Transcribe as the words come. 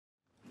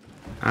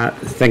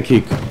Thank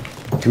you,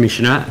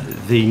 Commissioner.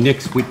 The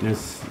next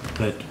witness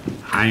that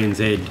I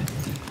invite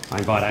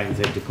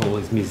ANZ to call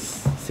is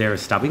Ms Sarah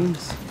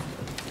Stubbings.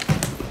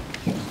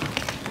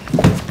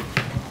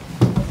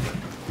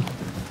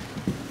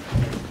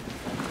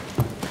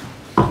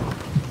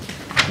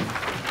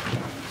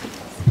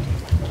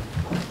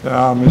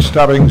 Ms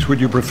Stubbings,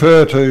 would you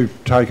prefer to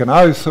take an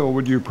oath or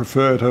would you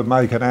prefer to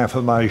make an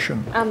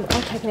affirmation? I'll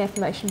take an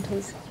affirmation,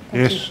 please.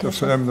 Yes,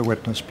 affirm the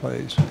witness,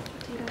 please.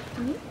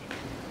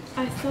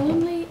 I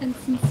solemnly and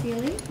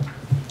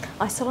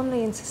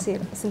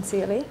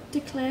sincerely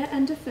declare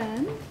and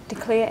affirm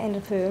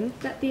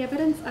that the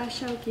evidence I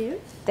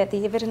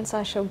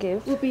shall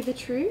give will be the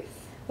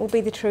truth,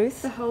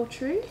 the whole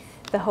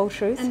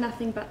truth, and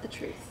nothing but the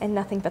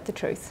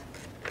truth.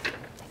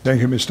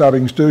 Thank you, Ms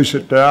Stubbings. Do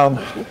sit down.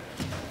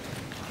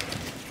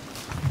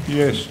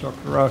 Yes,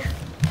 Dr Rush.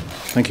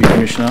 Thank you,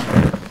 Commissioner.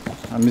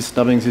 Ms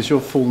Stubbings, is your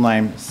full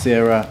name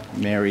Sarah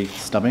Mary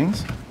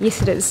Stubbings?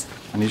 Yes, it is.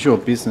 And is your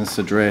business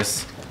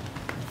address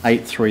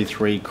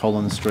 833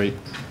 Collins Street,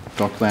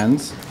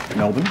 Docklands,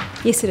 Melbourne?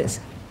 Yes, it is.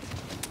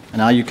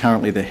 And are you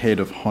currently the head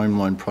of Home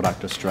Loan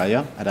Product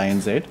Australia at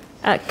ANZ?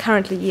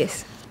 Currently,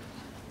 yes.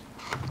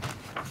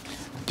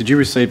 Did you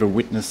receive a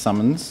witness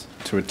summons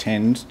to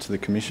attend to the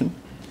Commission?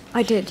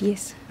 I did,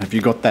 yes. Have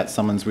you got that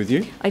summons with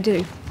you? I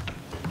do.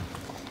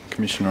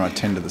 Commissioner, I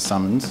tender the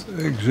summons.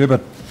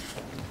 Exhibit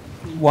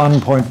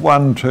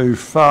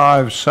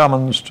 1.125,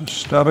 summons to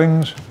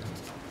Stubbings.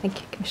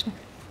 Thank you, Commissioner.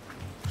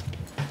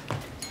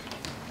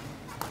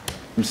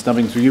 Ms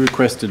Stubbings, were you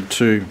requested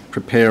to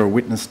prepare a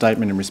witness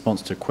statement in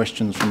response to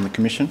questions from the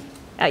Commission?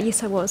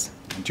 Yes, I was.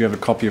 Do you have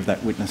a copy of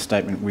that witness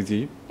statement with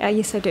you?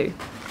 Yes, I do.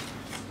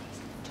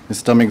 Ms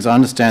Stubbings, I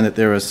understand that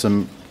there are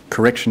some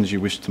corrections you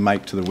wish to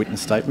make to the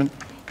witness statement.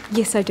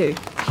 Yes, I do.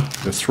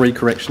 There are 3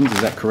 corrections, is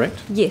that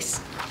correct?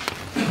 Yes.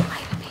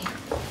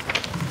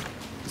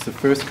 Is the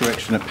first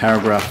correction at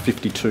paragraph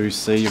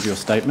 52C of your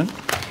statement?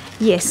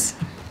 Yes.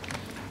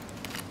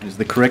 Is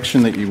the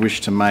correction that you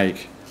wish to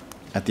make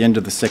at the end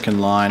of the second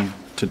line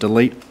to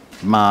delete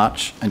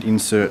March and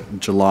insert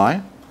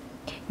July?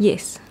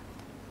 Yes.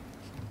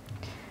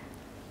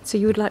 So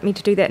you would like me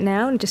to do that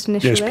now and just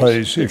initial Yes, that?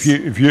 please. Yes.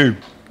 If you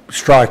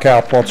strike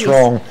out what's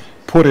wrong,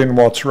 put in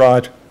what's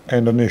right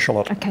and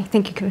initial it. Okay,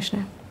 thank you,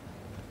 Commissioner.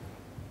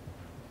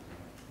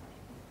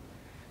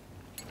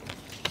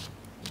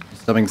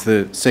 Stubbings,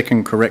 the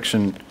second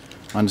correction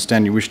I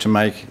understand you wish to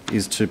make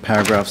is to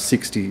paragraph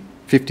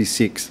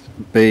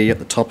 56B at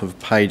the top of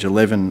page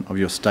 11 of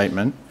your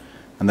statement,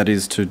 and that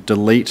is to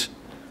delete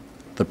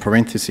the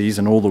parentheses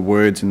and all the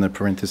words in the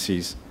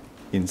parentheses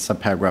in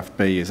subparagraph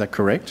B. Is that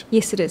correct?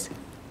 Yes, it is.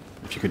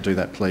 If you could do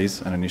that,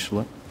 please, and initial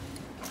it.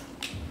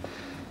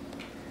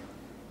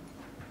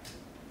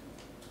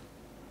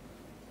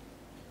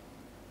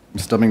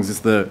 Ms Stubbings,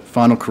 is the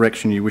final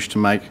correction you wish to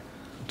make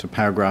to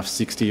paragraph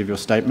 60 of your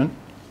statement?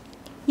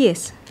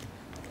 Yes.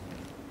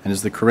 And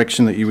is the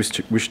correction that you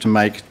wish to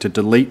make to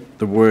delete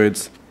the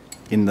words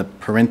in the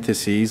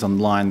parentheses on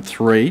line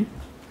 3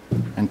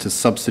 and to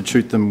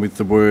substitute them with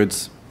the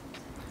words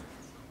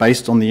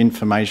based on the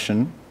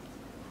information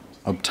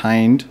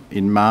obtained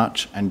in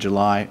March and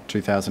July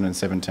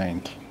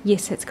 2017?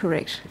 Yes, that's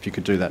correct. If you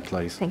could do that,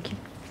 please. Thank you.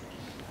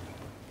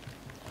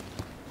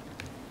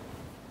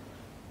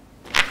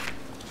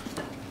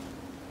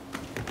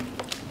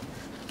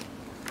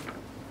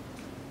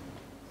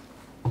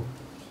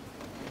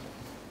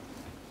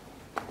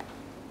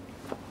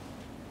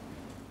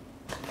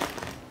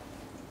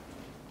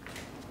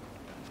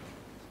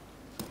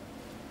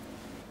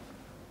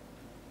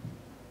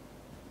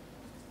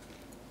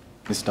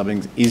 Ms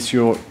Stubbings, is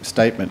your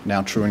statement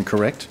now true and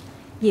correct?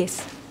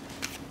 Yes.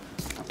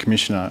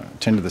 Commissioner,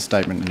 tender the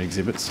statement and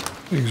exhibits.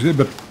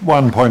 Exhibit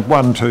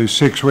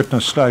 1.126,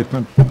 witness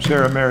statement,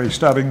 Sarah Mary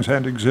Stubbings,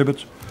 and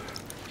exhibits.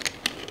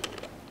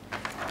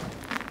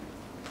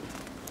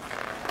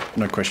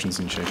 No questions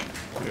in Chief.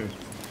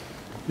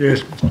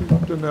 Yes,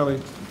 Mr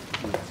Donnelly.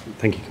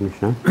 Thank you,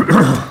 Commissioner.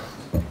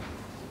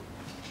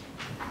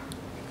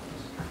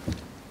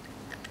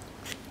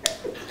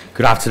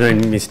 Good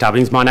afternoon, Ms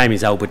Stubbings. My name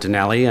is Albert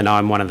Donnelly and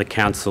I'm one of the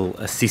counsel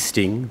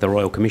assisting the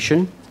Royal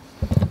Commission.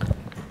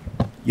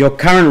 Your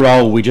current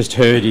role, we just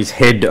heard, is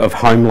Head of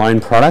Home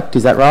Loan Product,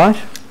 is that right?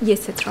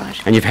 Yes, that's right.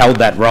 And you've held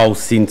that role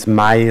since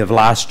May of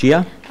last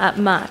year?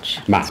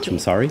 March. March, I'm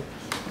sorry.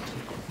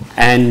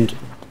 And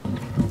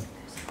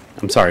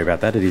I'm sorry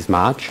about that, it is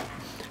March.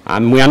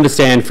 We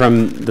understand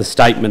from the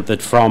statement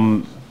that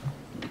from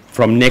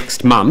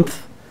next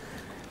month,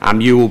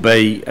 you will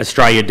be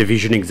Australia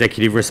Division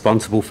Executive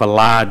responsible for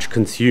large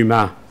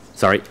customer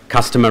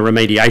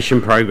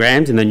remediation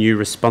programs in the new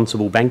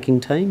responsible banking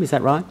team, is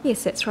that right?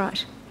 Yes, that's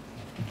right.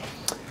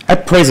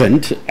 At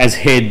present, as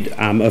Head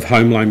of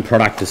Home Loan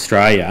Product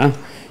Australia,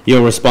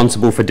 you're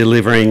responsible for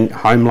delivering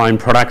home loan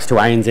products to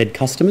ANZ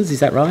customers,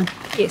 is that right?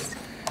 Yes.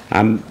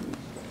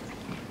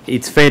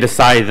 It's fair to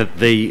say that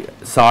the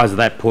size of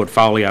that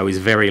portfolio is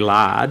very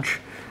large,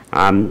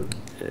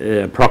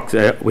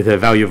 with a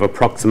value of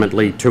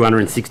approximately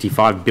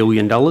 $265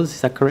 billion,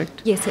 is that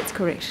correct? Yes, that's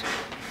correct.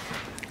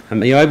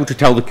 Are you able to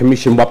tell the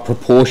Commission what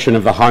proportion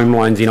of the home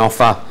loans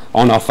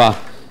on offer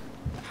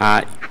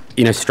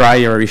in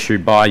Australia are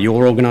issued by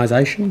your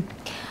organisation?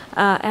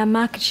 Our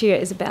market share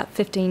is about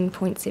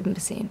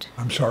 15.7%.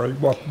 I'm sorry,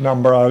 what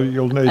number?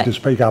 You'll need to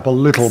speak up a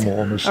little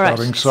more, Ms All right.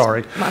 Stubbings,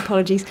 sorry. My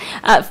apologies.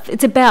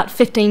 It's about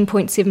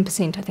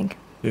 15.7%, I think.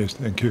 Yes,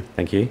 thank you.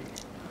 Thank you.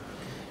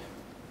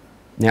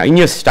 Now, in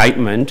your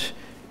statement,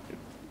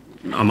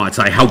 I might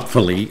say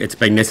helpfully, it's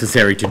been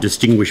necessary to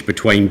distinguish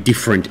between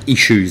different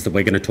issues that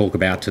we're going to talk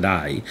about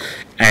today,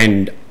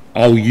 and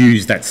I'll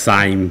use that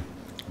same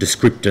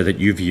descriptor that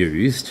you've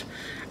used,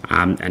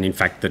 and in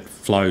fact that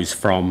flows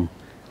from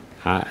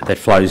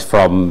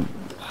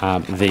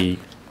the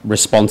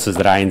responses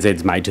that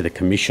ANZ's made to the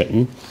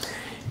Commission.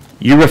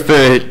 You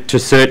refer to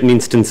certain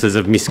instances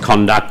of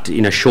misconduct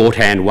in a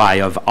shorthand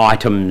way of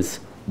items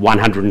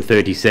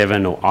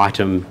 137 or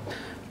item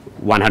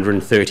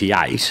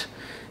 138.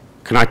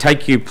 Can I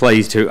take you,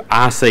 please, to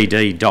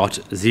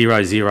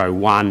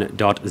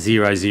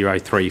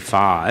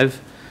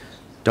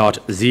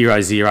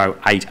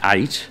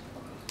RCD.0001.0035.0088?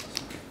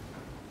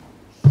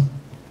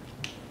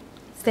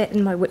 Is that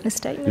in my witness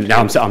statement? No,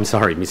 I'm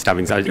sorry, Ms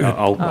Stubbings. It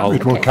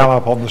will come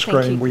up on the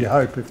screen, we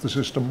hope, if the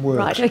system works.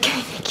 Right,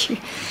 okay, thank you.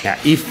 Now,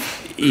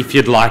 if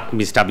you'd like,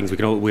 Ms Stubbings,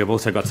 we've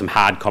also got some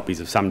hard copies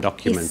of some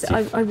documents.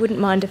 Yes, I wouldn't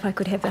mind if I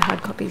could have the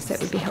hard copies,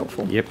 that would be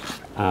helpful. Yep.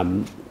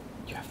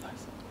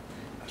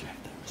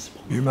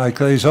 You make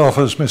these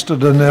offers, Mr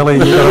Donnelly,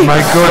 you've got to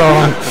make good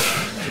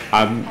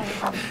on them.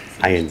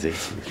 ANZ.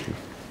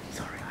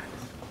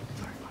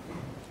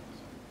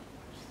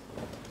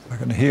 I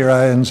can hear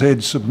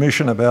ANZ's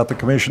submission about the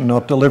Commission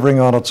not delivering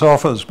on its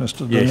offers, Mr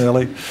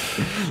Donnelly.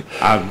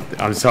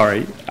 I'm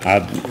sorry.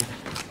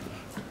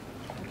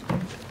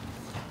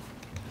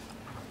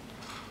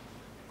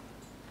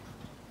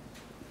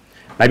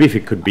 Maybe if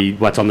it could be,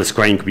 what's on the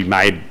screen could be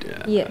made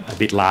a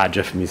bit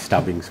larger for Ms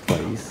Stubbings,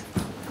 please.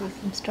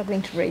 I'm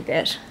struggling to read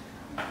that.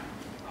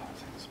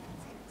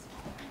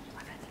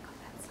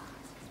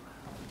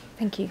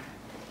 Thank you.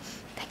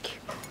 Thank you.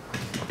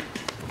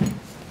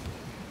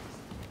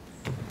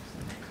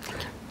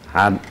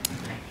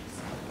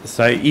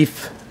 So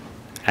if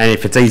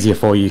it's easier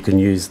for you, you can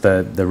use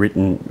the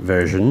written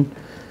version.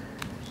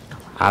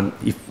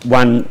 If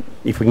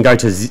we can go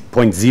to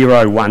point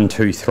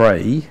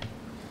 0123.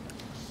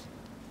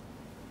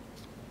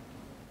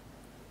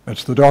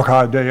 It's the doc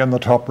ID in the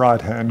top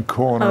right-hand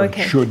corner. Oh,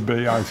 okay. It should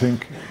be, I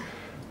think.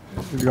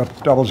 You've got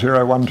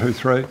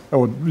 00123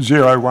 or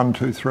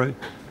 0123.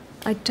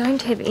 I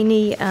don't have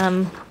any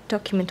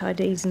document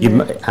IDs in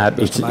there.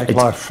 Just to make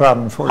life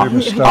fun for you,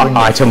 Ms Stubbings.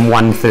 Item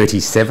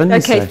 137.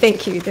 Okay, so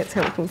thank you. That's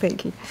helpful.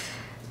 Thank you.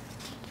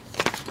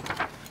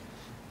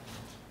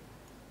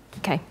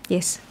 Okay,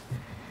 yes.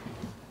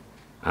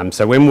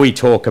 So when we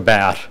talk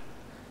about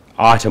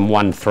item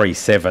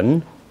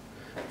 137,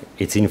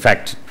 it's in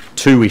fact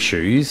two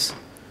issues,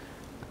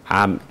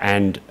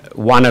 and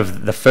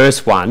the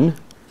first one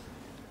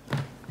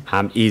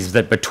is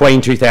that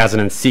between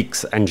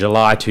 2006 and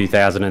July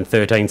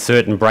 2013,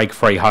 certain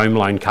break-free home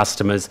loan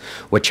customers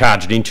were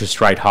charged an interest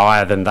rate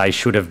higher than they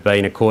should have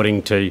been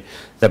according to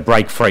the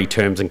break-free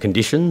terms and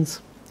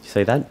conditions. You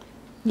see that?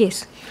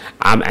 Yes.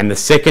 And the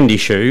second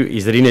issue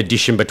is that in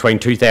addition, between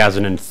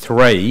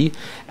 2003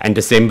 and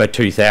December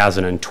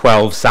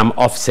 2012, some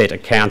offset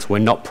accounts were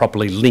not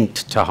properly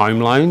linked to home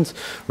loans,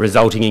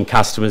 resulting in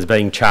customers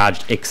being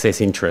charged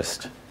excess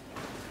interest.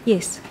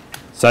 Yes.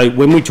 So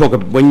when you talk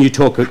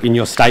in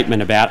your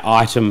statement about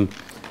item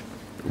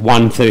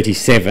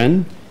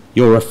 137,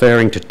 you're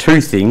referring to two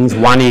things.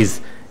 One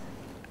is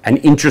an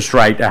interest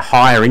rate, a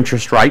higher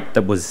interest rate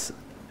that was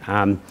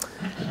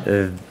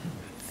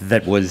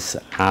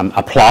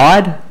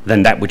applied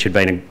than that which had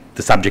been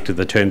the subject of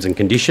the terms and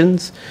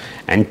conditions,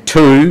 and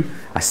two,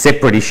 a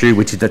separate issue,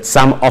 which is that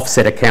some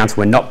offset accounts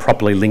were not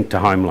properly linked to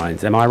home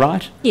loans. Am I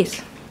right?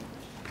 Yes.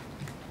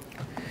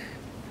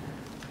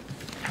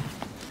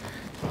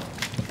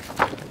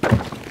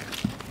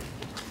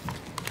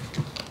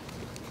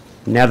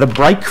 Now, the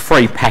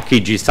break-free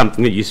package is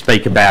something that you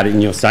speak about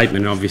in your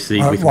statement, obviously.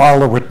 While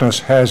the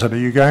witness has it, are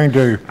you going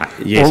to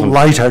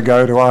later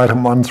go to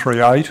item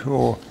 138,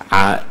 or...?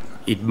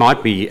 It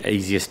might be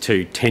easiest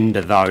to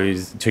tender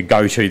those, to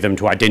go to them,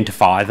 to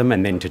identify them,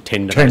 and then to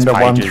tender those pages.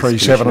 Tender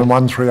 137 and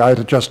 138,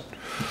 it just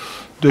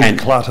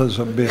declutters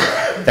a bit.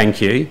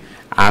 Thank you.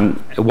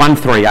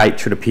 138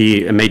 should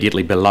appear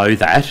immediately below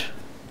that.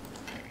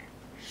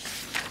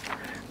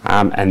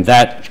 And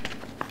that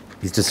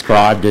is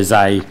described as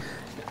a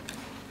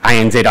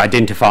ANZ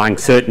identifying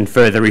certain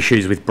further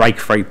issues with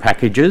break-free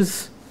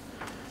packages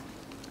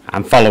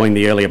following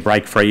the earlier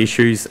break-free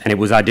issues, and it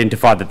was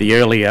identified that the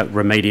earlier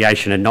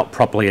remediation had not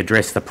properly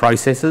addressed the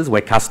processes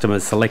where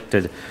customers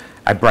selected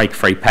a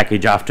break-free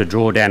package after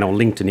drawdown or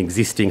linked an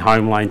existing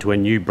home loan to a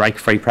new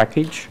break-free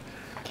package.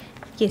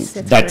 Yes,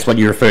 that's what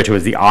you refer to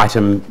as the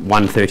item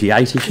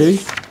 138 issue.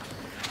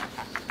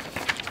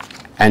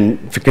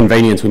 And for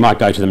convenience, we might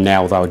go to them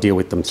now, although I'll deal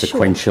with them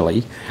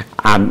sequentially. Sure.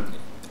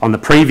 On the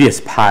previous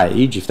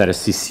page, if that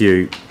assists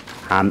you,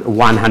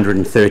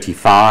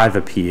 135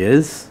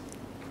 appears,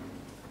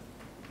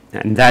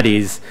 and that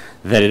is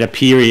that at a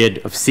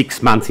period of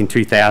 6 months in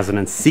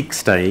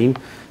 2016,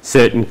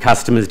 certain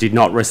customers did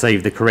not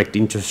receive the correct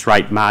interest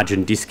rate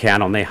margin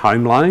discount on their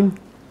home loan.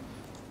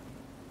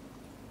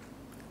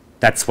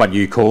 That's what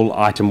you call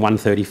item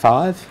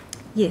 135?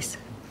 Yes.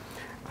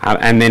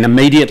 And then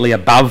immediately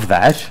above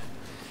that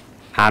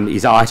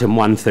is item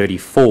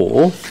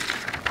 134,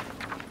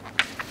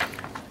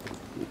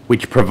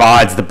 which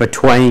provides that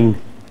between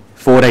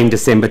 14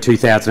 December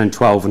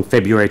 2012 and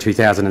February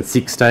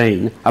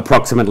 2016,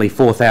 approximately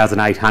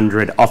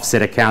 4,800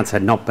 offset accounts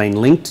had not been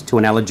linked to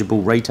an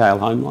eligible retail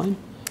home loan.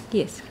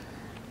 Yes.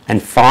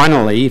 And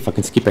finally, if I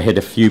can skip ahead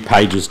a few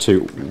pages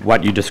to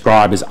what you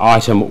describe as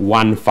item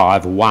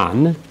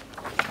 151,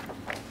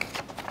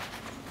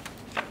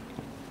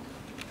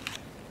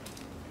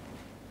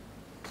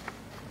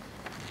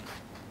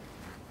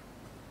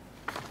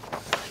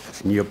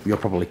 you're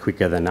probably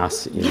quicker than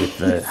us with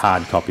the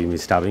hard copy,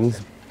 Ms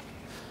Stubbings.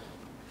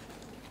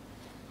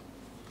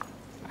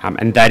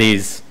 And that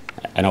is,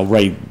 and I'll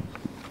read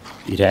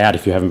it out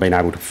if you haven't been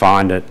able to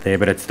find it there,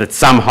 but it's that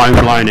some home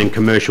loan and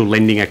commercial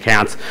lending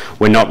accounts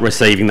were not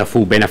receiving the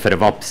full benefit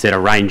of offset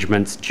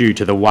arrangements due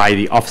to the way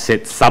the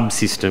offset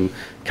subsystem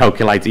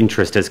calculates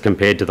interest as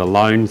compared to the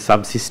loan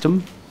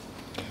subsystem.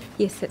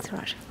 Yes, that's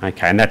right.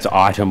 Okay, and that's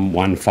item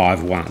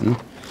 151.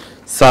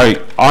 So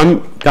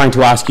I'm going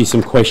to ask you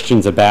some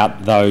questions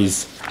about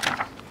those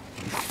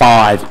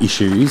 5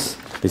 issues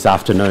this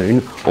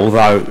afternoon,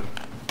 although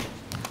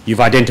you've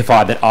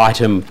identified that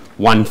item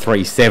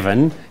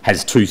 137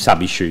 has 2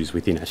 sub-issues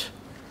within it.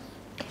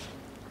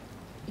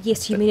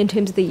 Yes, you mean in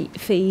terms of the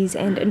fees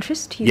and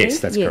interest? Yes,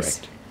 that's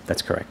correct.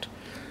 That's correct.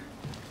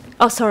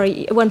 Oh,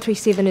 sorry,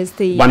 137 is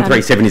the...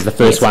 137 is the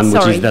first one,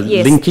 which is the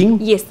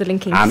linking. Yes, the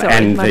linking, and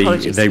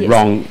the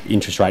wrong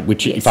interest rate,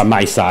 which, if I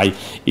may say,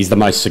 is the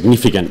most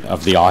significant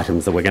of the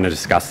items that we're going to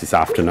discuss this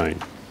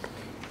afternoon.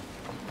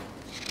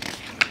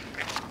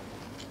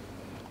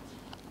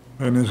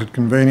 And is it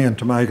convenient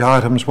to make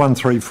items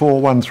 134,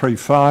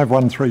 135,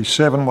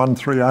 137,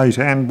 138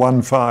 and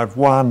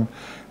 151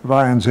 of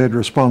ANZ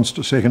response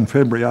to 2nd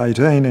February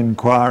 18,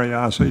 inquiry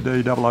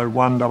RCD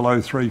 001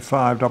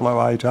 0035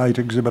 0088,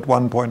 exhibit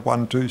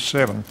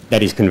 1.127?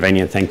 That is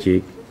convenient, thank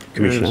you,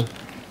 Commissioner.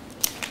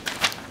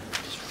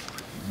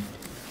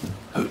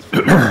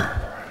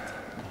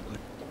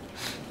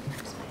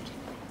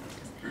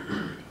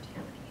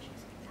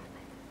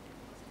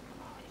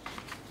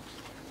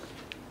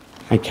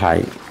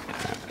 Okay.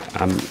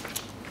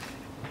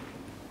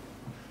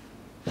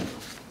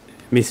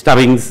 Ms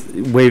Stubbings,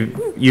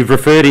 you've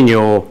referred in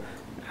your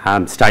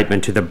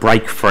statement to the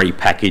break-free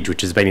package,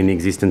 which has been in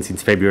existence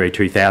since February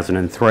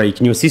 2003.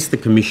 Can you assist the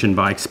Commission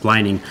by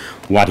explaining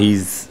what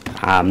is,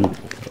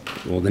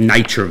 or the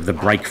nature of the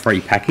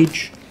break-free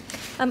package?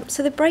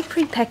 So the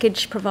break-free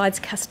package provides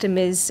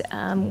customers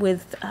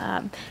with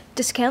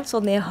discounts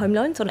on their home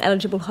loans, on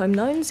eligible home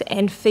loans,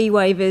 and fee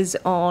waivers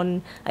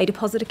on a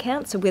deposit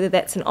account, so whether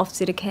that's an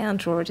offset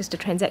account or just a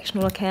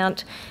transactional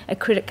account, a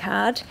credit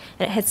card,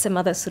 and it has some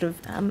other sort of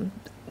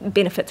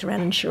benefits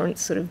around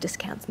insurance sort of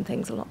discounts and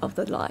things of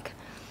the like.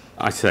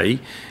 I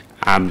see.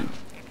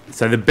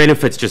 So the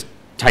benefits, just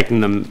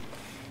taking them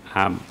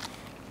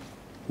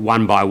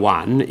one by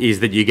one, is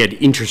that you get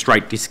interest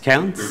rate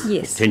discounts,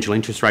 yes, potential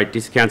interest rate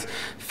discounts,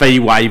 fee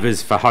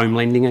waivers for home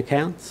lending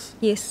accounts.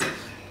 Yes.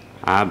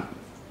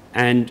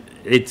 And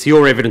it's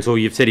your evidence, or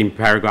you've said in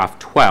paragraph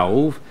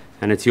 12,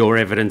 and it's your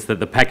evidence that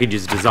the package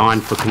is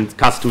designed for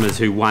customers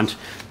who want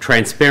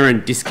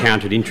transparent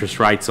discounted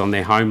interest rates on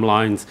their home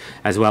loans,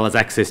 as well as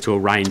access to a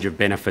range of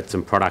benefits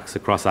and products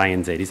across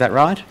ANZ. Is that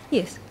right?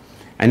 Yes.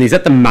 And is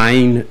that the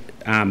main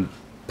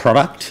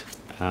product,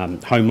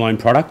 home loan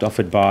product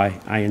offered by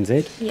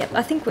ANZ? Yeah,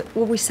 I think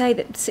we say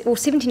that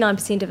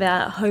 79% of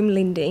our home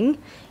lending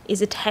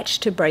is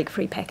attached to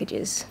break-free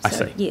packages. I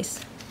see.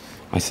 Yes.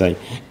 I see.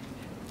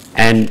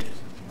 And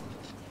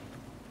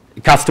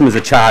customers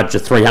are charged a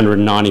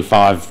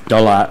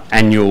 $395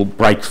 annual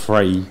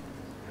break-free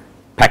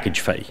package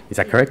fee. Is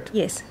that correct?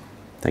 Yes.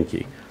 Thank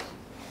you.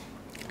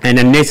 And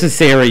a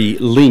necessary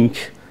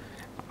link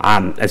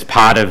as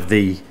part of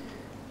the...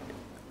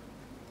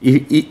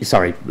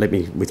 sorry, let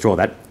me withdraw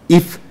that.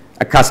 If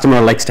a customer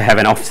elects to have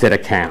an offset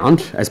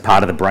account as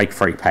part of the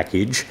break-free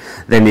package,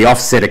 then the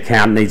offset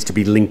account needs to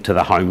be linked to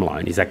the home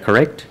loan. Is that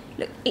correct?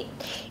 Look,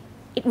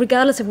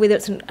 regardless of whether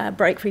it's a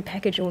break-free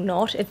package or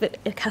not, if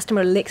a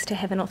customer elects to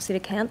have an offset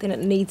account, then it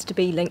needs to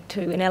be linked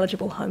to an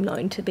eligible home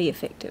loan to be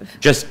effective.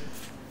 Just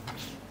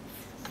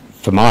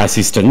for my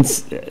assistance,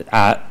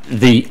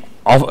 the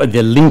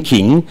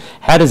linking,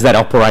 how does that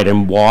operate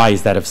and why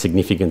is that of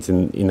significance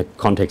in the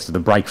context of the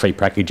break-free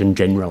package and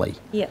generally?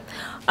 Yeah.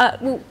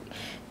 Well,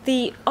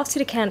 the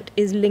offset account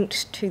is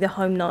linked to the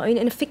home loan,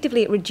 and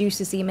effectively it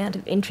reduces the amount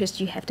of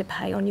interest you have to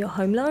pay on your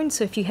home loan.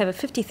 So if you have a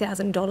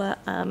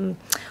 $50,000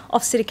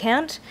 offset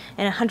account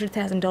and a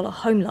 $100,000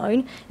 home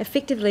loan,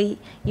 effectively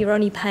you're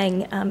only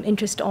paying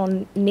interest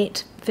on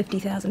net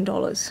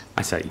 $50,000.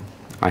 I see.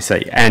 I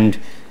see. And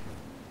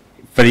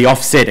for the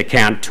offset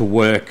account to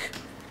work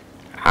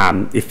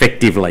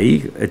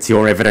effectively, it's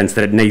your evidence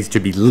that it needs to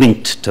be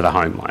linked to the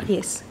home loan.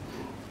 Yes.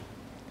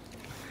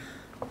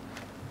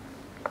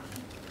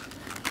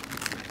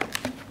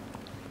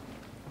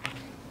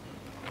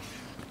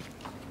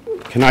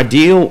 Can I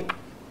deal,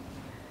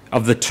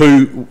 of the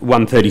two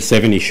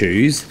 137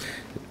 issues,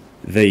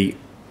 the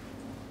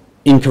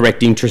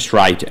incorrect interest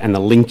rate and the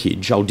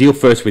linkage? I'll deal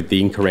first with the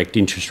incorrect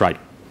interest rate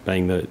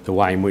being the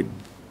way in which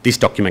this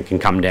document can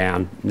come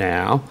down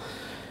now.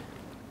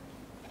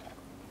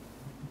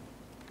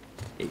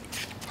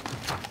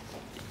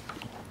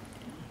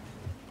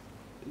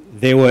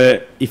 There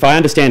were, if I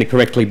understand it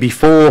correctly,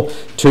 before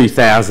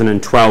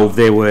 2012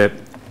 there were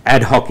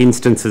ad hoc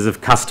instances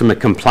of customer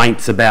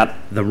complaints about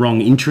the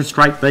wrong interest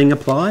rate being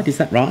applied, is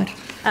that right?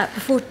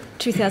 Before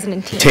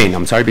 2010.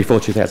 I'm sorry, before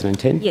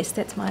 2010? Yes,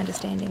 that's my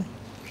understanding.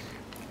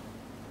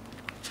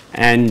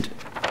 And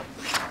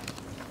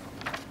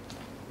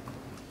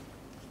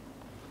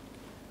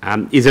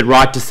is it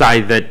right to say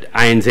that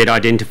ANZ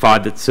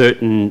identified that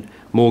certain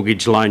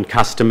mortgage loan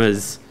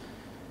customers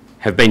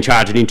have been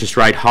charged an interest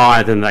rate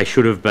higher than they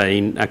should have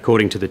been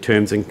according to the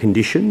terms and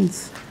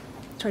conditions?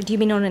 Sorry, do you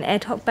mean on an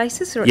ad hoc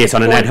basis? Or yes,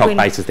 on an ad hoc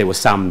basis there were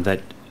some that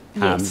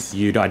yes.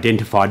 you'd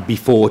identified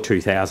before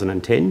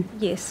 2010?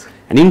 Yes.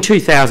 And in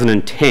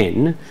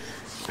 2010,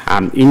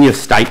 in your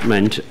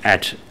statement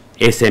at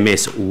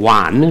SMS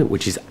 1,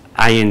 which is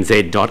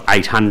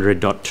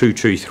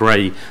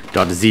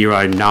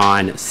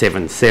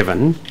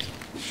ANZ.800.223.0977,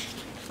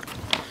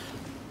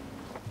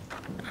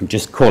 I'm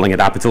just calling it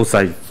up. It's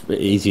also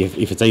easier,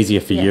 if it's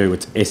easier for you,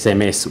 it's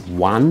SMS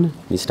 1,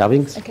 Ms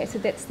Stubbings. Okay, so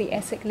that's the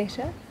ASIC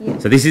letter. Yeah.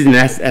 So this is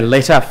a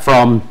letter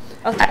from...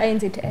 Oh, to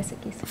ANZ to ASIC,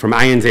 yes. From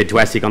ANZ to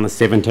ASIC on the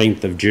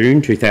 17th of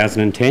June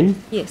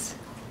 2010? Yes.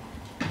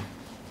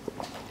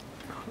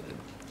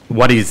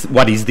 What is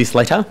this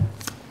letter?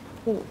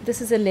 Well, this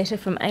is a letter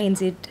from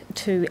ANZ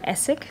to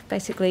ASIC,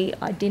 basically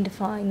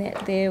identifying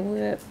that there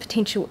were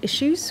potential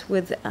issues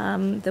with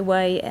the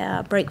way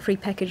our break-free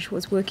package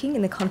was working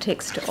in the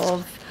context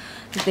of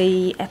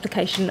the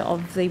application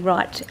of the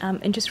right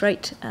interest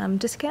rate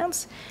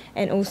discounts,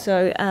 and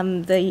also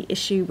the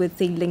issue with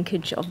the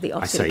linkage of the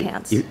offset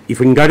accounts. If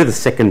we can go to the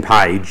second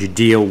page, you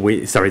deal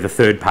with, sorry, the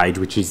third page,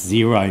 which is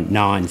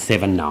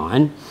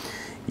 0979,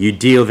 you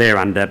deal there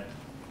under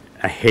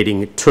a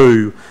heading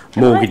 2,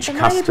 mortgage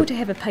customer. Am I able to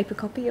have a paper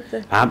copy of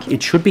the document?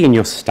 It should be in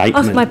your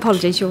statement. Oh, my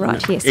apologies, you're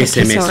right, yes.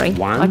 SMS sorry,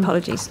 1. my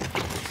apologies.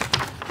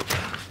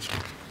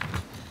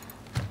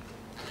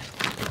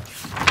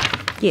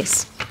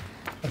 Yes.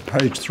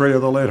 Page 3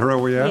 of the letter, are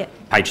we at? Yeah.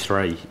 Page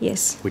 3.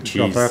 Yes. Which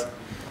Got is... that?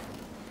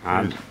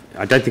 I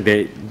don't think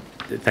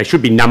they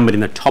should be numbered in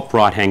the top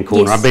right-hand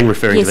corner. Yes. I've been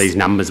referring Yes. to these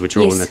numbers, which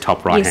are all in the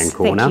top right-hand Yes,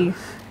 corner. thank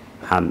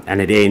you.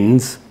 And it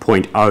ends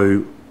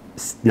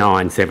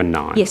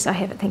 0.0979. Yes, I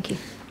have it, thank you.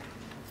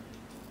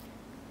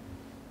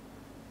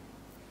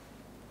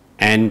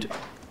 And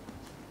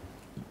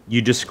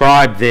you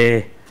describe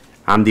there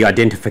the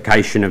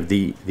identification of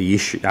the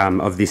issue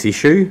of this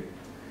issue.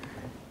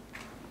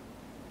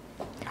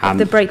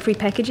 The break-free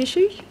package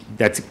issue?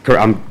 That's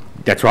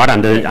right,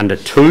 under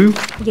 2.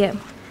 Yeah.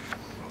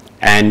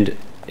 And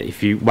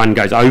if one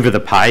goes over the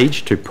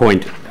page to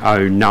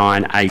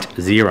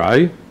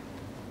 0.0980,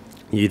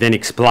 you then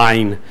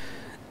explain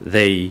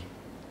the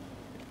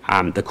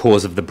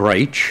cause of the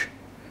breach,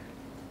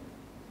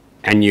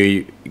 and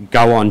you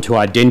go on to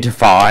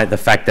identify the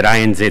fact that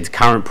ANZ's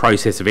current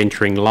process of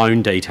entering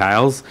loan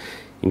details,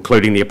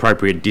 including the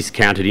appropriate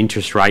discounted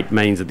interest rate,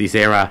 means that this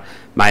error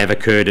may have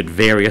occurred at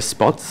various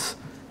spots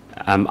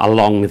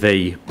along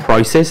the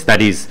process.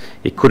 That is,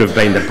 it could have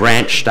been the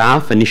branch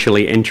staff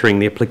initially entering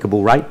the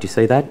applicable rate. Do you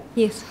see that?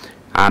 Yes.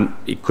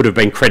 It could have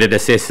been credit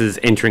assessors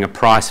entering a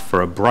price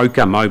for a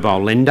broker,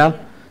 mobile lender.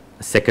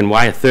 A second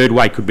way. A third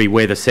way could be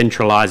where the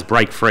centralised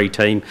break-free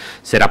team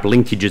set up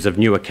linkages of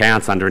new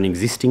accounts under an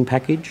existing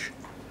package.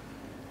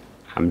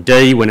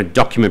 D, when a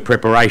document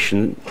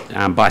preparation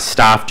by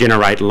staff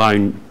generate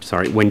loan,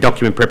 when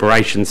document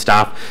preparation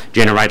staff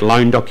generate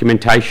loan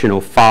documentation.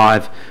 Or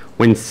 5,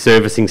 when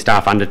servicing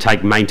staff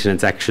undertake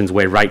maintenance actions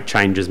where rate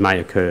changes may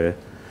occur.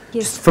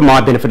 Yes. Just for my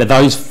benefit, are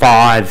those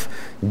 5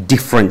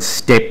 different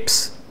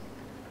steps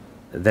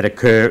that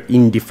occur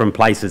in different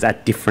places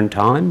at different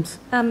times?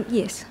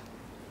 Yes.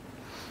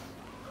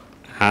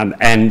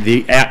 And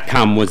the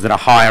outcome was that a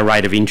higher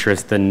rate of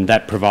interest than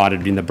that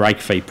provided in the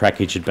break fee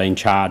package had been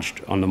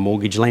charged on the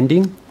mortgage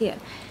lending? Yeah.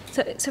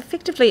 So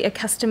effectively a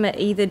customer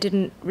either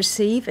didn't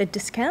receive a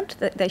discount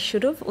that they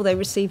should have, or they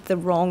received the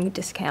wrong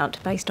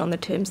discount based on the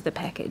terms of the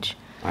package.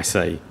 I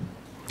see.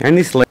 And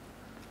this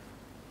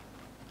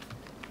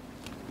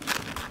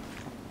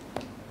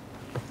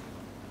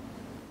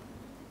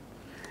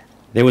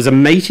there was a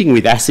meeting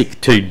with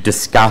ASIC to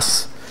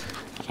discuss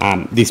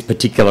this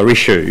particular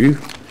issue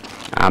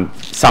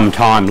some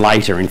time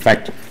later. In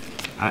fact,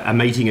 a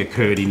meeting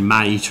occurred in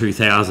May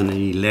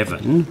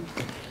 2011,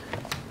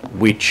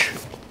 which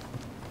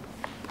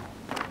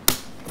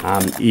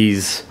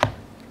is,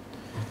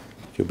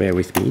 if you'll bear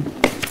with me,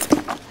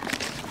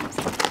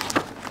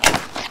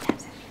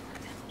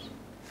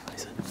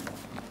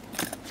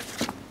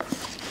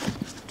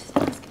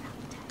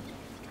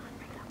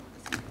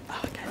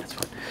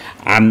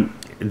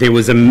 There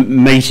was a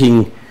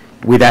meeting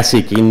with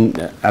ASIC in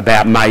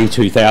about May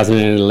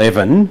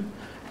 2011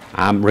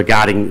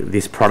 regarding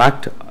this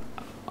product.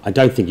 I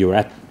don't think you were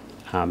at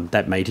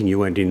that meeting. You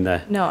weren't in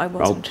the No, I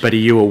wasn't. But are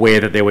you aware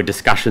that there were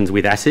discussions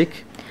with ASIC?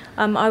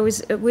 I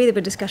was aware there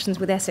were discussions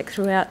with ASIC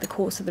throughout the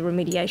course of the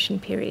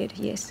remediation period,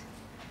 yes.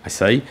 I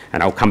see,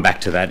 and I'll come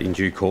back to that in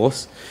due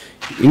course.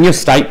 In your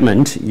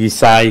statement, you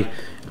say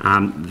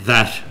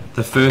that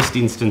the first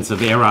instance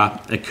of error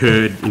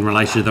occurred in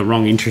relation to the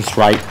wrong interest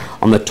rate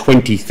on the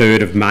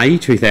 23rd of May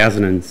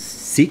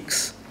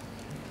 2006.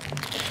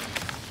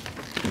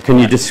 Can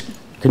you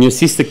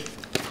assist the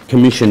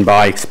Commission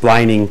by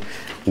explaining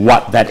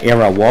what that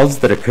error was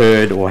that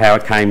occurred or how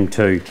it came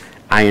to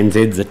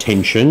ANZ's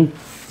attention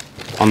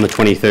on the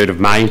 23rd of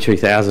May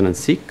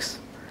 2006?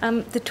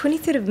 The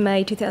 23rd of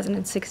May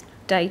 2006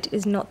 date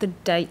is not the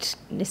date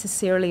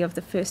necessarily of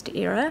the first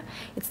error.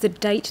 It's the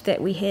date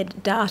that we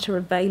had data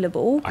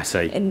available. I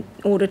see. In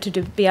order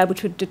to be able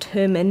to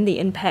determine the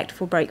impact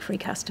for break-free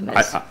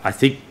customers. I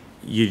think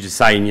you just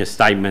say in your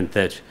statement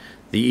that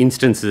the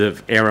instances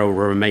of error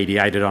were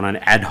remediated on an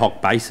ad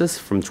hoc basis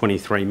from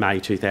 23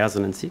 May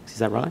 2006, is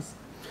that right?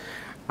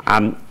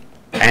 And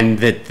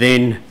that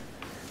then,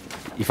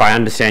 if I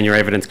understand your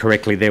evidence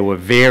correctly, there were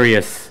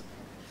various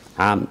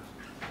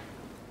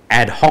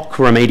ad hoc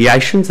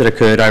remediations that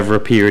occurred over a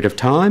period of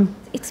time?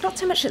 It's not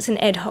so much it's an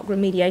ad hoc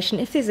remediation.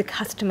 If there's a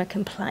customer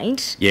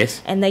complaint,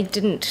 yes, and they're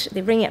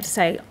ringing up to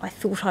say, I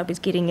thought I was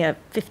getting a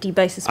 50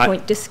 basis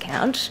point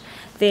discount,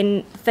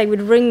 then they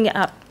would ring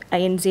up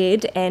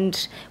ANZ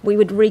and we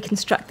would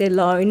reconstruct their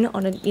loan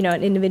on an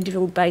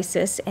individual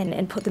basis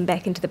and put them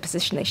back into the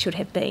position they should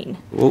have been.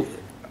 Well,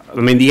 I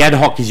mean, the ad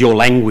hoc is your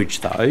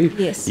language, though.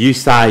 Yes. You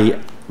say,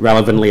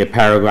 relevantly at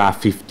paragraph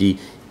 50,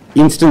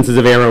 instances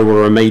of error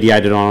were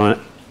remediated on an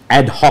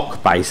ad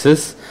hoc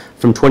basis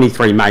from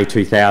 23 May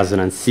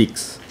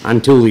 2006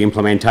 until the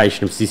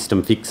implementation of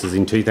system fixes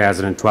in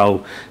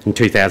 2012 and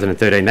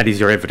 2013. That is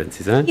your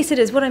evidence, isn't it? Yes, it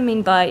is. What I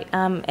mean by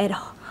ad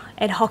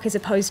hoc as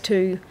opposed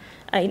to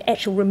an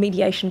actual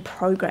remediation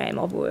program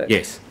of work.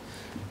 Yes.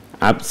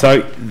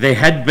 So there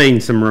had been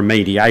some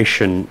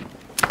remediation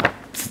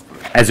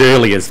as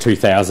early as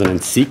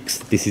 2006.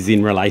 This is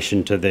in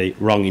relation to the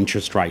wrong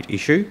interest rate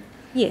issue.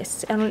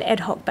 Yes, on an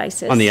ad hoc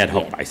basis. On the ad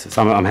hoc basis.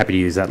 I'm happy to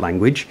use that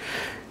language.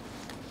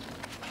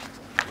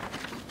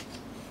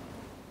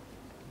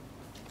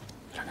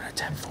 I'm going to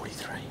tab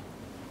 43.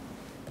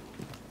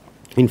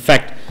 In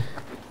fact,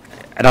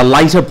 at a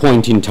later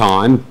point in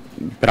time,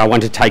 but I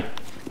want to take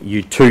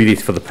you to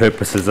this for the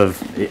purposes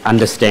of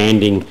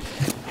understanding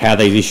how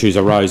these issues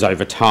arose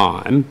over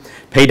time,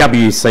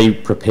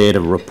 PwC prepared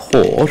a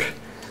report.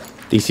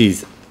 This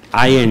is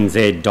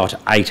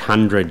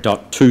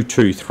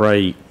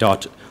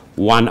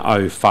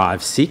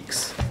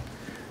ANZ.800.223.1056.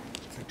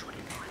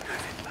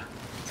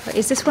 So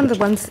is this one of the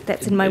ones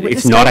that's in my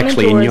witness statement? It's not statement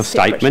actually in your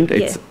separate?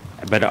 statement,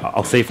 but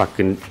I'll see if I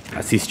can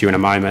assist you in a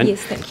moment.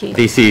 Yes, thank you.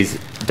 This is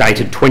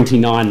dated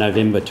 29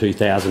 November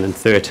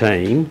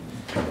 2013.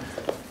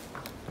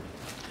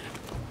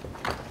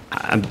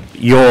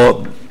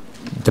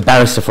 The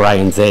barrister for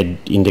ANZ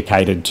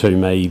indicated to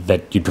me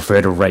that you'd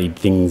prefer to read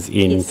things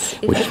in, yes,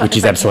 which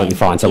is absolutely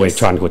fine. So yes, we're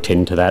trying to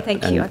attend to that.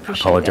 Thank and you, I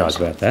appreciate apologise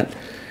about that.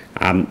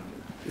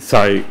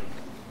 So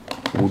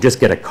we'll just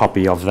get a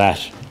copy of that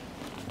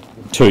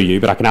to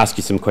you, but I can ask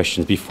you some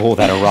questions before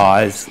that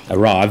arrives.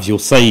 You'll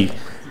see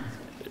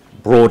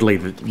broadly,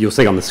 you'll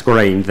see on the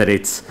screen that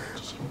it's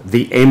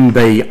the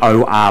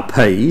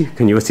MBORP.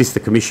 Can you assist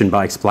the Commission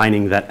by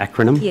explaining that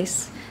acronym?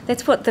 Yes.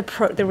 That's what the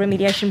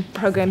remediation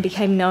program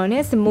became known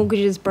as, the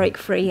Mortgages Break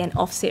Free and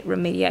Offset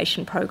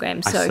Remediation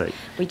Program. So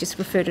we just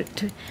referred it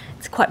to,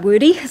 it's quite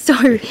wordy, so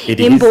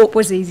MBORP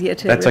was easier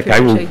to That's refer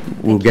okay,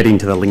 we'll get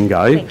into the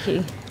lingo. Thank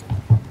you.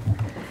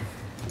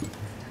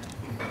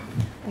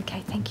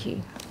 Okay, thank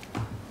you.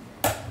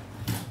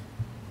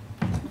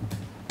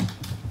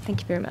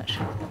 Thank you very much.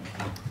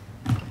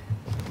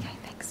 Okay,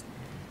 thanks.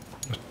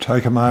 Just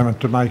take a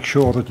moment to make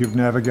sure that you've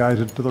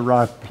navigated to the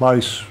right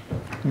place.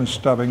 Ms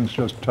Stubbings,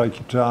 just take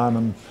your time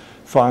and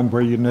find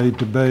where you need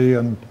to be,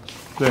 and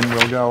then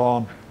we'll go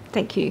on.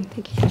 Thank you,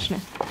 Commissioner.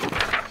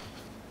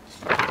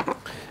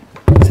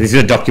 So this is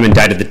a document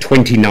dated the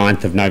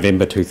 29th of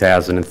November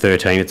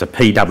 2013. It's a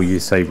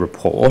PwC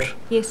report.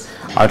 Yes.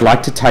 I'd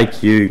like to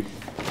take you,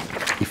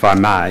 if I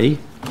may,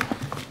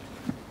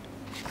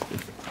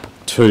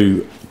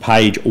 to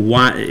page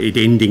one, it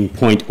ending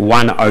point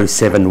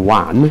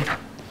 1071.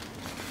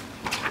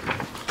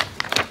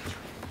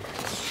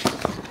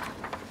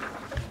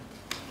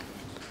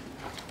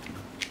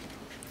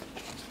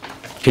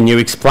 Can you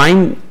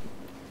explain,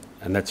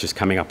 and that's just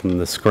coming up on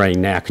the screen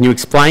now, can you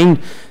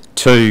explain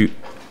to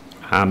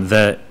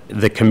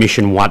the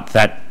Commission what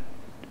that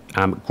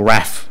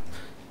graph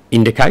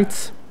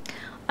indicates?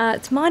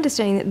 It's my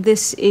understanding that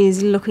this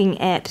is looking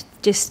at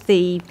just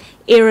the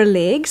error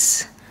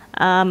legs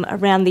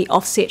around the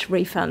offset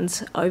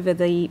refunds over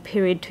the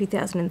period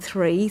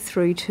 2003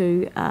 through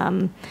to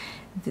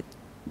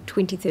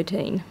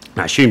 2013.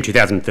 I assume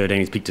 2013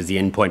 is picked as the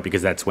end point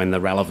because that's when the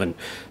relevant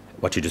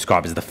what you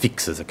describe as the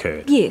fixes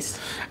occurred. Yes.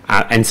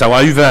 And so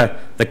over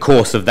the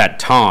course of that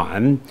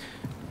time,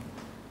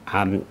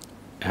 and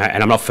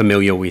I'm not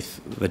familiar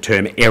with the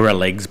term error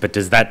legs, but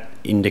does that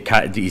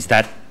indicate, is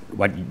that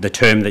what the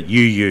term that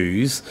you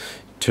use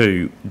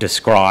to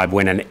describe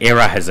when an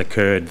error has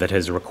occurred that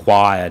has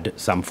required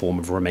some form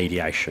of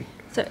remediation?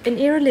 So an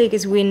error leg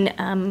is when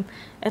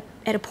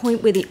at a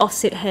point where the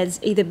offset has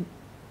either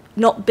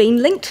not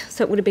been linked,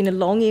 so it would have been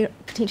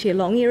potentially a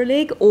long error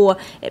leg, or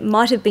it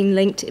might have been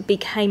linked, it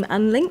became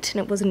unlinked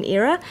and it was an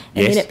error,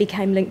 and then it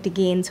became linked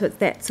again, so it's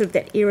that sort of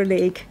that error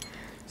leg.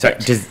 So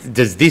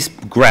does this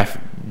graph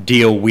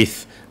deal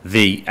with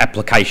the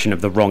application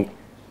of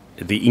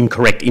the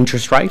incorrect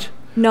interest rate?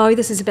 No,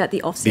 this is about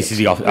the offset. This is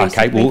the offset.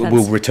 Okay,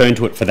 we'll return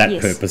to it for that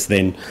purpose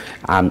then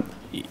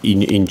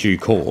in due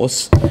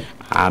course.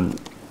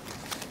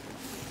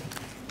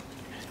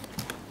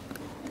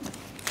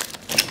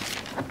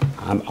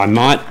 I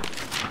might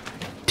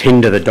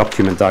tender the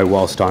document though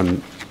whilst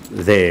I'm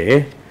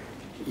there,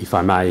 if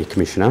I may,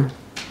 Commissioner.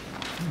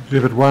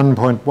 Exhibit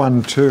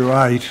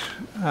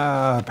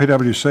 1.128,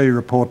 PwC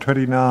report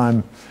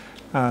 29,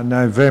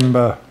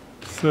 November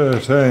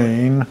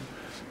 13.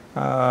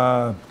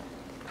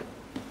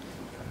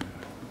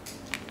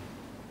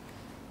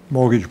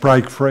 Mortgage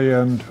break free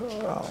and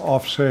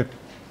offset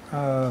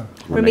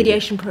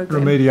remediation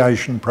program.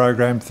 Remediation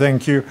program,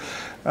 thank you.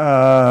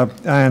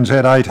 ANZ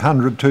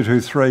 800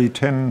 223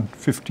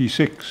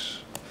 1056.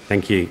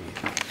 Thank you,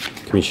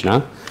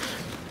 Commissioner.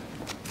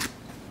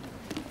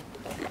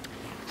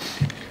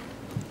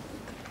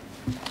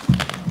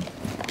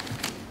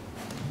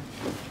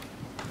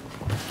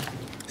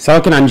 So I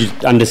can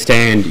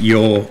understand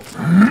your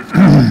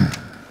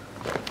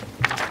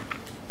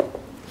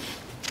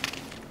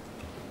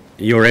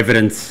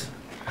evidence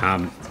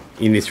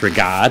in this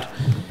regard.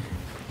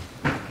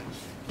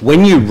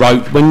 When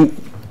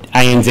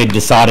ANZ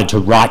decided to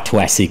write to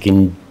ASIC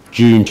in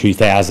June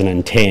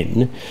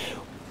 2010,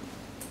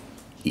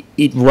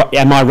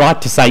 am I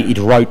right to say it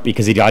wrote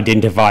because it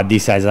identified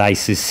this as a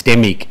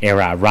systemic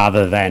error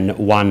rather than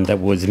one that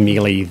was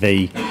merely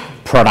the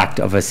product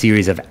of a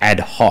series of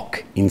ad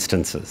hoc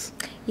instances?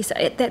 Yes,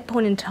 at that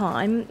point in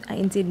time,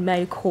 ANZ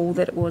made a call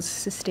that it was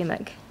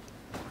systemic.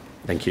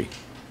 Thank you.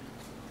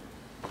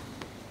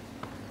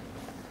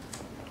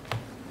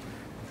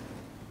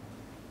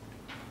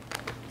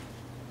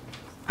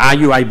 Are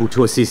you able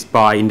to assist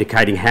by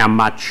indicating how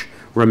much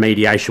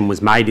remediation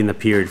was made in the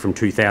period from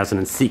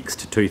 2006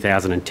 to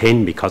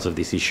 2010 because of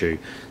this issue?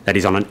 That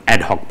is on an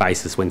ad hoc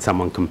basis when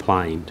someone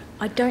complained.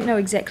 I don't know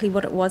exactly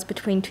what it was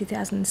between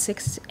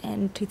 2006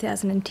 and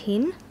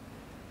 2010.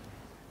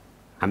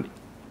 But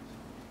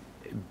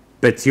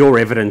it's your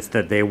evidence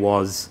that there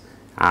was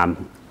a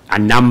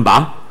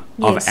number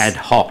of ad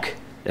hoc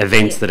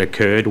events that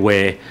occurred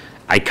where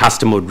a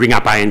customer would ring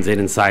up ANZ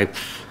and say,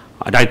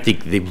 I don't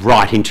think the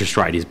right interest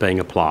rate is being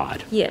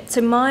applied. Yeah,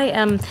 so my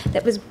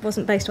that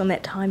wasn't based on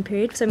that time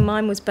period. So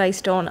mine was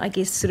based on, I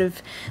guess, sort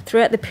of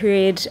throughout the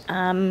period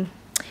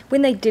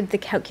when they did the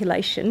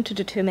calculation to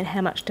determine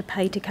how much to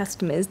pay to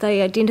customers.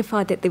 They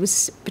identified that there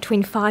was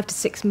between $5 to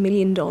 $6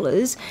 million in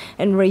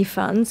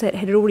refunds that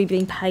had already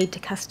been paid to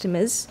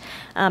customers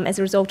as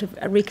a result of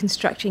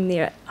reconstructing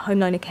their home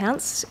loan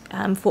accounts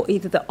for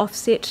either the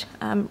offset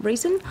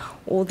reason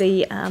or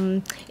the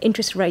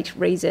interest rate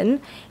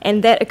reason,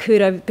 and that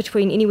occurred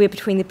anywhere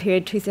between the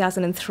period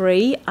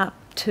 2003 up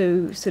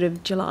to sort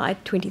of July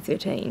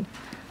 2013.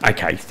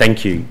 Okay,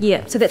 thank you.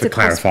 Yeah, so that's for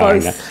across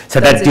clarifying both. That.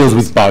 So that deals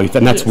with both,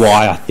 and that's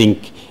why I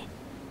think,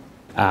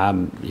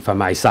 if I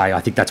may say, I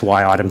think that's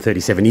why item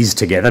 37 is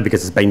together,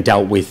 because it's been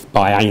dealt with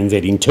by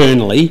ANZ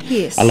internally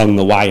along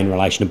the way in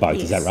relation to both.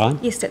 Is that right?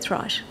 Yes, that's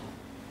right.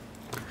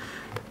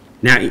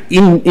 Now,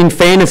 in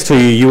fairness to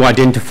you, you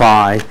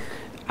identify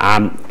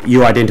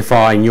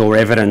in your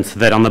evidence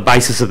that on the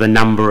basis of the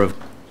number of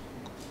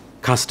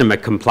customer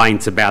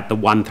complaints about the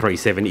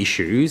 137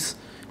 issues,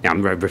 now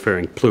I'm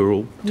referring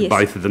plural to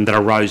both of them, that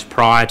arose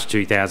prior to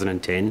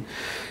 2010,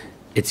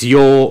 it's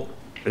your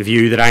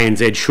view that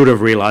ANZ should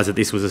have realised that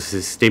this was a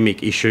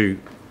systemic issue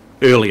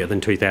earlier than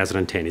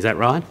 2010, is that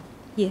right?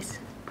 Yes.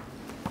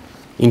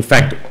 In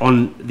fact,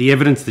 on the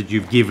evidence that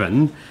you've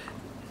given,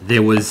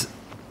 there was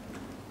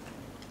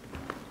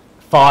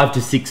 $5 to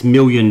 $6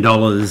 million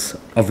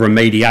of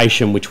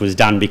remediation which was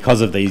done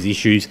because of these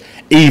issues,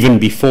 even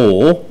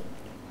before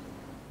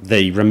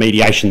the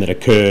remediation that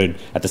occurred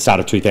at the start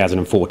of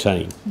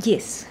 2014.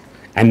 Yes.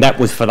 And that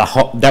was for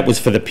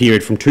the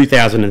period from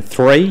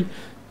 2003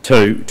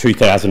 to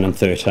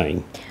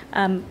 2013.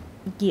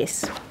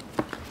 Yes.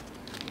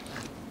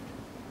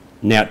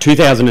 Now,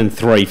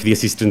 2003, for the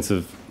assistance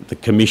of the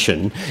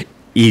Commission,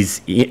 is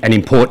an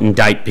important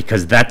date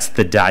because that's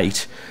the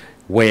date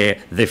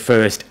where the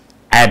first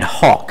ad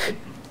hoc,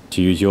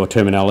 to use your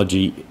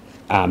terminology,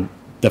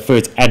 the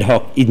first ad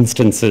hoc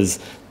instances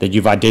that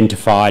you've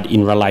identified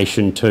in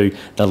relation to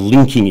the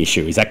linking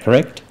issue. Is that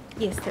correct?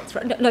 Yes, that's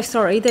right. No,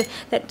 sorry.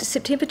 That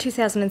September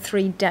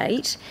 2003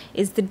 date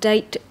is the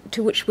date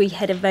to which we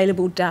had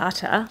available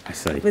data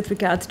with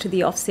regards to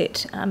the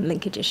offset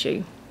linkage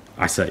issue.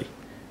 I see.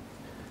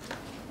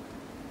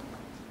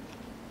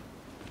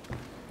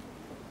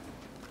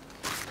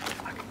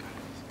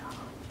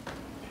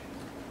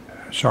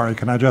 sorry,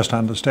 can I just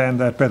understand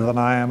that better than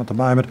I am at the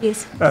moment?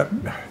 Yes.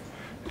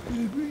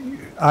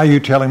 Are you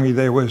telling me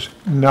there was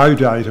no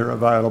data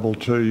available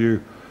to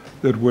you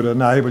that would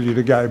enable you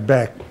to go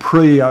back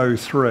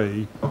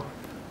pre-03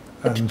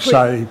 and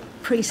say...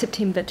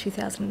 Pre-September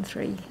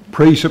 2003.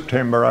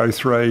 Pre-September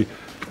 03,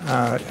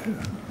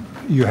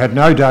 you had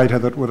no data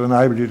that would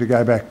enable you to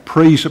go back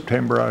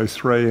pre-September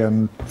 03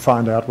 and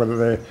find out whether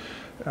there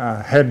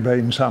had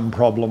been some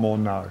problem or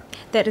no?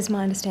 That is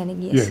my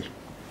understanding, yes. Yes.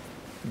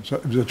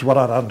 So that's what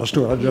I'd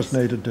understood. I just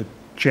needed to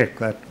check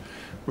that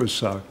was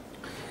so.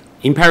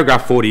 In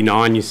paragraph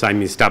 49, you say,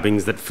 Ms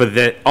Stubbings, that for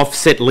the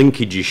offset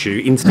linkage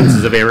issue,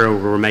 instances of error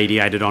were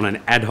remediated on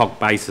an ad hoc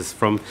basis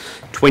from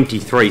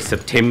 23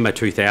 September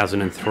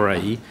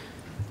 2003,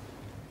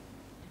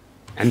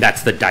 and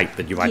that's the date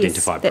that you've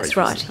identified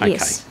previously. That's right, okay.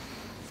 Yes.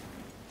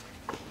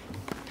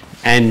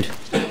 And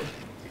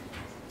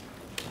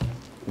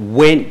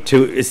when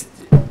to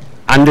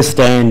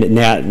understand,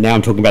 now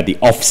I'm talking about the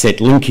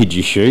offset linkage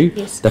issue,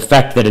 yes. The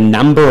fact that a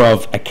number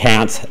of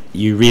accounts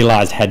you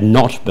realised had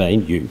not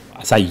been,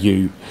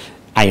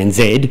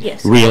 ANZ,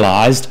 yes.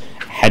 realised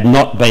had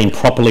not been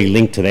properly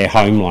linked to their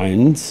home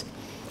loans.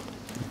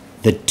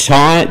 The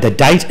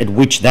date at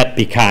which that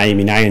became,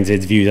 in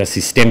ANZ's view, a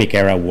systemic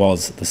error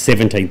was the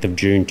 17th of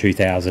June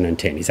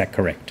 2010. Is that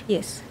correct?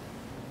 Yes.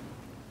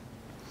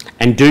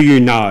 And do you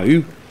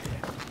know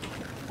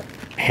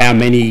how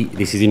many,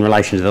 this is in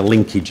relation to the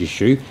linkage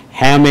issue,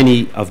 how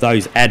many of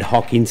those ad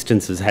hoc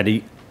instances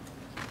had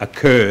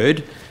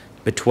occurred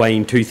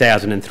between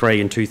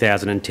 2003 and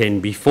 2010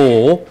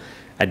 before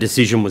a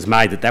decision was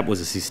made that that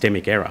was a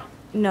systemic error?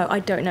 No, I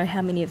don't know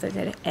how many of those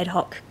ad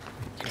hoc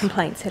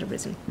complaints had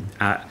arisen.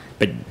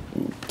 But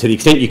to the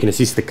extent you can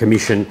assist the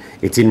Commission,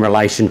 it's in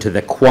relation to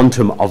the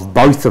quantum of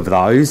both of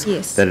those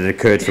yes. that had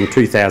occurred from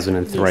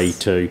 2003 yes.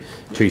 to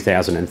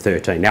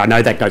 2013. Now, I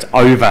know that goes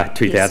over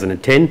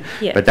 2010, yes.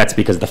 yeah. but that's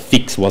because the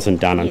fix wasn't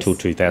done yes. until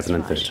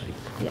 2013. Right.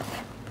 Yeah.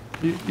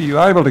 Are you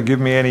able to give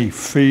me any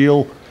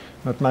feel,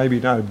 but maybe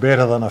no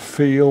better than a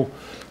feel,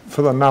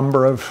 for the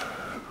number of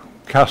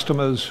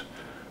customers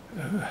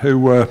who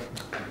were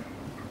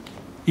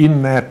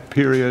in that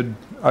period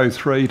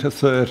 03 to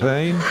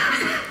 13?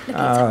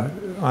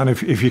 And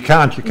if you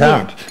can't, you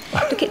can't.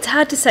 Yeah. Look, it's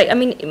hard to say. I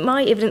mean,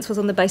 my evidence was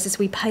on the basis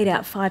we paid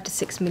out $5 to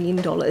 $6 million.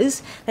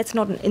 That's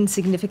not an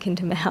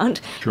insignificant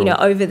amount,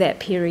 sure. Over that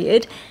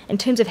period. In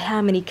terms of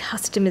how many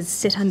customers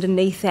sit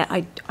underneath that,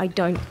 I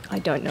don't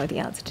know the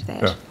answer to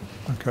that. Yeah.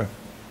 Okay.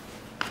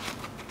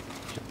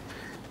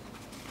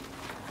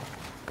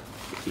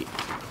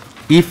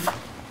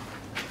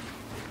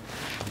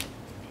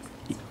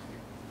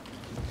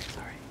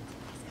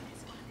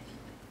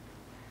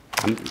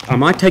 I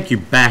might take you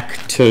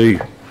back to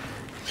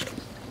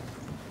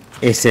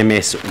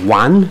SMS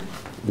 1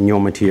 in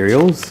your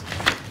materials.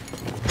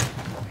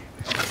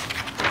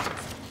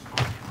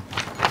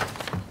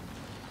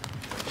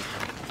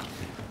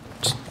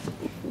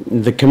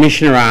 The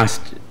Commissioner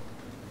asked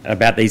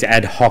about these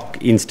ad hoc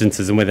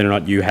instances and whether or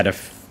not you had a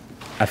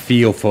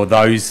feel for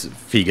those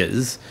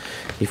figures.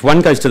 If one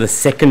goes to the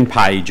second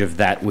page of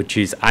that, which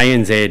is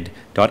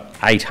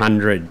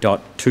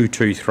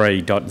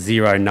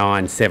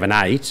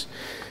ANZ.800.223.0978,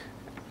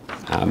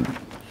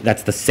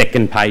 that's the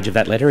second page of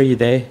that letter. Are you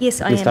there?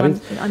 Yes, I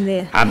am. I'm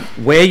there.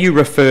 Where you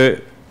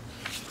refer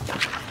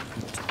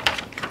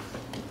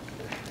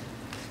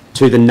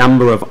to the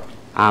number of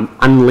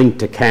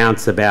unlinked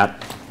accounts about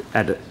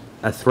at a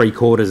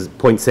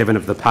 0.7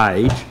 of the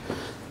page,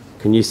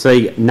 can you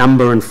see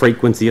number and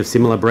frequency of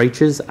similar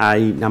breaches?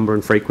 Number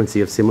and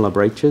frequency of similar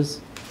breaches?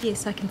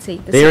 Yes, I can see.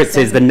 There it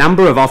says the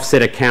number of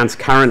offset accounts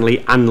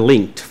currently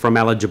unlinked from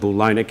eligible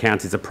loan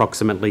accounts is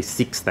approximately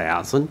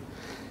 6,000.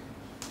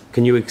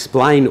 Can you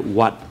explain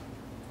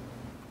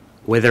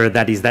whether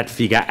that is that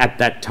figure at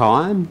that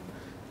time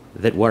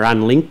that were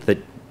unlinked that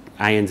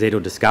ANZ or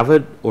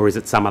discovered, or is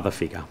it some other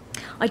figure?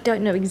 I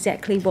don't know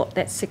exactly what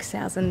that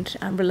 6,000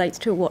 relates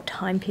to or what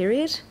time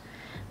period.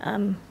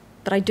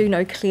 But I do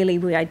know clearly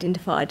we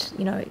identified,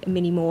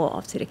 many more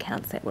offset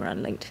accounts that were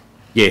unlinked.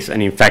 Yes,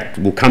 and in fact,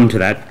 we'll come to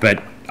that,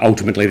 but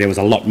ultimately there was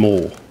a lot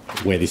more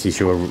where this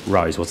issue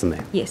arose, wasn't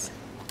there? Yes.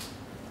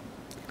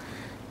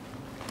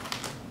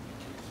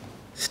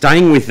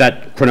 Staying with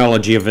that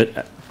chronology of it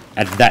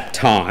at that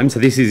time, so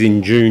this is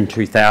in June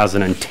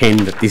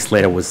 2010 that this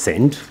letter was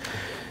sent.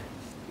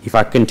 If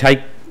I can take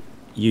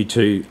you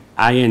to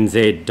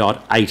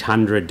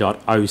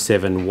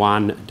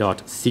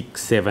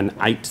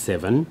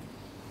ANZ.800.071.6787.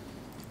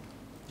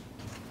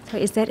 So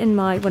is that in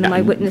one of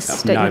my witness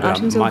statement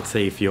items? No, I might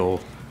see if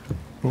you're...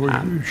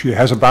 she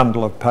has a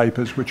bundle of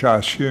papers, which I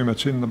assume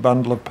it's in the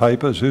bundle of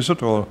papers, is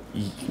it? Or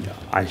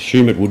I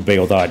assume it would be,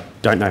 although I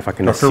don't know if I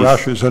can Dr.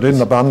 Rush, is it in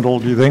the bundle,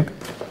 do you think?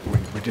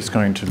 We're just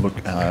going to look,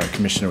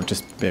 Commissioner,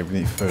 just bear with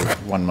me for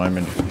one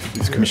moment, if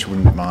the Commissioner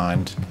wouldn't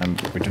mind.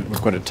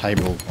 We've got a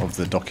table of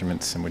the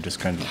documents and we're just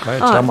going to...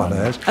 Someone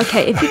has.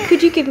 Okay,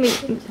 could you give me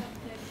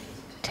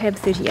tab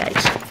 38?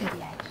 38.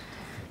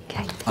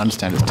 Okay. I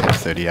understand it's tab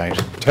 38.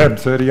 Tab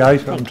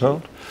 38, I'm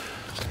told.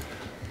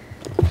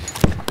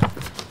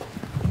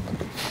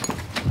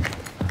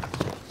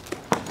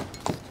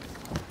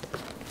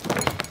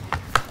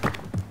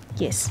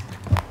 Yes.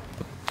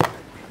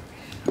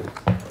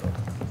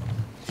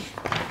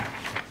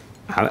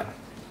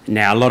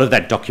 Now, a lot of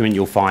that document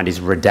you'll find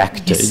is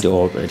redacted, Yes.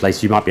 or at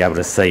least you might be able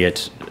to see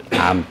it.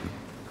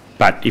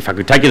 But if I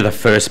could take you to the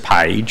first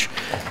page,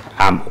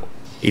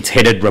 it's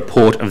headed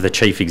Report of the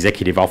Chief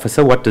Executive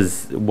Officer.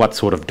 What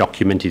sort of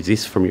document is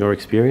this from your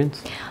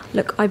experience?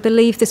 Look, I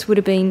believe this would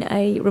have been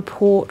a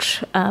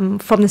report from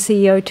the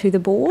CEO to the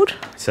board.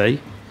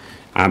 See?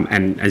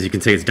 And as you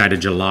can see, it's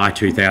dated July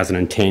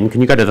 2010.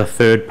 Can you go to the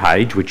third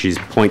page, which is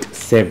point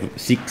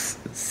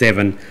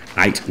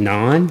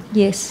 6789?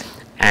 Yes.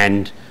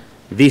 And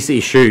this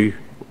issue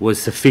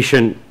was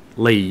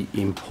sufficiently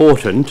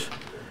important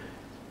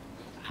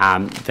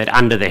that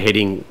under the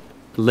heading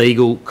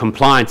legal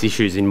compliance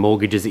issues in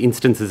mortgages,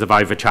 instances of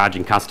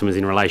overcharging customers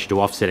in relation to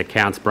offset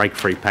accounts,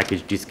 break-free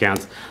package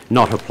discounts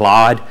not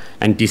applied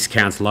and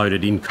discounts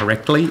loaded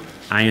incorrectly,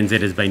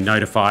 ANZ has been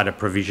notified a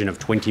provision of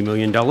 $20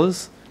 million. Can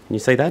you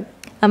see that?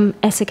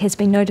 ASIC has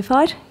been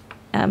notified.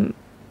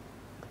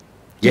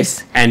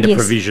 Yes, and a yes.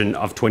 provision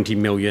of 20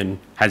 million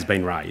has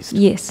been raised.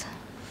 Yes.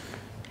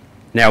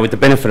 Now, with the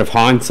benefit of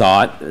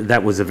hindsight,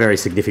 that was a very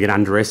significant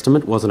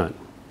underestimate, wasn't it?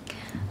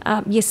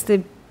 Yes,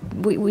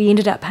 we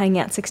ended up paying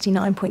out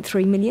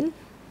 69.3 million.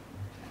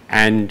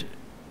 And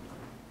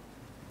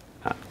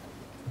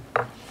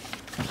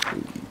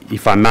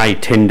if I may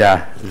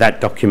tender that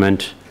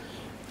document.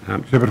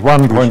 Exhibit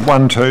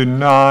 1.129,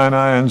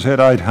 ANZ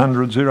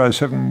 800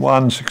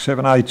 071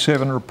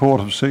 6787,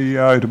 report of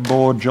CEO to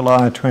board,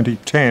 July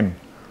 2010.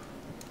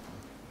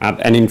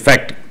 And in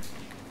fact,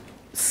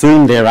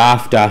 soon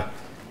thereafter,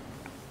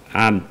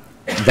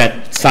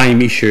 that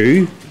same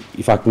issue,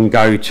 if I can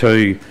go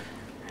to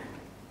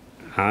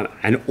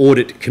an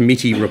audit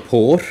committee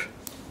report,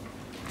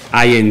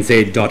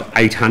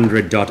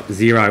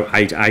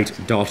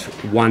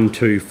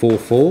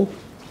 ANZ.800.088.1244.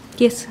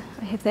 Yes,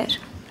 I have that.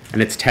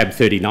 And it's tab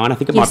 39. I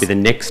think it Yes. might be the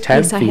next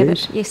tab. Yes, I have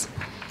it, yes.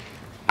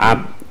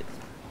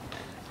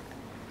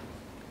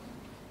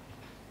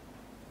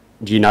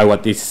 Do you know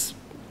what this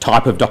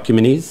type of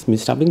document is,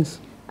 Ms Stubbings?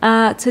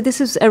 So this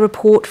is a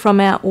report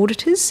from our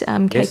auditors,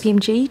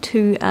 KPMG,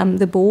 to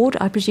the board,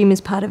 I presume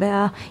as part of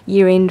our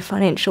year-end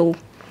financial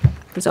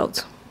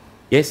results.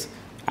 Yes,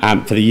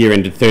 for the year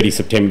ended 30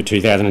 September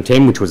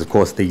 2010, which was, of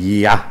course, the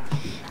year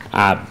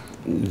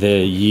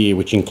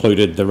which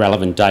included the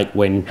relevant date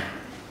when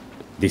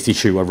this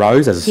issue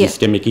arose as a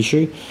systemic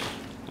issue.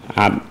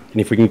 And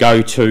if we can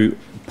go to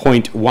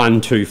point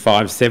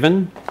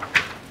 1257,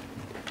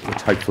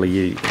 which hopefully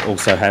you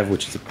also have,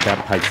 which is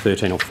about page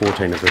 13 or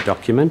 14 of the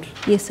document.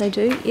 Yes, I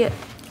do, yep.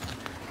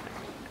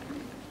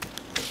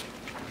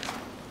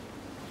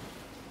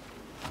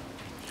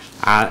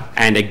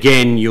 And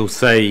again, you'll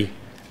see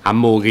a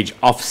mortgage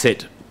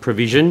offset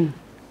provision.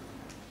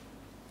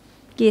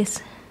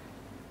 Yes.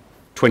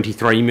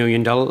 $23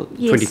 million.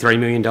 Yes. $23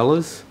 million.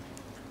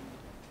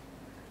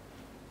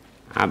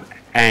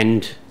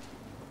 And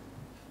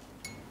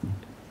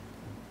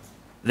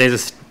there's a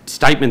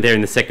statement there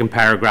in the second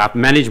paragraph.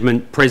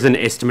 Management present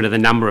estimate of the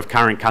number of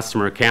current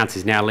customer accounts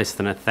is now less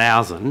than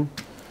 1,000.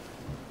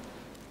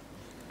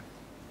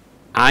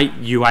 Are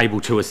you able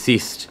to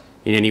assist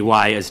in any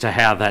way as to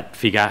how that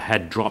figure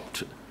had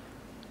dropped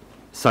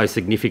so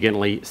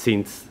significantly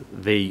since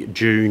the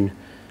June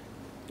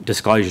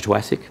disclosure to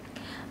ASIC?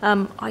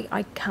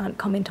 I can't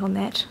comment on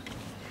that.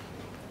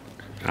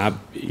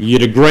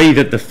 You'd agree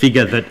that the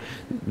figure that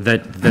the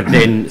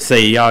then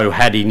CEO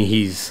had in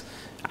his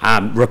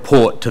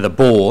report to the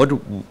board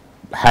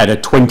had a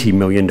 $20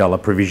 million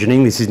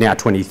provisioning. This is now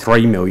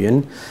 $23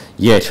 million,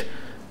 yet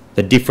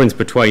the difference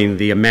between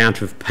the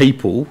amount of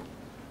people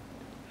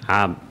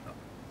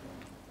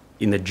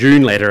in the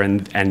June letter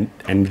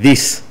and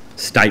this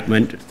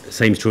statement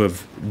seems to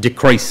have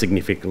decreased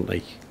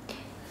significantly.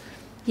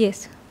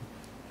 Yes.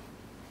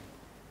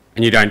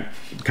 And you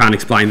can't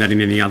explain that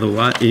in any other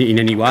way, in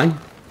any way?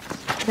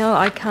 No,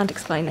 I can't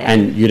explain that.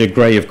 And you'd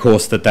agree, of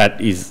course,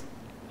 that is,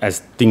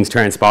 as things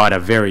transpired, a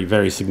very,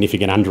 very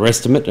significant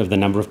underestimate of the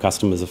number of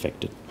customers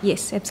affected.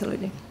 Yes,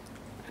 absolutely.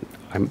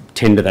 I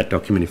tender that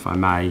document, if I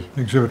may.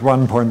 Exhibit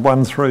 1.130,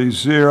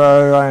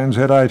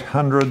 ANZ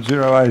 800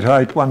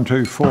 088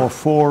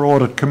 1244,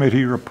 Audit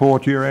Committee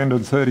Report, year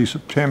ended 30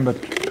 September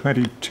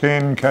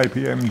 2010,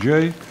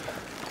 KPMG.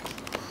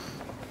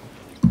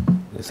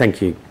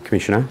 Thank you,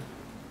 Commissioner.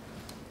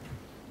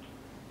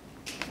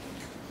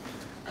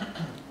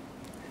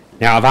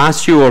 Now, I've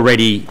asked you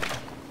already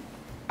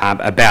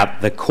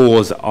about the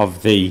cause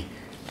of the,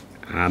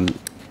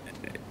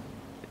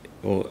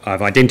 or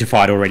I've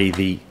identified already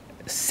the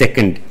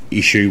second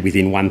issue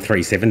within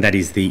 137, that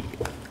is the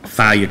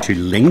failure to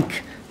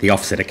link the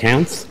offset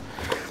accounts.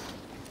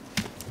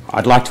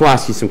 I'd like to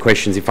ask you some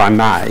questions, if I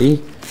may,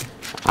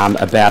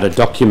 about a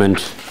document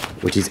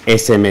which is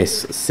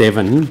SMS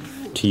 7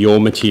 to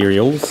your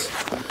materials,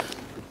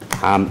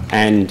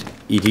 and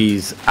it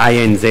is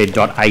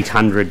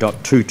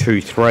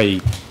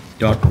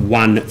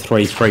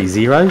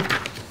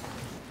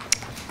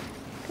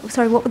ANZ.800.223.1330.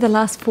 Sorry, what were the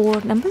last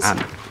four numbers?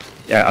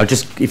 I'll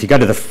just, if you go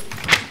to the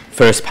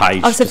first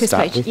page. Oh, so first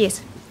page,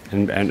 yes.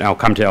 and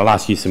I'll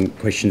ask you some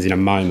questions in a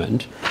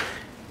moment.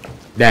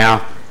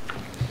 Now,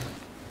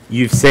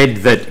 you've said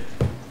that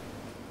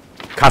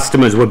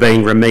customers were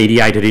being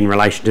remediated in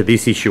relation to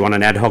this issue on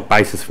an ad hoc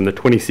basis from the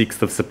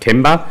 26th of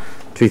September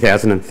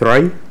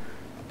 2003.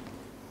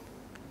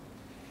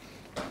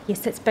 Yes,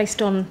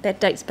 that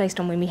date's based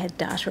on when we had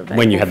data available.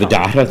 When you had the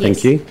data,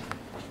 thank you.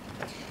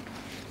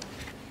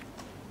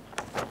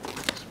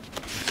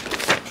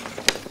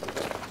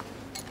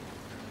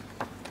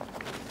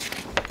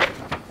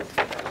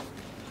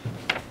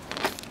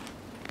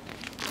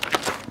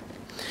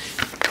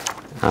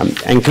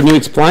 And can you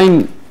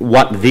explain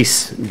what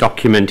this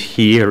document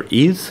here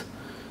is?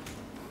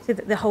 So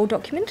the whole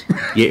document?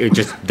 Yeah,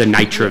 just the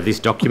nature of this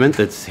document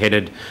that's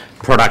headed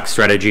Product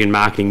Strategy and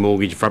Marketing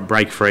Mortgage for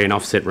Break-Free and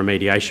Offset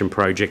Remediation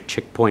Project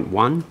Checkpoint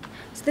 1.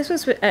 So this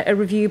was a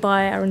review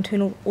by our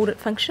internal audit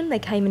function. They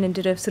came in and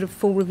did a sort of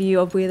full review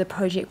of where the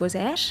project was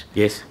at.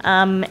 Yes.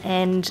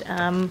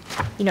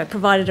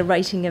 Provided a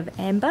rating of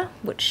amber,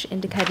 which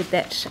indicated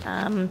that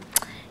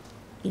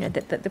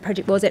that the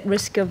project was at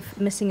risk of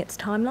missing its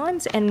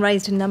timelines, and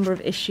raised a number of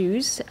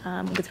issues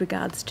with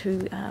regards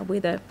to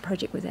where the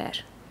project was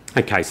at.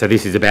 Okay, so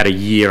this is about a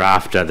year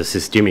after the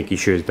systemic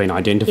issue has been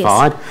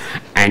identified,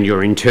 yes. And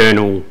your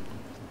internal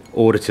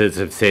auditors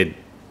have said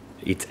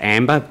it's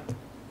amber.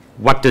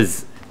 What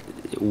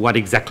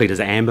exactly does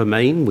amber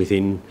mean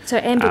within... So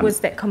amber was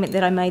that comment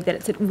that I made, that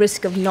it's at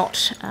risk of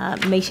not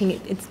meeting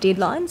its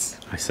deadlines.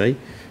 I see.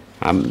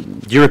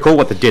 Do you recall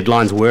what the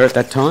deadlines were at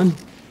that time?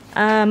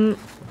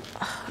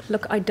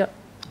 Look, I don't...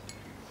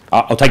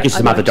 I'll take you to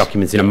some other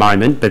documents in a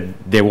moment, but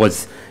there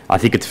was, I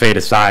think it's fair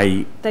to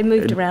say... They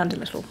moved around a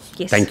little,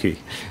 yes. Thank you.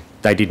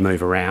 They did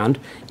move around.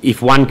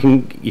 If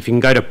you can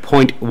go to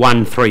point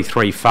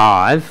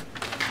 1335...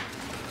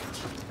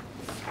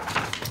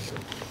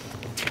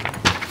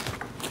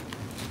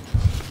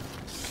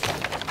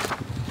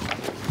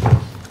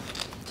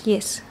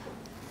 Yes.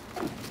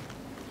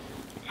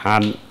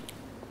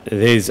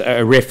 There's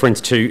a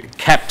reference to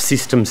CAP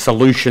system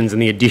solutions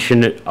and the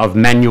addition of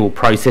manual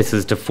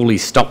processes to fully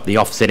stop the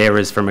offset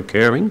errors from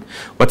occurring.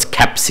 What's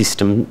CAP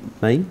system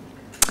mean?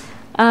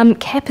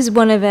 CAP is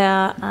one of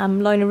our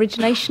loan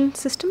origination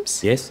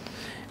systems. Yes.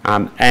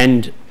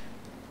 And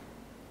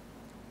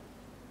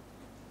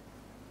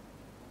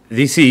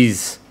this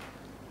is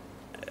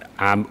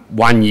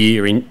 1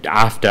 year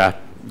after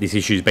this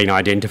issue's been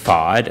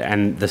identified,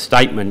 and the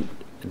statement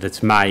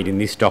that's made in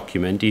this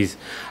document is,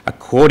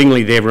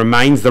 accordingly there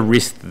remains the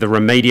risk that the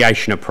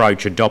remediation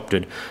approach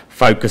adopted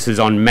focuses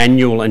on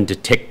manual and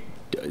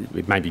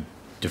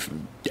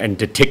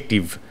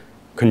detective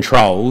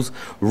controls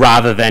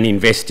rather than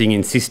investing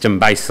in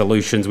system-based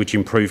solutions which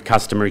improve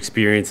customer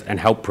experience and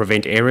help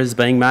prevent errors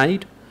being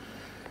made.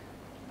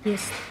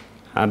 Yes.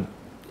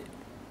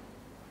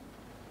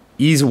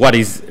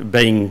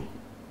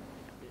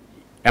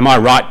 Am I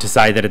right to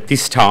say that at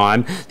this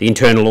time the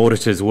internal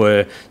auditors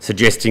were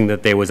suggesting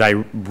that there was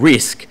a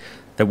risk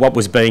that what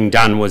was being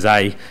done was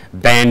a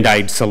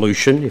band-aid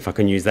solution, if I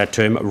can use that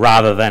term,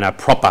 rather than a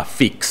proper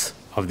fix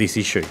of this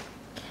issue?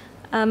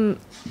 I'm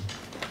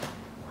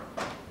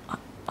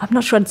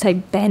not sure I'd say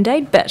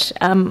band-aid, but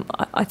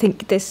I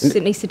think they're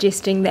certainly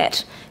suggesting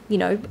that,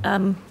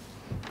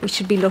 we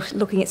should be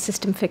looking at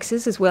system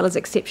fixes as well as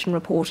exception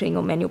reporting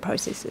or manual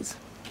processes.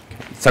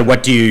 So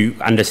what do you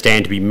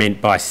understand to be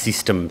meant by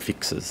system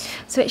fixes?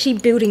 So actually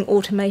building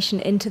automation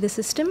into the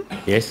system.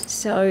 Yes.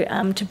 So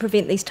to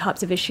prevent these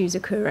types of issues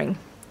occurring.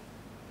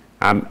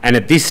 And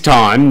at this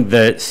time,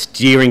 the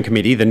steering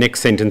committee, the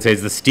next sentence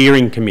says, the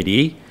steering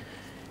committee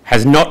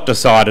has not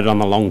decided on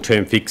the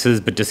long-term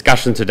fixes, but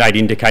discussions to date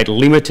indicate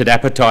limited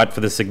appetite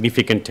for the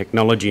significant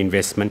technology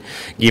investment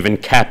given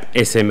CAP,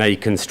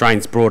 SME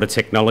constraints, broader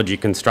technology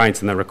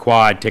constraints and the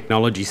required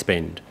technology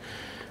spend.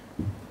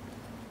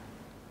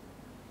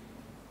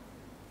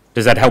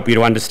 Does that help you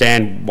to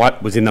understand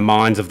what was in the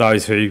minds of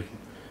those who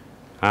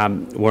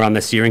were on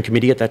the steering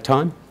committee at that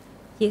time?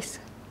 Yes.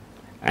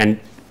 And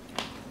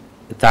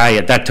they,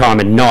 at that time,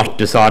 had not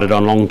decided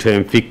on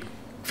long-term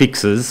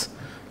fixes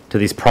to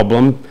this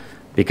problem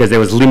because there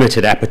was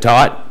limited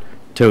appetite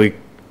to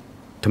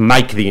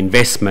make the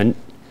investment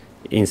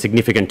in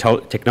significant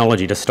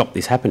technology to stop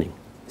this happening.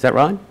 Is that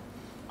right?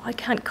 I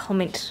can't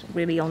comment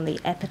really on the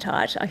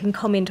appetite. I can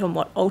comment on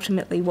what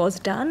ultimately was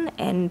done,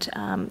 and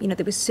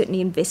there was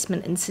certainly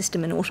investment in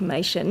system and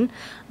automation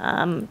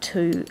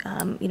to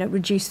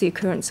reduce the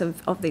occurrence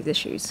of these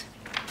issues.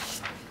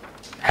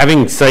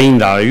 Having seen,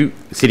 though,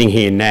 sitting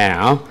here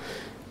now,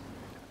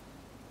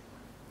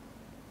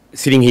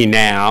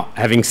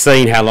 having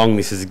seen how long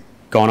this has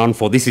gone on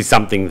for, this is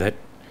something that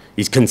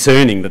is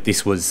concerning, that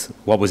this was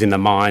what was in the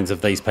minds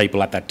of these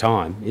people at that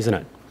time, isn't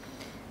it?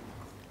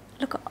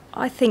 Look,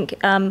 I think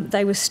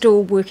they were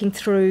still working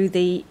through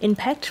the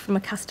impact from a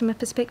customer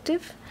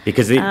perspective.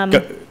 Because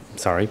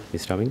sorry,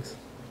 Ms. Stubbings.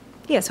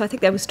 Yeah, so I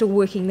think they were still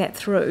working that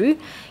through.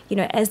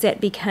 As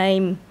that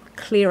became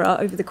clearer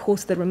over the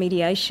course of the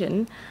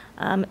remediation,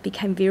 it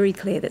became very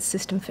clear that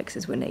system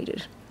fixes were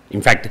needed.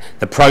 In fact,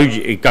 the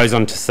project, it goes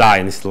on to say,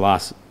 and this is the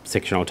last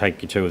section I'll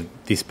take you to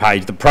this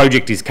page. The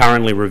project is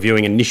currently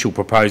reviewing initial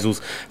proposals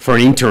for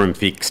an interim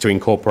fix to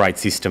incorporate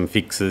system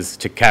fixes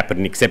to cap at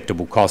an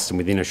acceptable cost and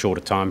within a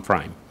shorter time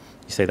frame.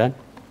 You see that?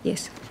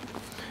 Yes.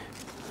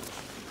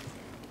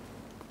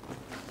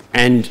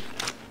 And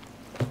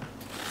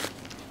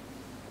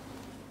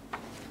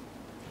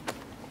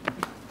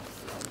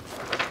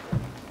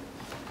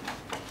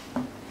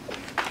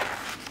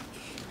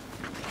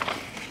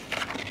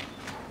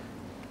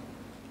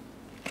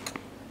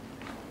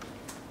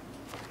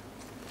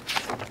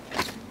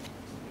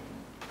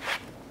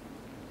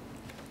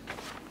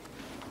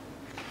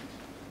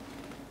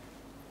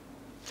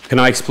can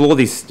I explore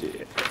this,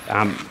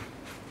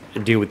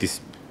 deal with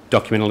this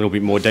document in a little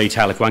bit more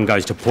detail if one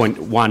goes to point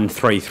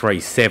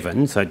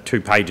 1337, so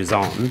 2 pages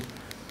on?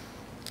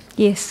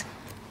 Yes.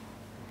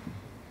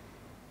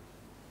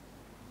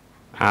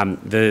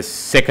 The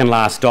second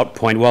last dot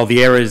point, while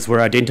the errors were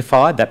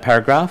identified, that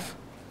paragraph?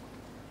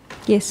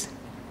 Yes.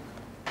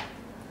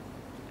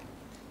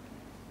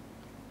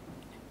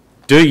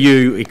 Do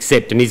you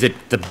accept, and is it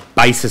the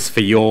basis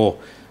for your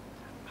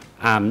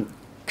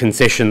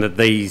concession that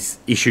these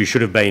issues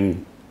should have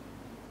been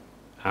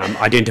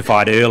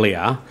identified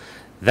earlier,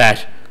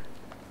 that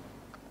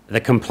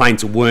the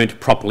complaints weren't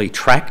properly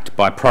tracked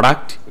by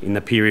product in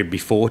the period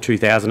before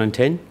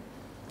 2010?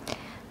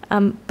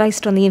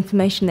 Based on the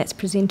information that's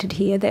presented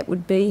here, that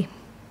would be...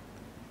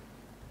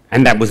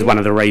 And that was one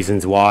of the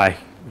reasons why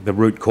the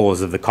root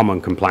cause of the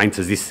common complaints,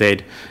 as this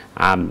said,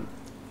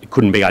 it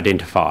couldn't be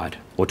identified,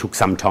 or took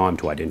some time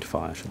to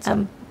identify, I should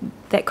say.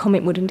 That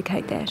comment would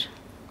indicate that.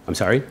 I'm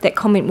sorry? That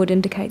comment would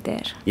indicate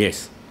that.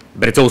 Yes.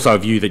 But it's also a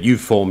view that you've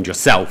formed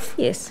yourself.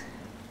 Yes.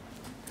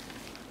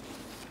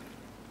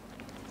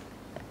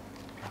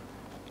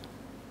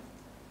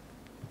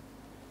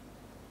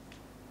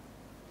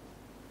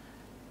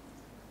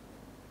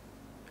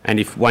 And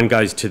if one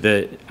goes to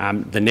the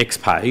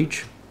next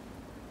page,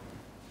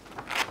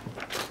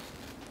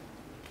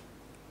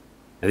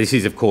 now this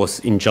is, of course,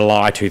 in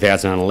July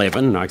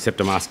 2011, and I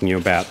accept I'm asking you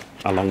about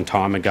a long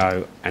time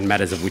ago and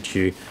matters of which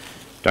you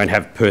don't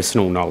have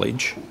personal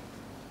knowledge.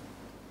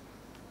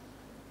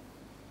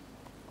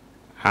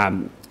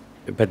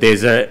 But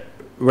there's a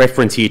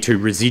reference here to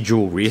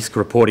residual risk,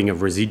 reporting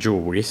of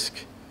residual risk.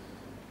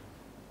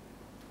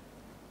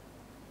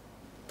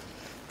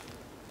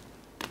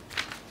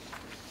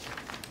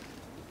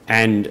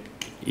 And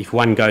if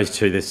one goes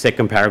to the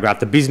second paragraph,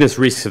 the business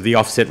risks of the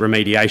offset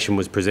remediation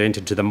was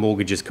presented to the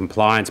Mortgages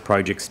Compliance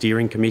Project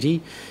Steering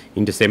Committee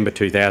in December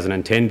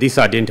 2010. This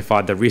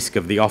identified the risk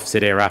of the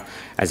offset error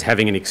as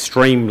having an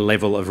extreme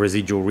level of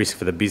residual risk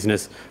for the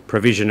business,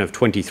 provision of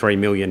 23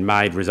 million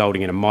made,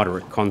 resulting in a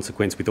moderate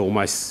consequence with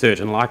almost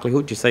certain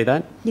likelihood. Do you see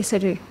that? Yes, I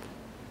do.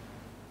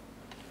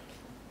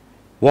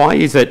 Why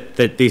is it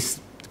that this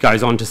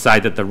goes on to say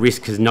that the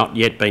risk has not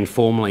yet been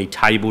formally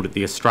tabled at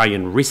the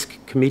Australian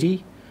Risk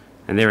Committee,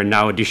 and there are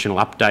no additional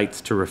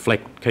updates to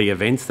reflect key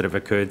events that have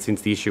occurred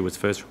since the issue was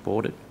first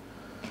reported?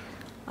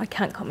 I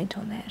can't comment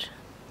on that.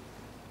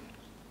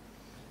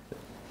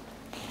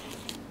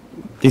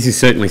 This is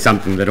certainly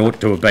something that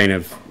ought to have been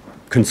of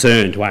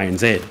concern to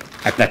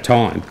ANZ at that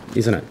time,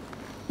 isn't it?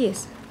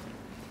 Yes.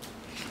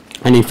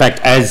 And in fact,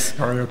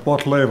 Sorry, at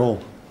what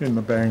level in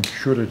the bank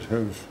should it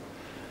have...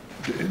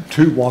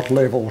 To what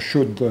level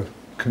should the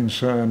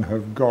concern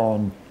have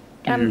gone,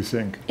 do you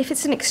think? If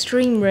it's an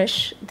extreme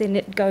risk, then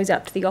it goes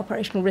up to the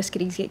Operational Risk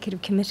and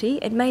Executive Committee.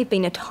 It may have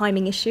been a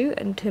timing issue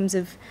in terms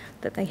of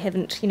that they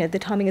haven't, the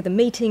timing of the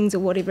meetings or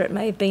whatever it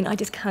may have been. I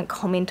just can't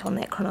comment on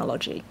that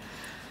chronology.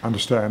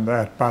 Understand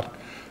that, but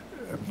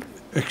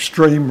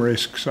extreme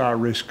risks are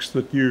risks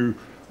that you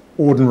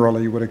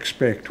ordinarily would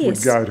expect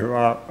would go to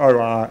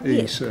OREC.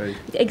 Yes,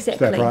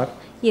 exactly. Is that right?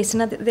 Yes,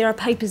 and there are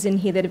papers in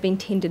here that have been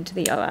tendered to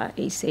the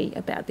OREC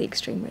about the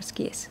extreme risk,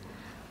 yes.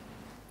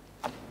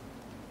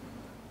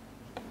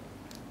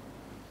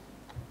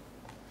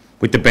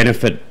 with the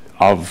benefit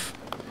of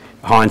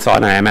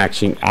hindsight, I am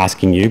actually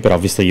asking you, but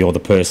obviously you're the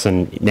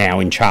person now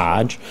in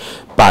charge,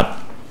 but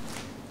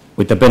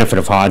with the benefit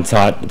of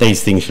hindsight,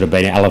 these things should have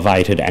been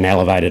elevated at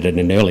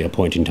an earlier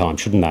point in time,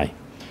 shouldn't they?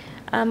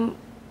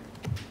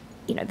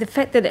 You know, the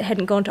fact that it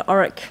hadn't gone to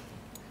OREC,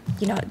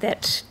 you know,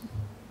 that,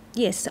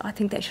 yes, I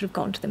think that should have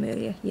gone to them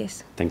earlier,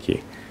 yes. Thank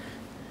you.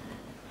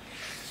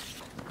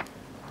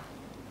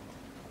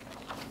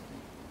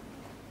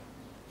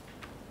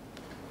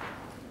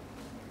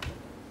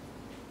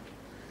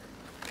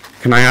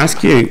 Can I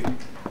ask you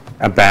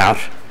about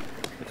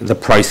the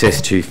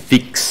process to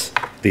fix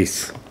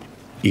this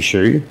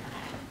issue?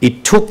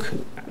 It took,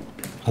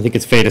 I think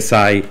it's fair to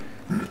say,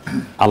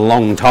 a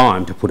long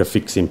time to put a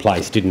fix in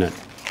place, didn't it?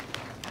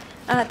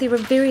 There were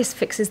various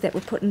fixes that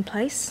were put in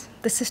place.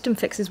 The system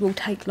fixes will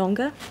take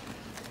longer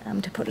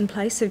to put in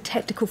place, so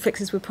tactical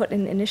fixes were put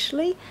in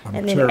initially.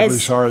 I'm terribly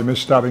sorry, Ms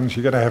Stubbings,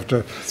 you're going to have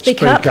to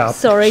speak up.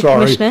 Sorry,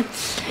 Commissioner.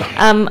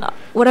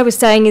 What I was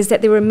saying is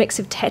that there were a mix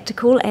of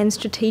tactical and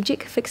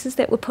strategic fixes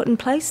that were put in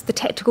place. The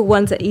tactical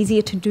ones are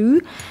easier to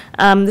do.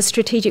 The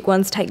strategic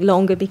ones take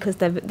longer because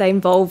they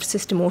involve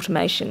system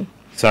automation.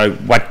 So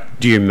what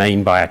do you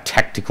mean by a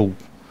tactical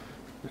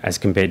as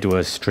compared to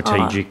a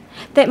strategic?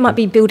 That might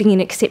be building an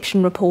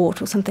exception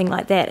report or something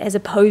like that, as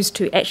opposed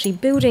to actually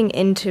building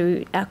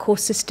into our core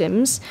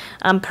systems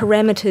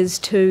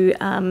parameters to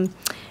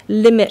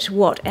limit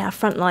what our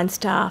frontline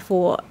staff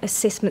or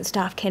assessment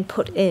staff can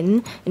put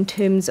in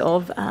terms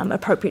of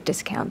appropriate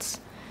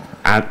discounts.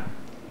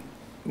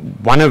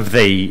 One of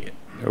the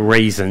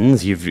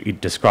reasons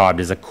you've described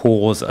as a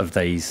cause of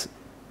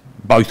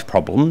both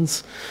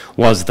problems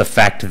was the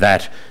fact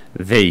that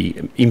the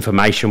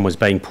information was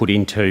being put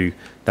into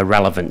the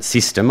relevant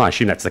system. I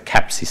assume that's the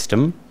CAP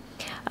system.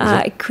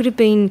 It could have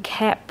been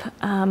CAP,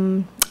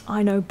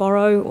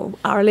 Borrow, or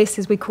RLS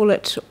as we call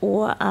it,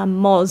 or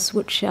MOS,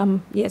 which,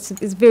 yes,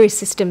 there's various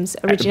systems,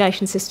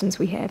 origination systems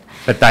we have.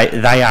 But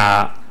they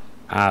are...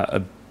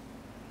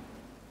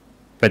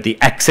 but the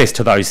access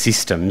to those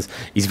systems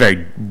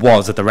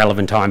was at the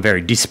relevant time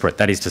very disparate.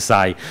 That is to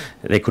say,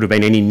 there could have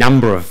been any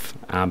number of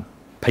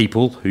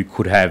people who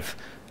could have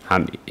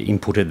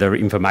inputted their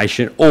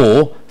information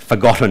or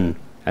forgotten,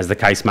 as the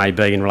case may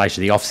be, in relation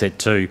to the offset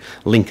to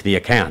link the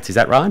accounts. Is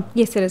that right?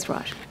 Yes, that is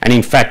right. And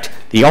in fact,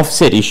 the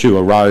offset issue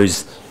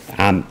arose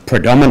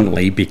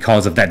predominantly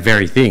because of that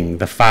very thing,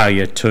 the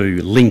failure to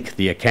link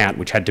the account,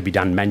 which had to be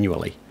done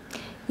manually.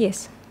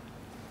 Yes.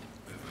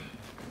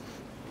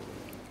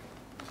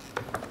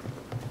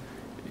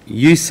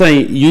 You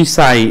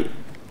say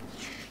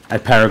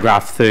at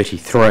paragraph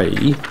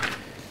 33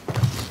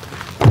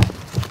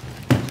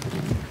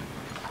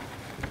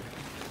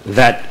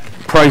 that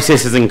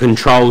processes and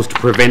controls to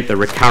prevent the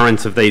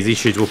recurrence of these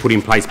issues were put in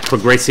place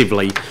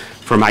progressively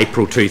from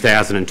April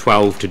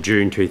 2012 to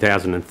June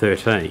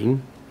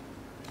 2013.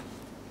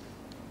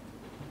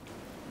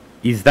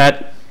 Is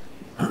that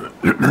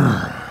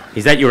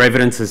your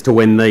evidence as to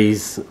when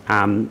these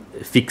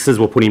fixes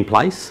were put in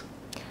place?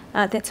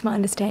 That's my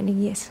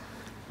understanding, yes.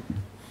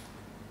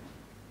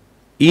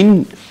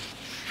 And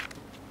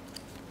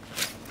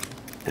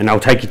I'll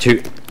take you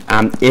to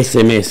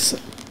SMS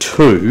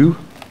 2.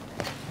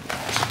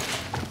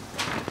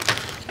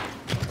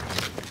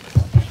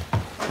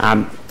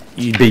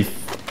 You'd be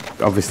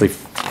obviously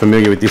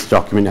familiar with this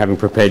document, having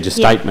prepared your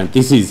statement. Yep.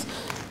 This is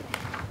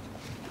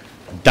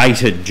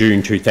dated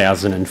June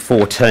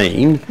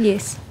 2014.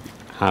 Yes.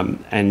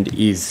 And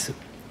is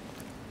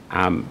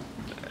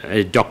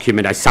a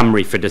document, a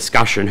summary for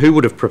discussion. Who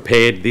would have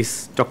prepared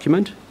this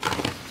document?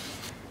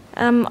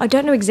 I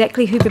don't know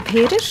exactly who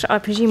prepared it. I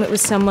presume it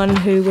was someone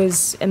who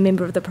was a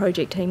member of the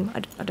project team.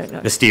 I don't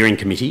know. The steering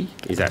committee,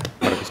 is that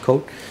what it was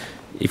called?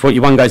 If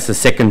one goes to the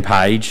second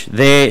page,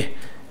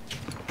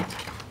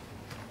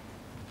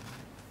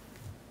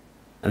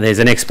 there's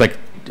an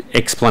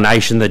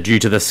explanation that due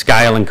to the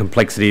scale and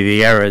complexity of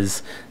the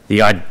errors,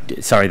 the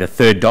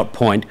third dot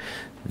point,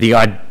 the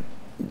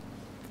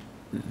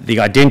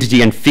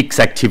identity and fix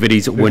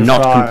activities were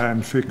not... Identify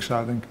and fix,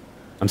 I think.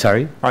 I'm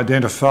sorry?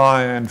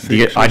 Identify and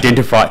fix.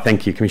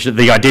 Thank you, Commissioner.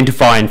 The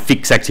identify and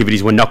fix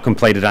activities were not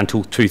completed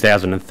until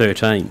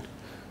 2013.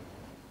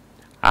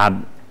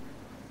 And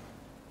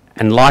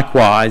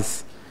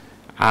likewise,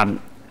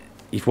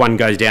 if one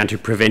goes down to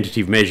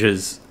preventative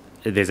measures,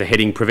 there's a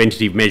heading,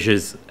 preventative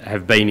measures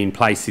have been in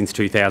place since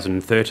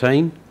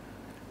 2013.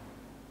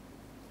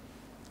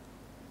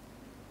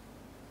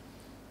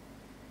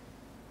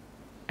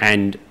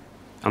 And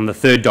on the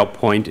third dot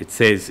point, it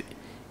says,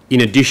 in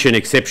addition,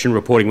 exception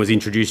reporting was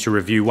introduced to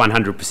review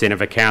 100%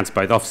 of accounts,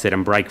 both offset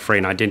and break-free,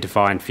 and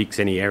identify and fix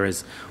any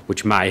errors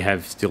which may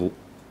have still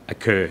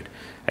occurred.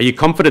 Are you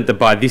confident that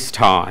by this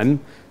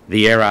time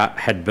the error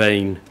had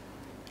been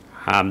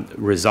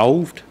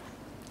resolved?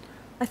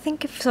 I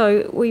think if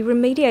so. We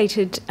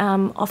remediated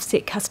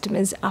offset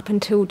customers up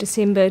until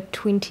December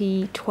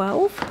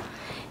 2012,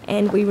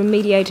 and we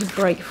remediated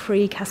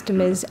break-free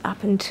customers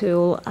up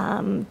until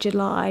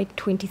July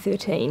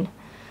 2013.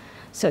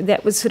 So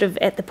that was sort of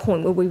at the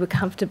point where we were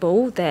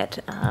comfortable that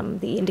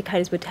the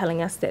indicators were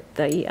telling us that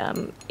the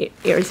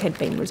errors had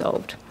been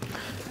resolved.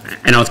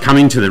 And I was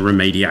coming to the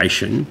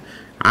remediation.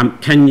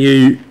 Can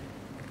you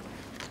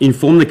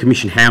inform the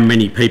Commission how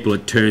many people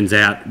it turns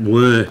out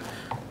were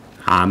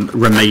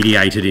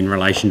remediated in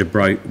relation to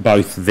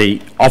both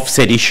the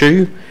offset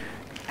issue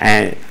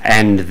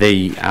and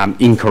the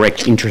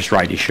incorrect interest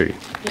rate issue?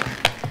 Yeah.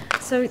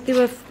 So there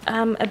were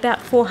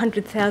about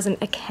 400,000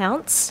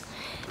 accounts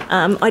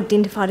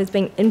identified as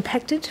being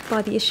impacted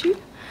by the issue.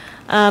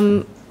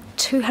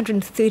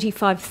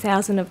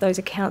 235,000 of those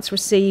accounts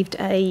received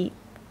a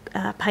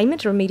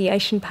payment, a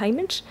remediation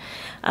payment.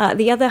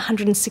 The other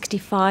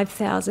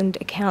 165,000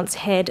 accounts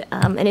had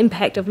an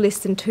impact of less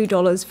than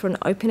 $2 for an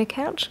open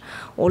account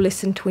or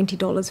less than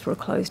 $20 for a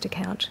closed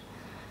account.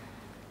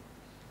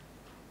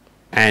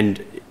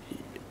 And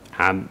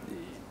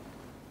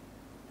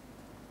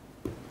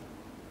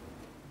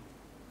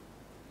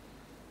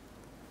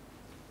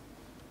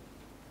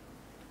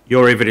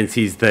your evidence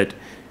is that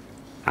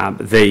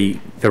the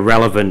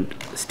relevant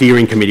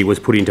steering committee was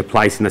put into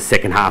place in the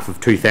second half of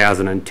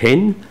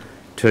 2010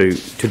 to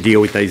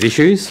deal with these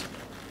issues?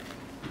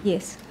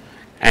 Yes.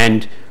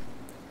 And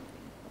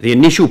the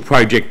initial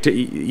project,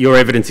 your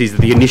evidence is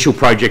that the initial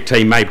project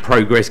team made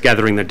progress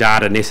gathering the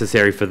data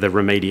necessary for the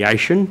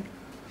remediation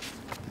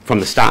from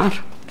the start?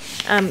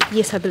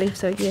 Yes, I believe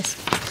so,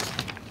 yes.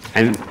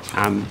 And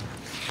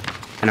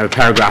over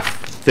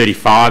paragraph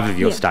 35 of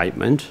your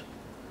statement,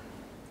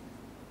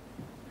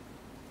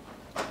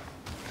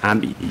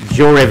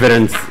 your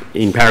evidence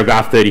in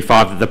paragraph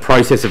 35 that the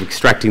process of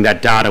extracting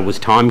that data was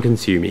time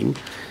consuming.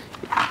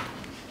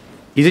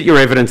 Is it your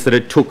evidence that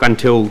it took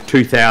until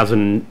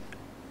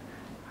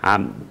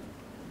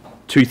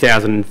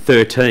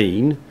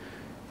 2013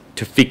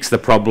 to fix the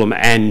problem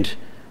and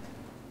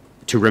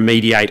to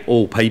remediate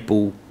all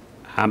people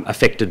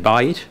affected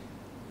by it?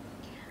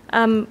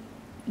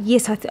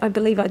 Yes, I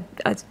believe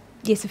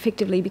yes,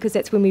 effectively, because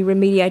that's when we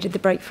remediated the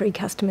break-free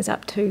customers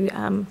up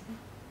to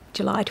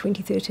July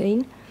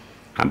 2013.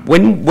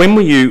 When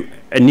were you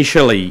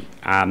initially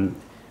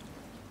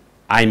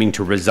aiming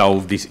to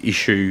resolve this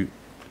issue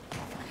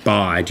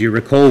by? Do you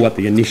recall what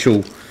the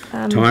initial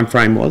time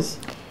frame was?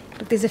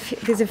 There's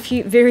a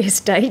few various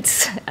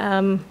dates.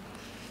 I'm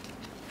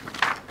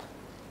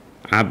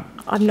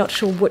not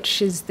sure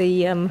which is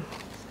the...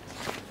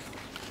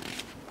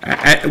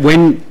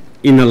 when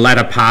in the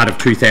latter part of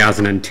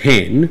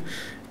 2010,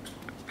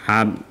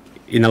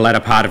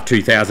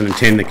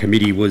 the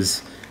committee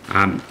was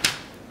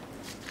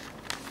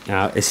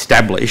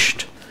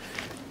established,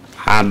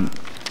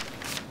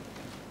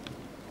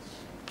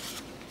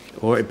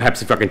 or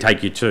perhaps if I can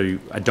take you to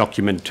a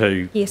document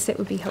to... Yes, that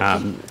would be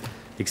helpful.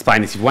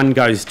 Explain this. If one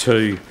goes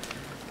to...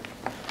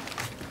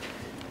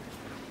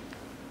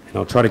 And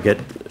I'll try to get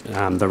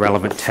the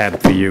relevant tab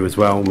for you as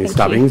well, Ms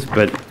Stubbings,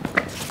 but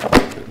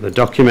the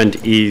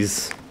document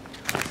is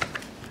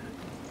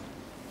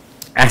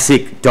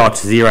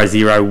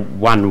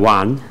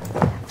ASIC.0011.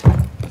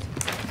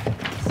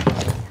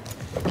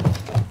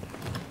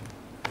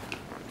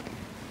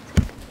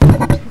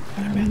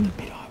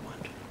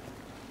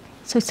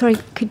 So sorry,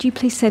 could you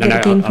please say that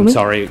again for me? I'm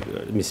sorry,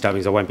 Ms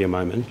Stubbings, I won't be a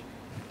moment.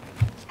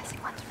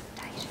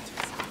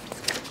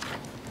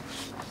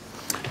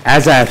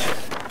 As at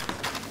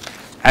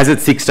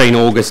 16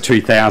 August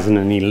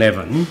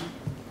 2011,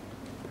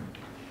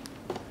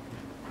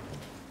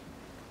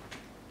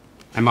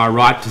 am I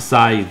right to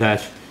say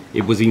that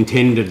it was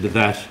intended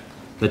that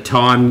the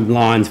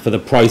timelines for the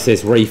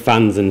process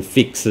refunds and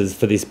fixes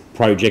for this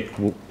project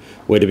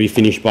were to be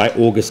finished by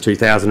August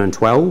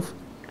 2012?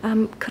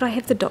 Could I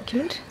have the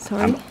document?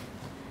 Sorry.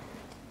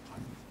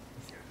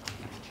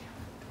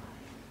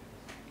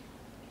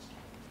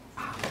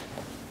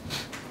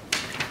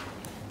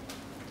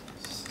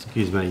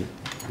 Excuse me,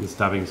 Ms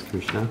Stubbings,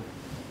 Commissioner.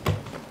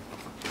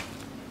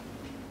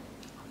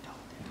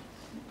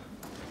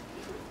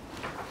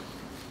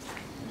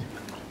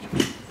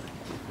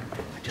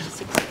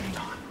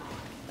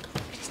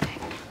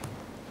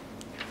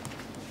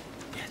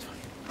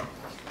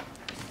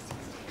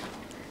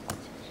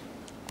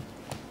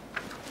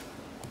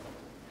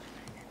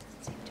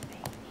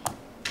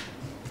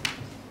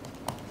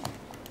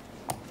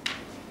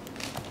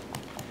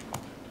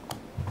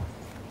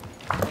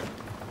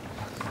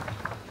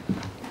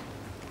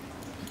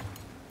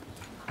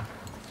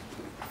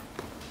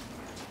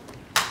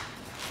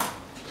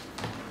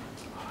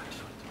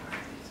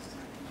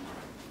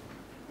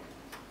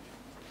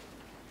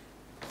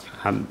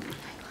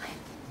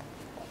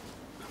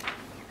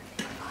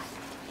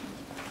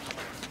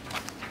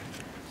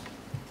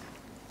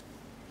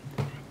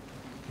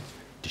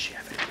 Does she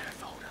have it in her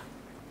folder?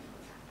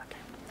 Okay.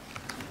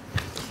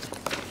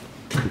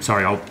 I'm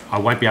sorry, I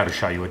won't be able to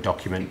show you a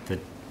document that,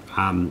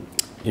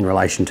 in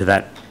relation to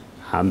that,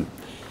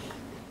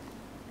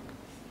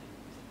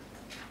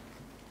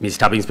 Ms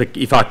Stubbings, but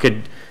if I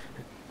could,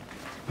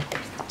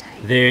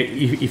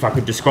 if I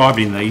could describe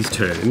it in these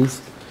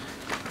terms,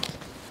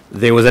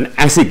 there was an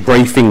ASIC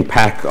briefing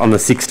pack on the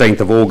 16th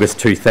of August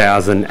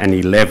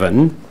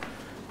 2011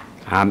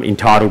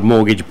 entitled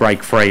Mortgage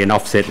Break Free and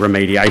Offset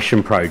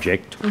Remediation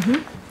Project.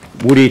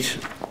 Mm-hmm. Would it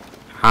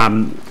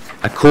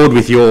accord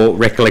with your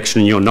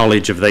recollection and your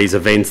knowledge of these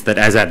events that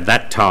as at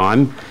that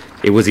time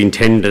it was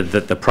intended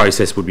that the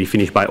process would be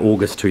finished by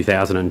August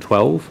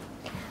 2012?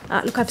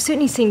 Look, I've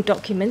certainly seen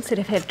documents that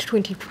have had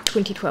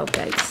 2012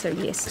 dates, so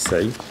yes.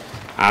 I see.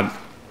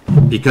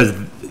 Because...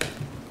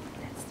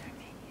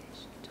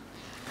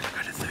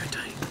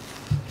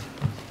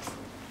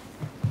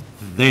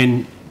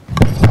 Then,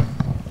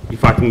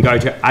 if I can go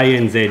to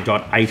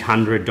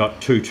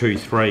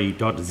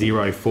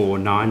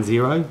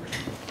ANZ.800.223.0490.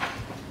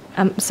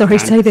 Sorry,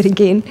 say that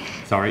again.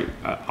 Sorry,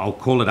 I'll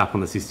call it up on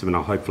the system and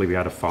I'll hopefully be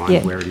able to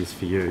find where it is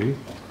for you.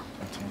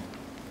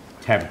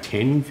 Tab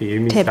 10 for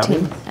you, Ms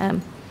Stubbings. Tab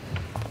 10.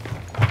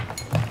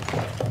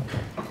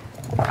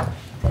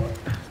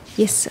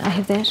 Yes, I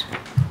have that.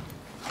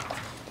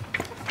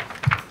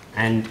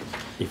 And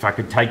if I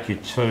could take you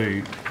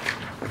to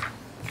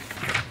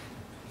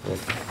the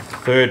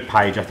third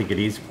page, I think it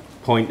is,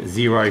 point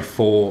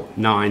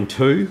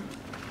 0492.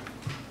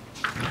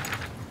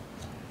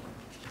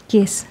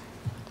 Yes.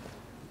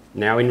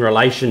 Now, in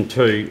relation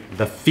to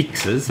the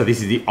fixes, so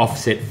this is the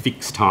offset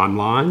fix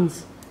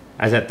timelines,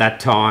 as at that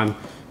time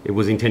it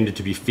was intended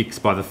to be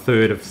fixed by the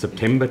 3rd of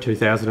September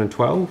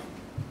 2012.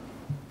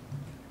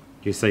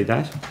 Do you see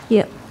that?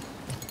 Yep.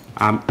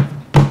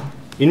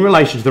 In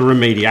relation to the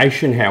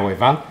remediation,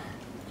 however,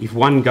 if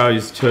one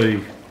goes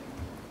to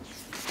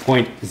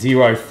point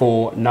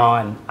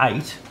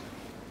 0498,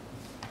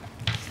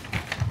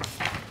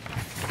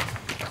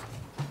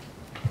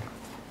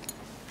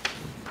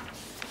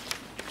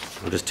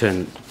 I'll just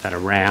turn that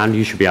around.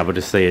 You should be able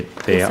to see it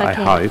there, Yes, I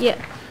can. hope.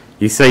 Yep.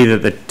 You see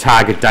that the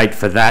target date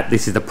for that,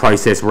 this is the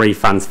process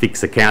refunds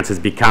fixed accounts, has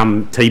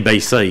become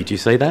TBC. Do you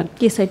see that?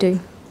 Yes, I do.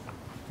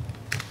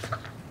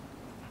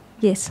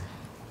 Yes.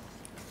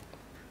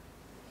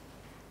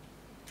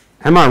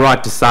 Am I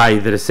right to say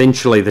that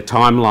essentially the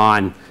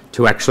timeline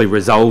to actually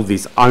resolve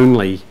this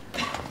only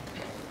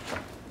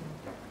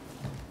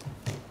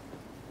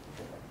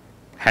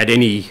had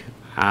any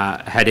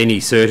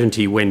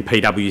certainty when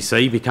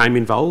PwC became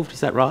involved?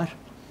 Is that right?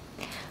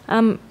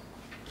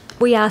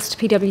 We asked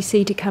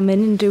PwC to come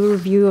in and do a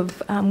review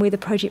of where the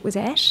project was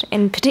at,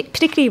 and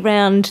particularly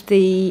around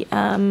the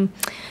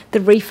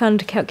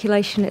refund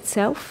calculation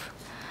itself.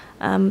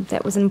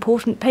 That was an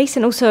important piece,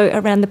 and also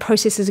around the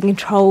processes and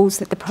controls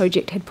that the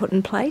project had put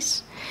in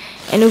place,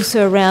 and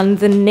also around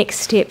the next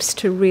steps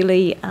to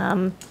really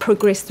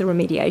progress the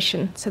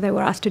remediation. So they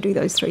were asked to do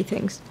those three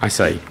things. I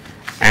see.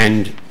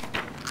 And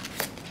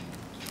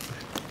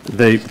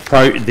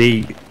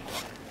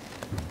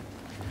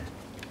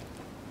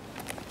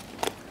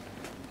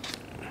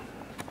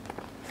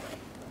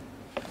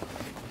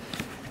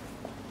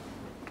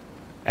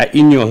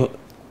in your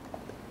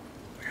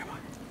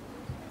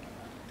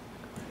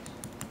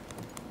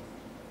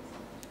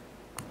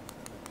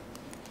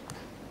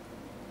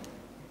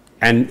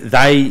and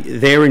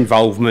their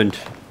involvement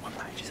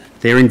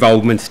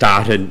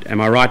started,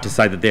 am I right to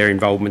say that their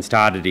involvement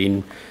started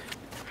in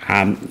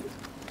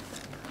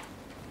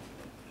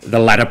the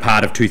latter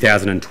part of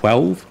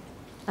 2012?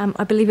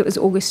 I believe it was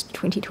August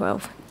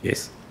 2012.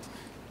 Yes.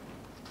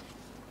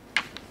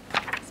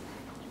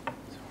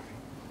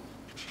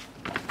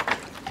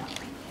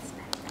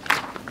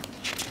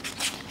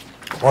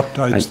 What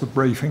date's the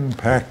briefing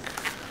pack,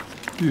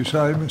 do you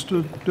say,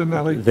 Mr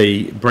Donnelly?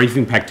 The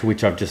briefing pack to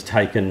which I've just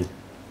taken,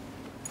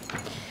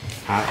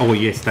 oh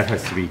yes, that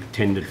has to be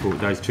tendered for,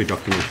 those two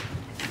documents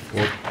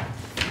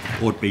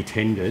ought to be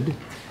tendered.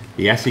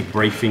 The ASIC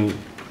briefing,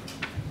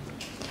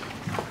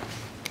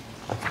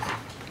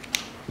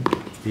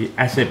 the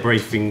asset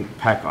briefing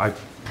pack, I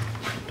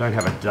don't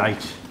have a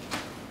date.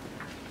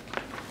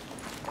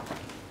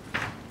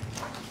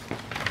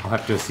 I'll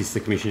have to assist the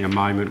Commission in a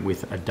moment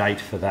with a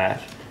date for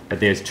that. But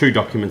there's two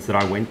documents that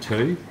I went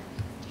to.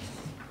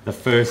 The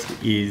first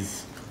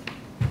is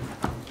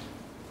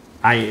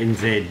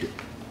ANZ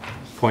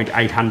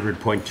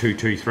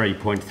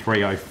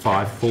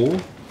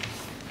 .800.223.3054,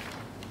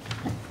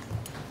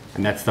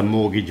 and that's the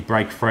mortgage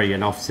break-free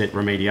and offset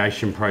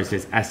remediation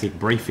process ASIC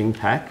briefing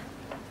pack.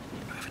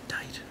 I have a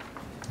date.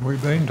 Have we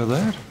been to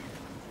that?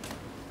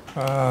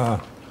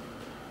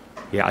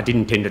 Yeah, I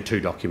didn't tender two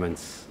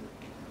documents,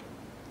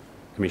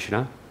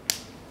 Commissioner.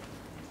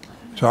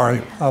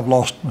 Sorry, I've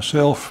lost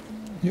myself.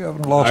 You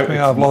haven't lost me,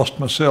 I've lost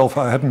myself.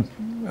 I hadn't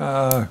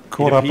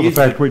caught up with the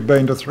fact we'd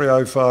been to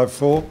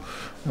 3054.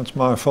 That's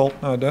my fault,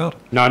 no doubt.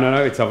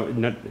 No, it's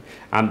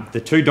the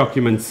two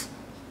documents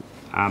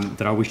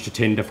that I wish to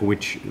tender, for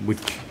which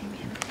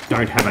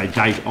don't have a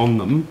date on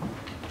them,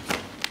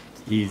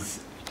 is...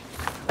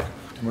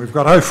 We've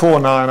got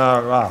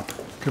 0490 up.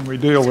 Can we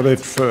deal with it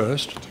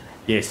first?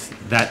 Yes,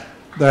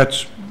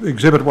 that's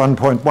Exhibit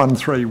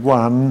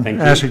 1.131,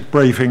 ASIC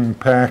briefing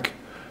pack,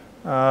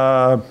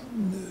 ANZ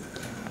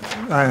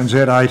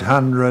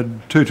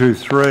 800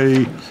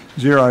 223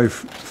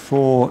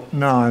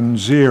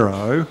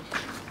 0490.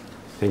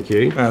 Thank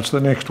you. That's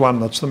the next one.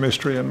 That's the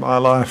mystery in my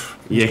life,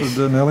 yes.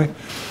 Mr Donnelly.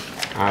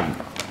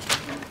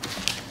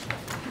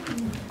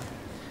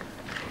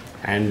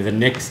 And the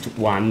next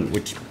one,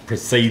 which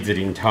precedes it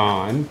in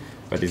time,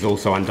 but is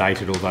also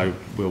undated, although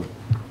we'll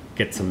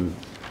get some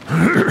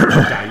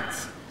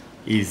dates,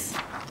 is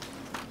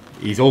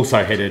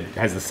also headed,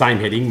 has the same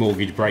heading,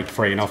 Mortgage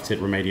Break-Free and Offset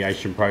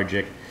Remediation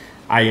Project,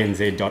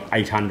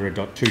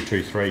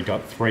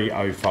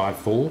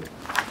 ANZ.800.223.3054.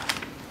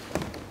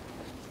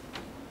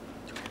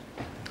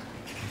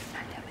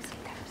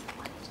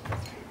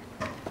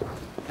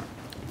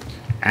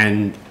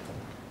 And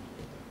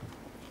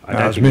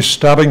has Miss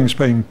Stubbings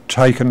been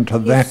taken to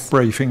that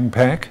briefing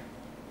pack?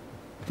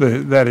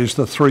 That is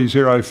the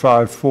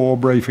 3054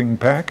 briefing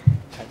pack?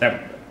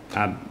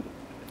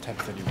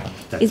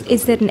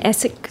 Is that an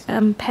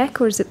ASIC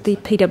pack, or is it the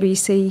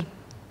PwC?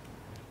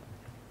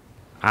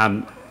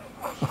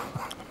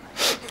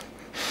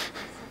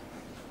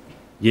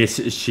 Yes,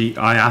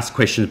 I ask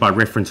questions by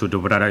reference,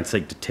 but I don't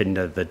seek to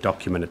tender the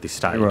document at this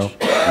stage. Well.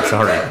 I'm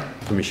sorry,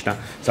 Commissioner.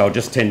 So I'll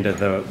just tender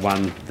the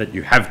one that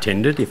you have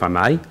tendered, if I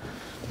may.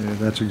 Yeah,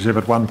 that's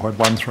Exhibit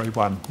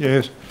 1.131.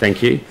 Yes.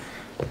 Thank you.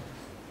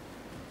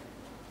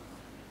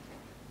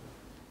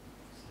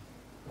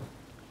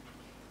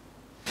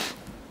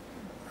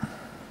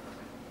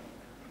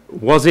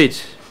 was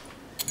it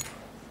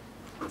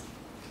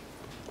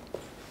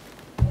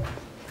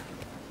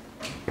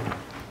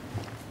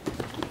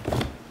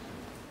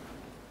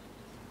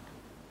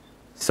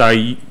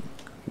so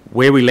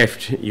where we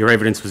left your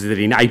evidence was that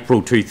in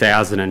April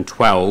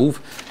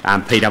 2012,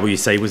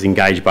 PwC was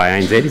engaged by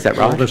ANZ, is that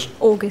right?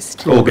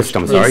 August,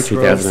 I'm sorry, yes.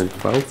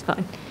 2012. That's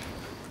fine.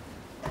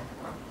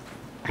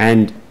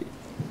 And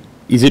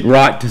is it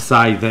right to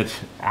say that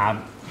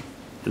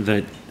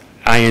that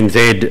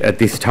ANZ at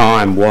this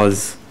time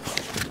was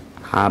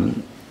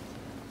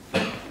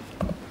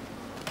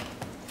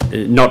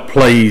not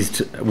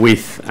pleased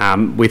with how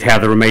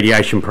the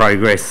remediation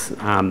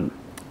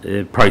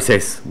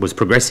process was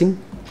progressing?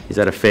 Is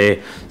that a fair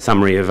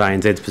summary of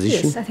ANZ's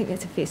position? Yes, I think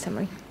that's a fair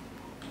summary.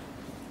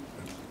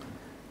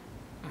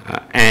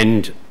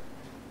 And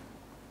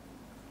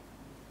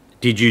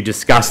did you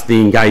discuss the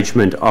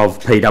engagement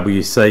of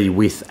PwC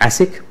with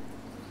ASIC?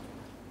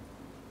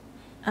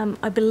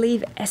 I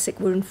believe ASIC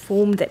were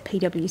informed that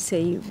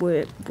PwC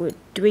were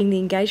doing the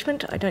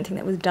engagement. I don't think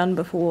that was done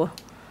before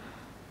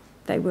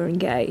they were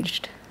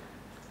engaged.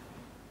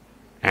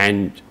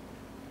 And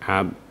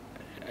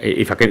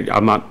if I could, I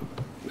might...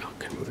 Oh,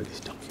 can we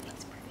this document?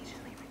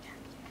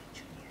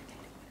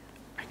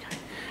 Okay.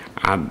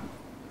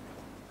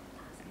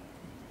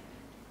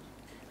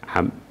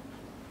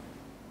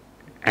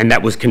 And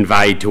that was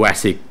conveyed to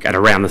ASIC at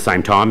around the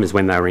same time as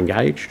when they were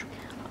engaged?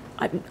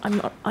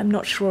 I'm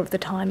not sure of the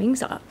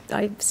timings.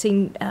 I've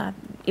seen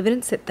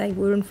evidence that they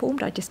were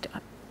informed.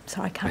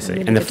 Sorry, I can't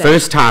remember. And the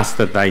first task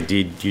that they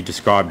did, you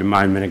described a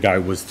moment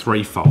ago, was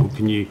threefold.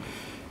 Can you?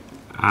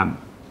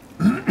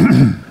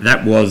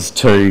 That was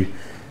to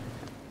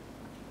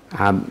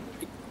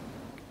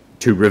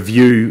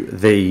review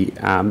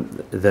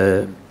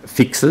the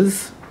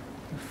fixes.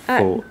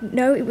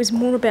 No, it was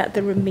more about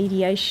the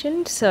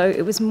remediation. So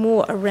it was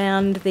more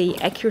around the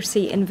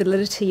accuracy and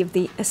validity of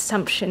the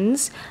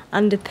assumptions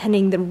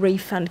underpinning the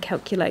refund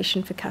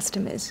calculation for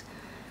customers.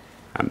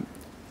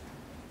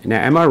 Now,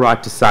 am I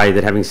right to say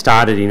that having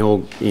started in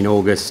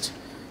August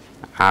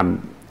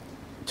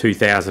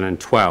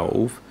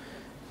 2012,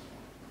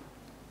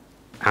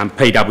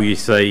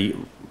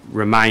 PwC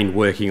remained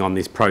working on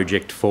this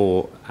project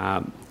for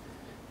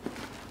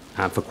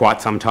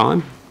quite some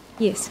time?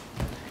 Yes.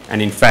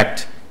 And in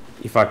fact,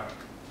 if I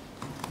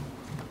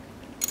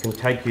can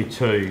take you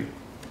to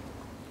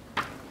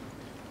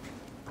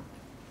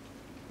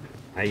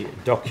a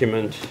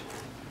document,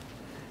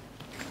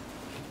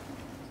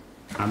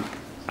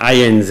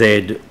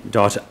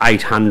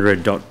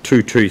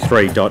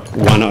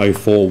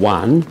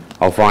 ANZ.800.223.1041,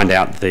 I'll find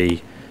out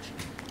the...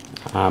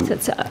 so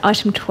it's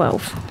item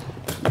 12.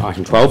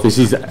 Item 12. This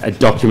is a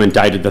document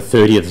dated the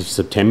 30th of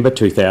September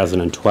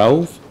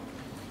 2012.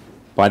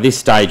 By this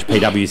stage,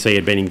 PwC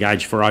had been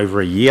engaged for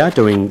over a year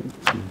doing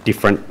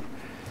different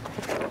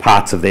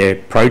parts of their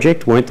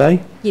project, weren't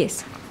they?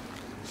 Yes.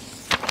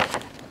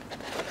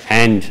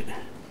 And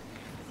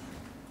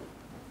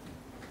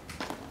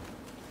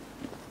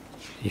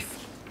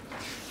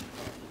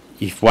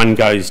if one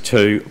goes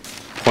to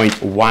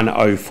point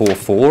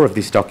 1044 of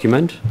this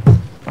document.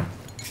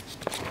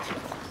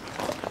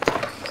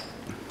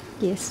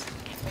 Yes.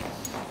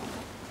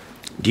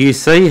 Do you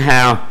see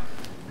how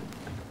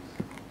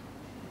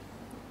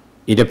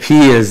it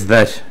appears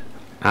that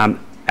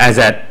as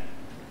at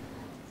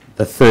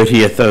the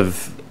 30th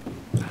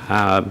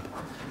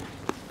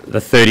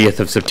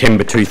of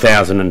September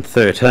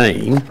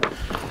 2013,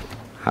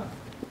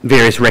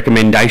 various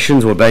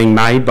recommendations were being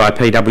made by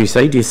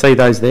PwC. Do you see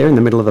those there in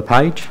the middle of the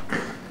page?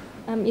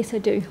 Yes, I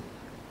do.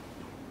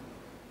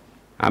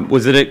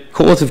 Was it a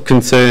cause of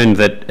concern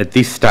that at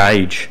this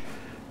stage,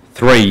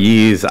 3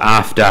 years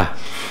after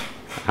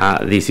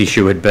this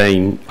issue had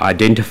been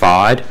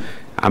identified,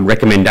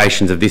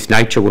 recommendations of this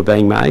nature were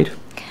being made?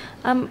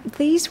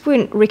 These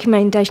weren't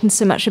recommendations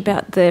so much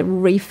about the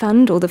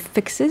refund or the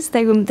fixes.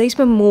 These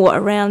were more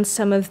around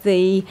some of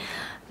the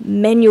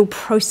manual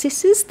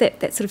processes that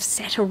sort of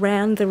sat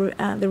around the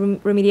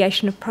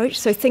remediation approach.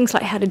 So things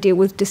like how to deal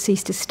with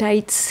deceased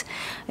estates,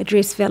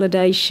 address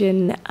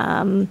validation,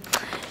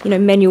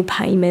 manual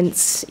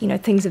payments,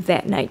 things of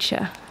that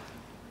nature.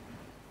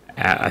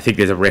 I think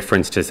there's a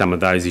reference to some of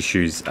those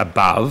issues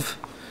above,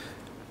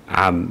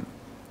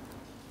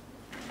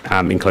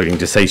 including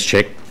deceased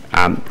check,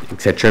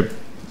 etc.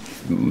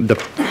 The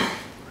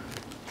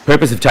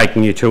purpose of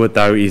taking you to it,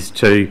 though, is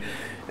to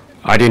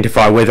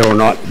identify whether or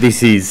not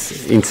this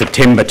is, in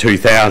September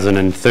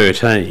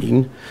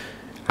 2013,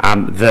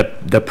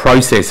 the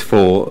process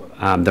for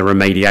the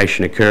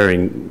remediation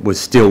occurring was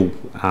still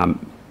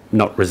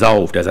not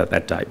resolved as at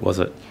that date, was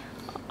it?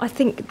 I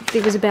think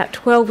there was about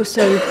 12 or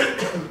so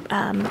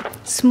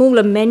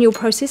smaller manual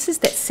processes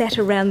that sat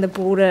around the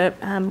broader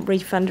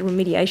refund and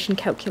remediation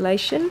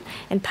calculation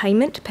and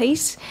payment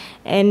piece,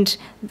 and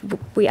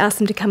we asked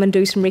them to come and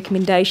do some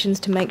recommendations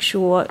to make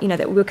sure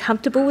that we were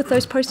comfortable with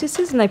those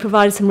processes, and they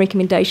provided some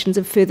recommendations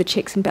of further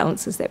checks and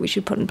balances that we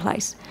should put in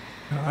place.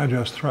 Can I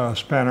just throw a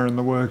spanner in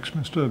the works,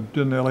 Mr.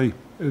 Dinelli?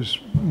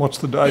 What's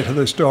the date of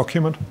this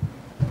document?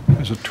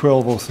 Is it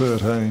 12 or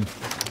 13?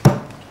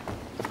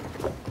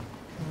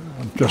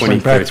 Just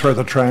went back through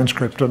the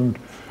transcript and...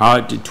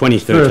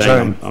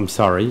 2013, I'm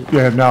sorry.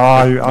 Yeah, no,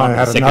 I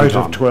had a note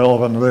time. of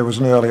 12 and there was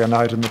an earlier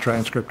note in the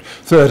transcript.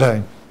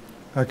 13.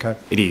 Okay.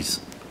 It is.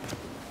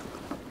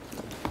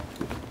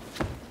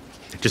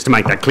 Just to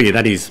make that clear,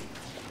 that is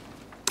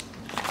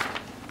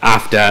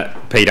after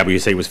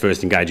PwC was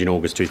first engaged in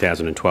August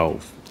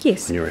 2012.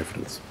 Yes. In your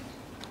evidence.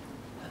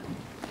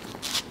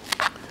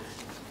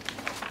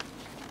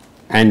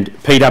 And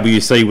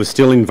PwC was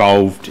still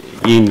involved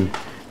in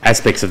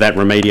aspects of that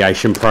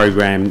remediation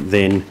program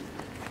then,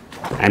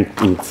 and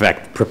in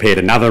fact prepared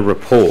another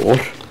report.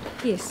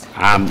 Yes.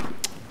 On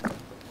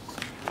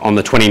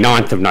the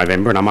 29th of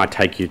November, and I might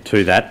take you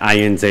to that,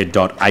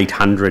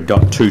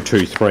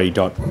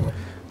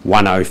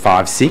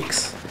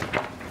 ANZ.800.223.1056.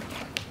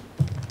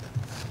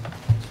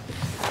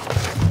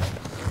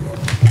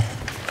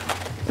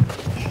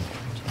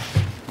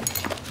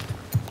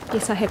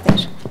 Yes, I have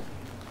that.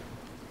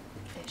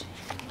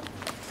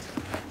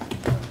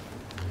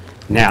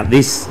 Now,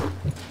 this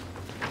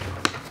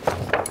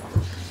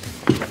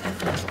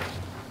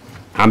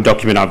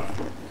document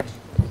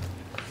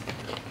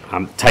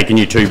I've taken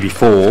you to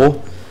before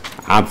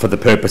for the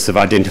purpose of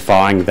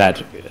identifying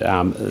that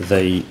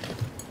the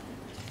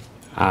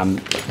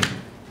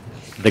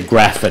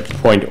graph at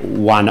point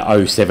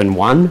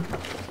 1071.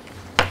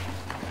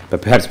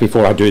 But perhaps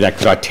before I do that,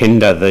 could I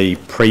tender the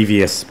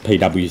previous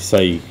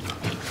PwC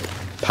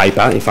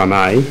paper, if I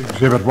may?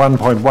 Exhibit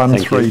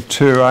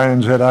 1.132,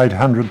 ANZ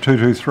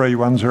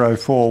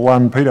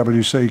 800-223-1041,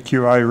 PwC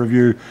QA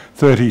review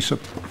 30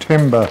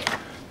 September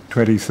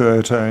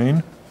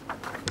 2013.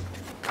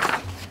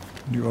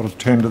 You ought to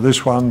tender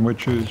this one,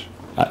 which is...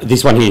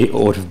 this one here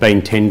ought to have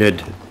been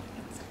tendered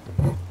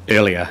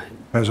earlier.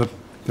 Has it?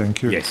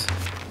 Thank you. Yes.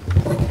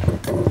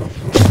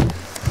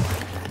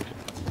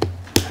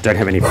 I don't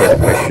have any further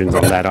questions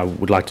on that. I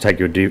would like to take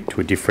you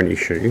to a different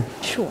issue.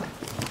 Sure.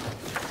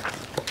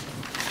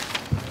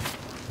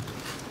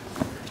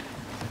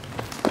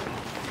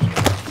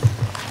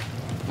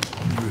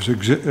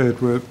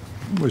 It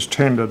was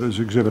tendered as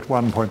Exhibit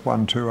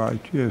 1.128.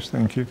 Yes,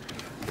 thank you.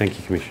 Thank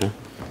you, Commissioner.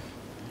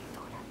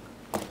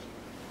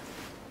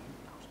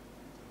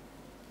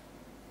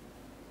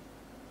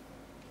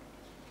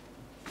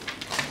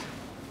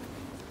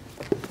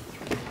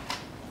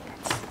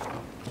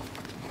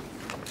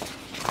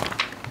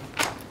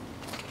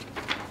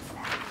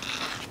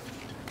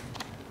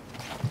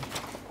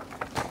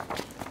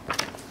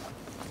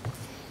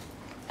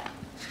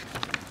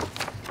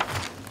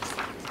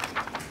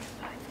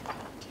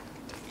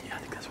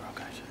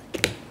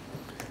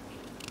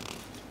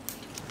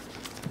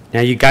 Now,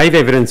 you gave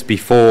evidence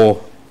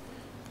before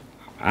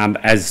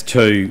as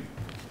to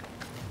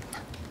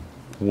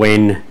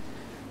when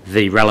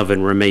the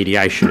relevant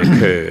remediation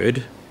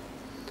occurred.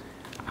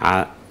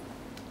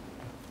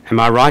 Am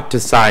I right to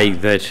say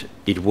that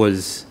it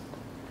was,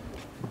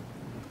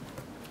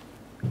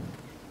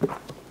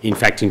 in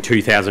fact, in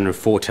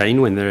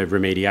 2014 when the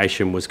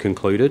remediation was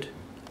concluded?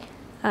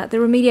 The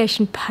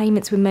remediation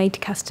payments were made to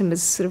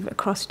customers sort of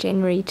across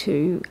January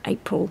to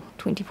April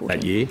 2014.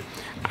 That year.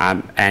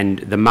 And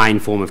the main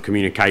form of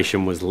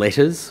communication was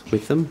letters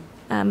with them?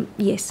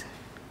 Yes.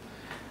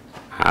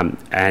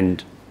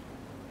 And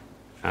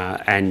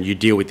you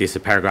deal with this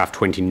at paragraph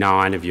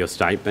 29 of your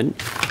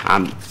statement.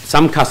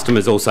 Some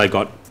customers also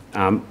got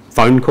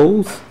phone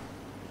calls?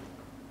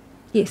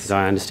 Yes. As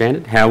I understand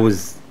it. How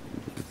was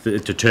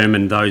it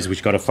determined those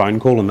which got a phone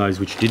call and those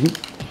which didn't?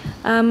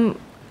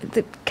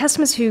 The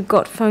customers who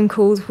got phone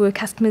calls were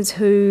customers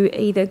who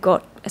either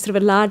got a sort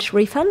of a large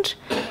refund,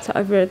 so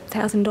over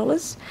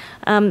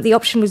 $1,000. The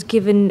option was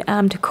given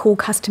to call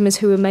customers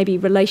who were maybe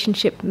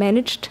relationship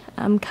managed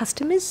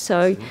customers,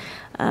 so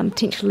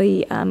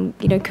potentially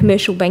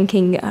commercial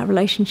banking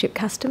relationship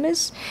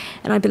customers.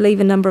 And I believe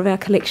a number of our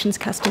collections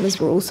customers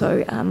were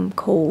also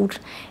called,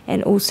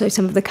 and also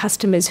some of the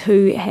customers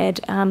who had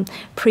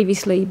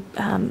previously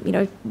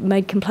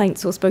made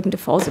complaints or spoken to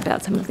FOS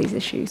about some of these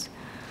issues.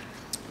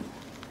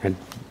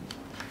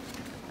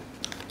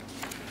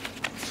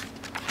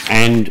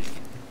 And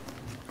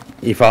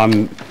if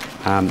I'm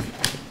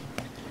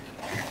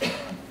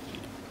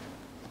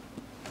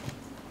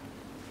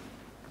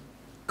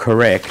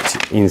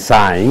correct in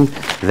saying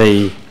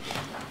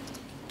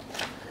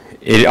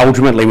it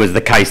ultimately was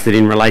the case that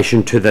in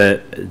relation to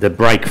the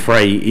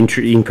break-free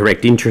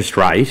incorrect interest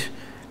rate,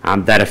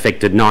 that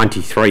affected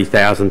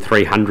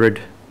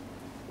 93,300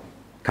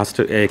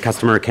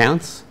 customer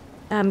accounts?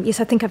 Yes,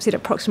 I think I've said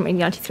approximately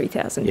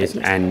 93,000. Yes,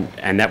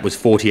 and that was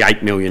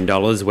 $48 million,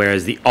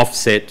 whereas the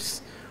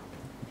offsets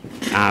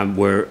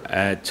were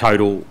a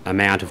total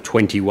amount of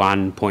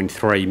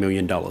 $21.3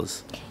 million.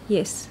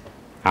 Yes.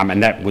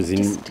 And that was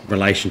in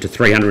relation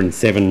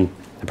to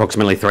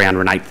approximately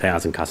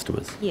 308,000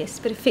 customers. Yes,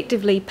 but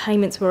effectively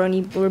payments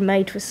were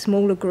made to a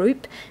smaller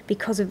group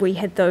because we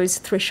had those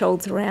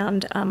thresholds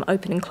around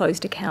open and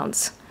closed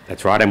accounts.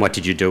 That's right. And what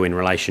did you do in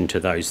relation to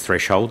those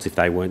thresholds if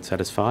they weren't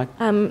satisfied?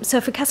 So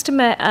if a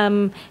customer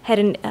had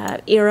an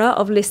error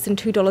of less than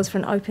 $2 for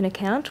an open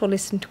account or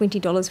less than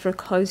 $20 for a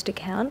closed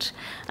account,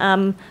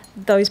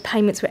 those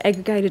payments were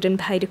aggregated and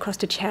paid across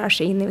to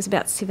charity, and there was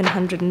about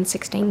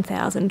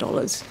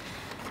 $716,000.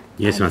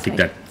 Yes, and I think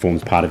that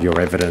forms part of your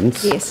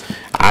evidence. Yes.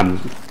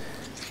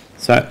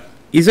 So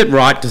is it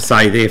right to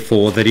say,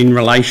 therefore, that in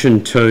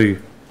relation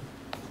to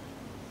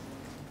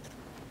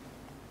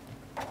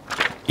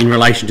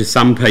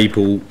some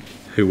people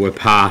who were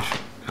part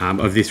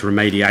of this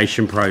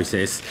remediation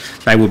process,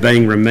 they were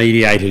being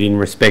remediated in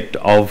respect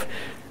of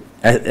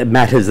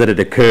matters that had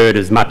occurred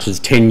as much as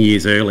 10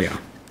 years earlier?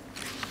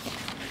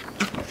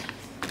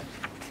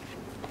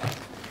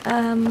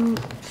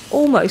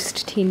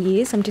 Almost 10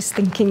 years. I'm just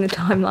thinking the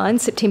timeline.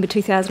 September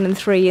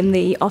 2003 and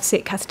the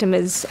offset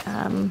customers.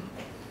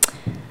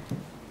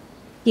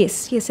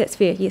 Yes, that's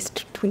fair. Yes,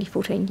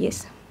 2014,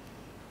 yes.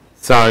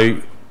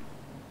 So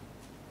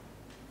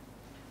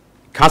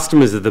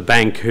customers of the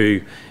bank who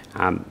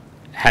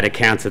had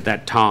accounts at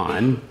that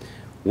time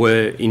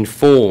were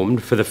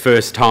informed for the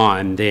first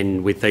time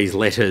then with these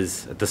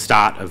letters at the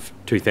start of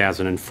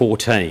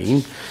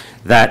 2014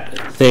 that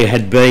there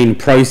had been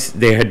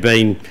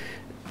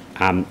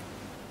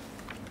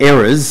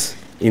errors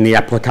in the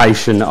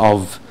application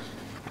of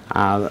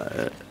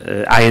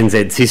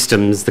ANZ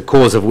systems, the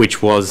cause of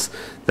which was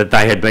that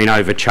they had been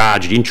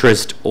overcharged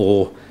interest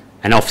or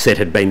an offset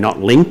had been not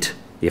linked,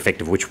 the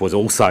effect of which was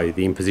also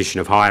the imposition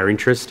of higher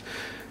interest,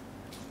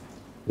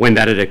 when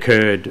that had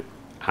occurred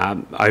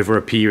over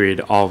a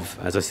period of,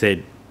 as I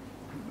said,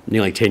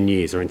 nearly 10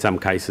 years, or in some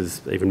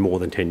cases even more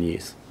than 10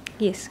 years.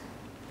 Yes.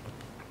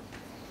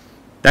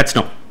 That's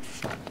not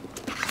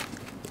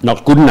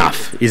good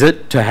enough, is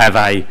it, to have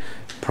a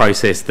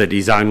process that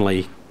is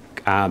only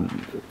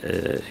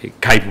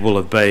capable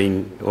of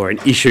being, or an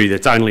issue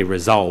that's only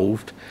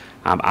resolved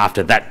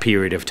after that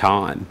period of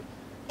time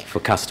for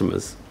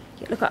customers?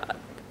 Yeah, look,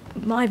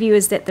 my view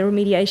is that the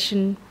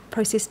remediation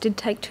process did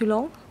take too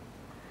long.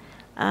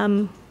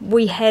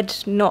 We had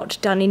not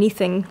done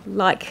anything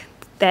like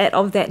that,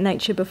 of that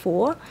nature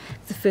before.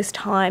 The first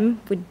time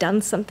we'd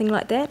done something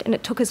like that, and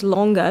it took us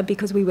longer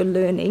because we were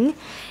learning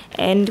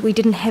and we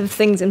didn't have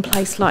things in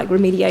place like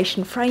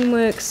remediation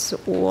frameworks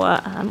or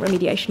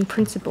remediation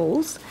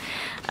principles.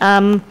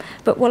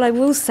 But what I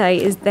will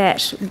say is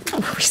that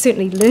we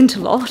certainly learnt a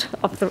lot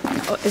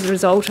as a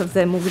result of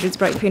the Mortgages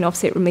Break Free and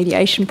Offset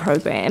remediation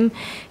program,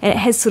 and it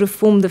has sort of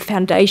formed the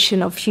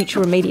foundation of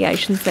future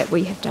remediations that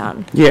we have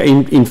done. Yeah,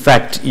 in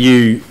fact,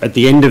 you, at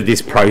the end of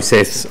this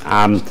process,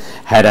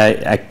 had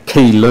a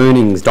key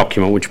learnings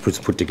document which was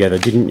put together,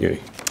 didn't you?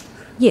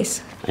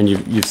 Yes. And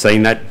you've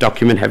seen that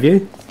document, have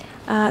you?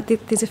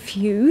 There's a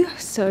few,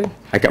 so...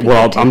 Okay,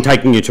 well, I'm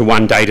taking you to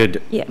one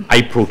dated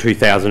April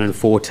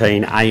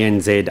 2014,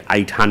 ANZ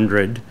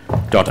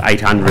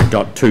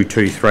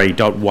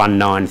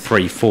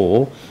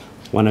 800.800.223.1934.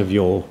 One of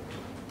your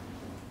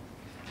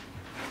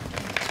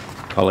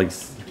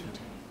colleagues,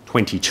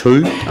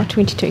 22. Oh,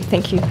 22,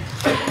 thank you.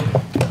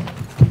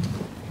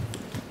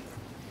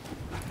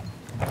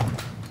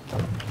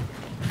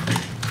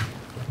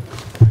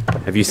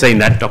 Have you seen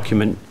that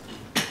document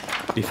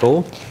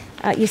before?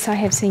 Yes, I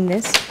have seen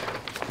this.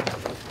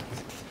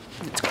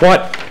 It's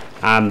quite,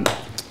 I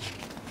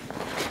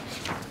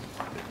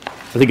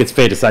think it's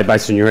fair to say,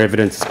 based on your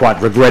evidence, it's quite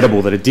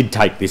regrettable that it did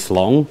take this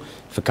long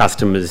for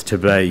customers to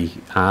be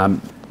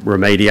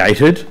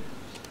remediated.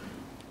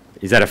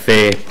 Is that a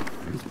fair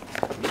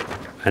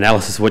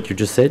analysis of what you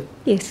just said?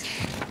 Yes.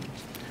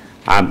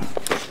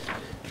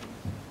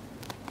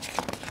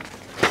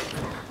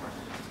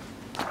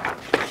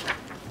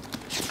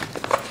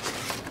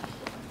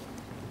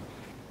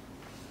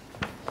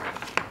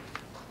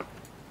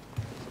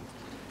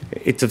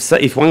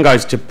 If one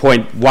goes to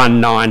point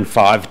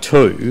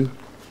 1952,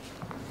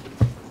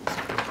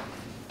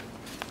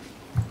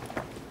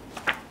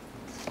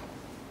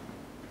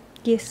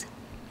 yes.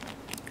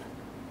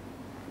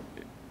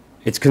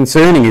 It's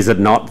concerning, is it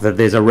not, that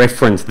there's a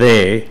reference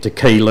there to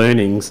key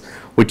learnings,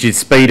 which is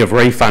speed of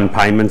refund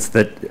payments,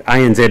 that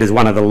ANZ, as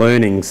one of the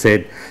learnings,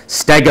 said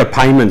stagger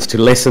payments to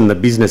lessen the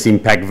business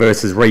impact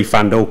versus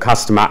refund all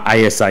customer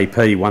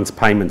ASAP once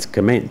payments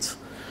commence.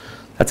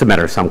 That's a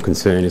matter of some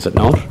concern, is it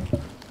not?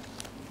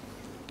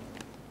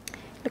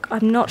 Look,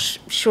 I'm not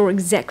sure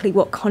exactly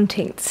what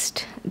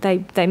context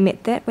they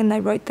meant that when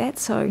they wrote that,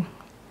 so...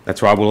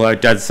 That's right. Well,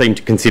 it does seem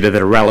to consider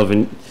that a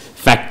relevant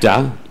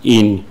factor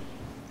in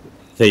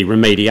the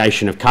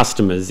remediation of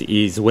customers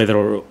is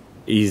whether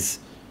is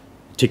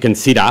to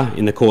consider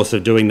in the course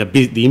of doing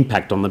the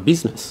impact on the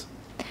business,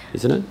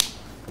 isn't it?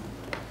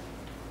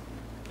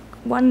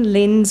 One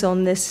lens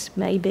on this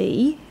may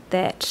be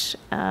that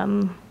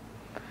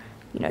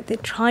you know, they're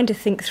trying to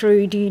think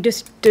through, do you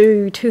just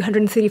do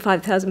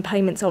 235,000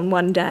 payments on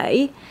one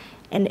day,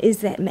 and is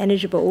that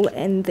manageable,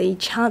 and the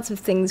chance of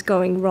things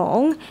going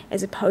wrong,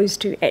 as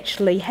opposed to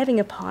actually having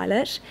a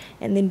pilot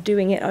and then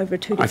doing it over a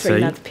 2 to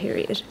 3 month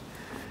period?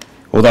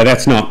 Although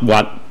that's not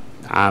what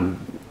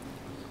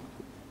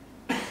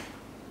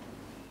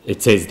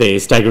it says there,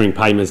 staggering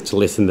payments to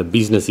lessen the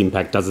business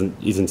impact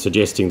isn't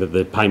suggesting that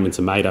the payments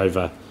are made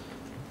over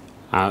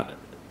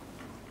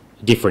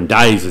different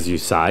days, as you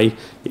say.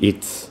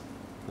 It's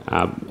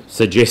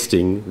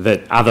suggesting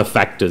that other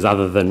factors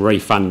other than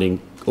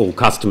refunding all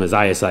customers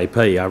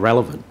ASAP are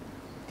relevant.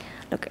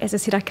 Look, as I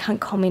said, I can't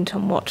comment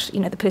on what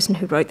the person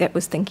who wrote that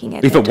was thinking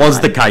at that time. If it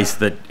was the case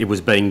that it was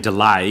being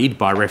delayed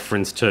by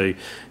reference to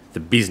the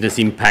business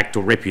impact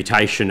or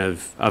reputation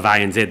of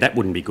ANZ, that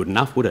wouldn't be good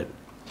enough, would it?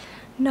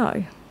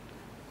 No.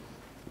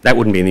 That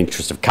wouldn't be in the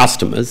interest of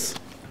customers.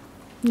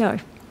 No.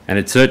 And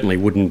it certainly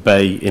wouldn't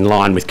be in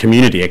line with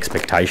community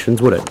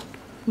expectations, would it?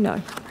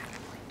 No.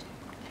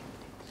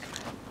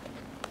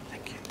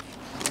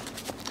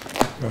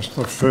 Just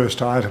the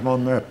first item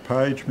on that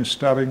page, Ms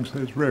Stubbings,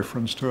 there's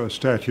reference to a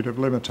statute of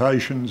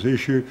limitations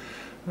issue.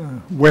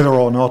 Whether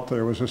or not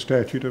there was a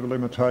statute of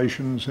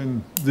limitations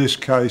in this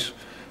case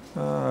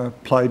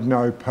played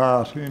no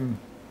part in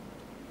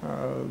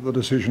the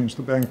decisions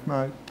the bank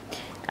made.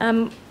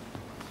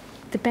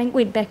 The bank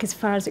went back as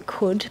far as it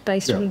could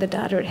based on the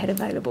data it had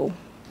available.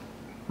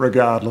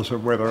 Regardless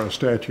of whether a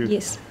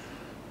statute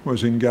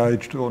was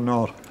engaged or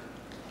not.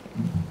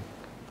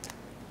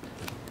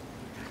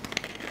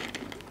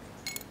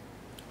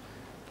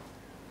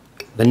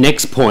 The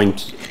next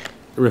point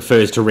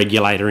refers to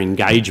regulator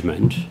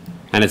engagement,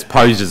 and it's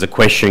posed as a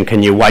question,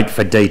 can you wait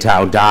for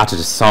detailed data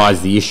to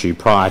size the issue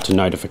prior to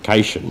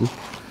notification?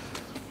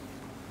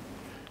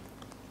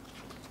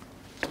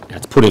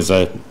 It's put as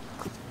a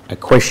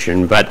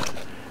question, but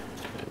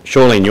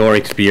surely in your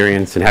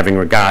experience and having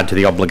regard to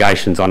the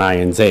obligations on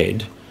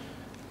ANZ,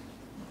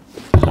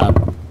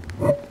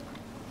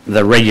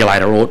 the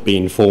regulator ought to be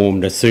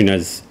informed as soon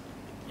as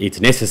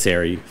it's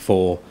necessary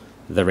for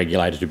the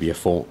regulator to be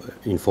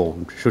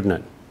informed, shouldn't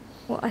it?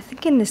 Well, I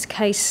think in this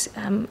case,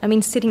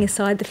 setting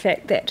aside the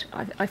fact that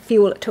I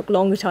feel it took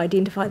longer to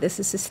identify this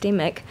as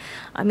systemic,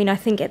 I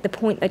think at the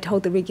point they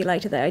told the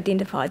regulator they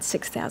identified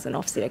 6,000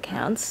 offset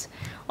accounts.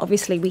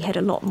 Obviously, we had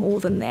a lot more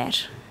than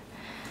that.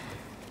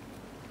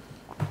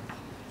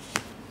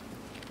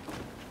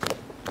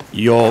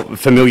 You're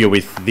familiar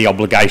with the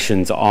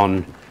obligations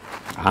on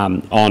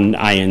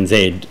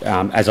ANZ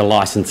as a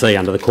licensee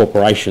under the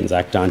Corporations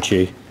Act, aren't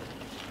you?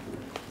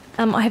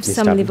 I have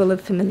some level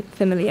of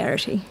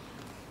familiarity.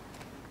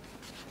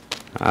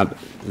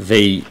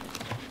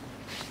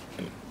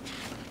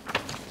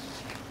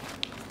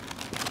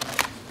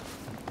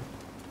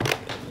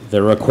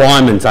 The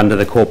requirements under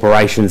the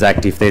Corporations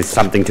Act, if there's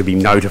something to be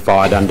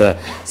notified under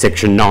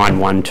section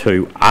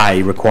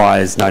 912A,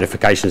 requires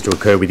notifications to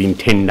occur within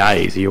 10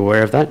 days. Are you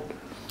aware of that?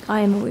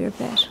 I am aware of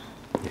that.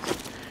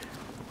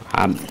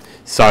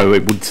 So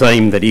it would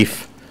seem that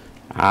if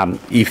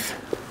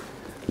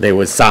there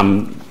was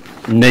some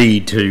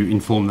need to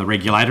inform the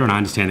regulator, and I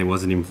understand there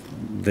wasn't,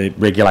 the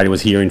regulator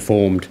was here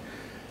informed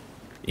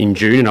in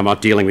June, and I'm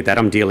not dealing with that,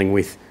 I'm dealing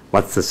with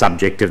what's the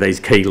subject of these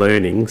key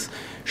learnings.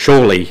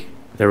 Surely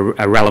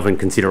a relevant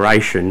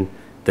consideration,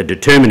 the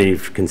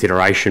determinative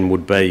consideration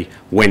would be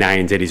when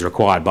ANZ is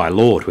required by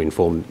law to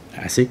inform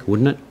ASIC,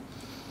 wouldn't it?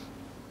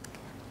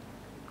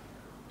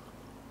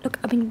 Look,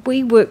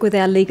 we work with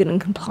our legal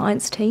and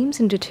compliance teams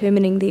in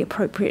determining the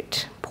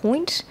appropriate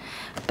point,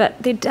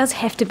 but there does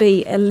have to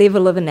be a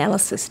level of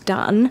analysis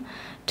done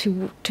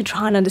to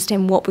try and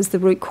understand what was the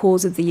root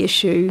cause of the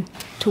issue,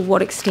 to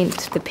what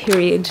extent the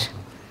period,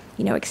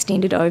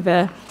 extended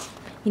over,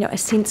 a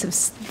sense of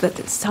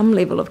some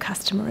level of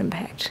customer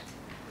impact.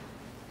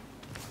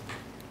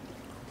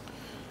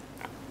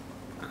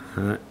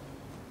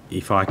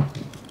 If I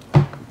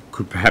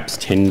could perhaps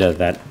tender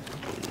that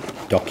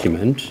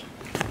document.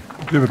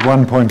 Exhibit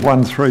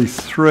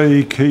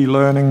 1.133, Key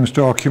Learnings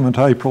Document,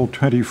 April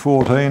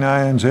 2014,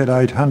 ANZ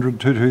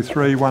 800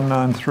 223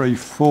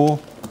 1934.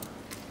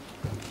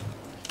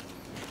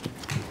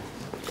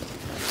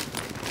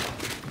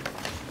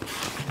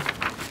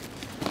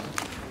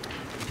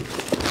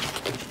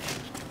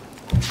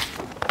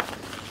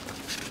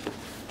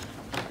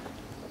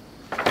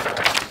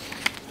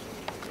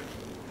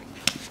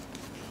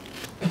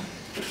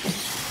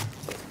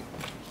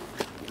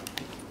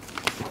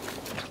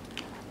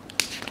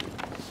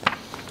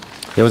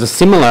 There was a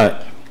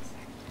similar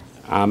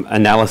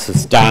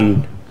analysis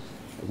done,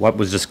 what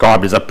was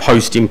described as a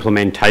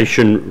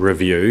post-implementation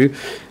review,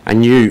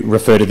 and you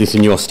refer to this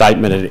in your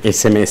statement at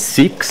SMS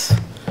 6.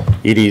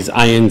 It is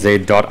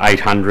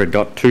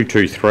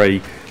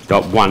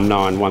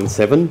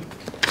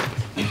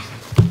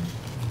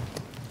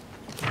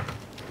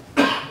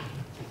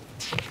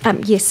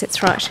ANZ.800.223.1917. Yes,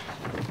 that's right.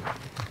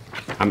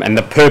 And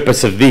the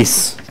purpose of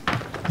this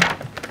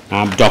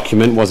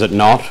document, was it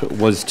not,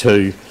 was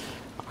to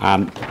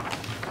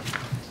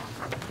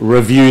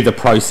review the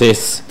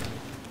process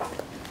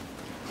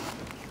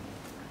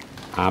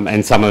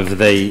and some of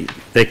the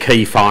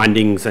key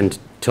findings and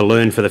to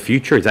learn for the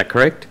future, is that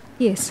correct?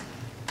 Yes.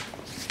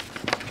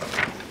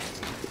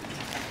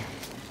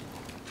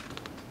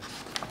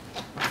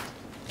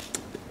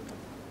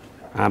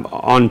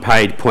 On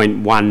page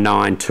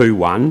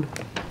 .1921,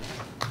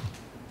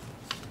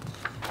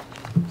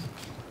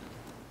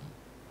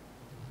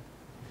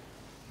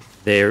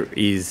 there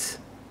is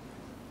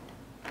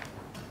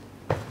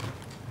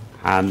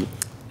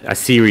a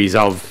series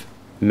of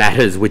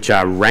matters which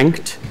are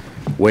ranked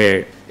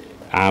where,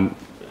 and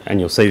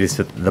you'll see this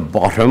at the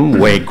bottom,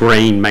 where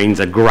green means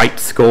a great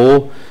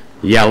score,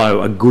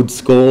 yellow a good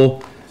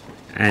score,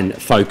 and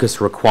focus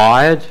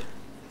required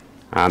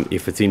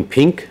if it's in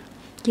pink.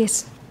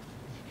 Yes.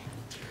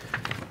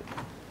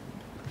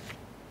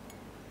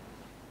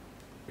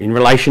 In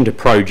relation to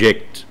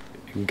project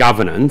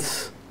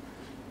governance,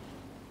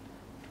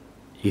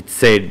 it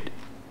said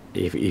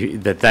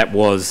that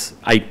was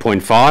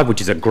 8.5,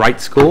 which is a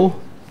great score.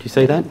 Do you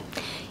see that?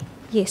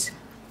 Yes.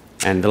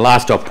 And the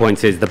last dot point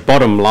says the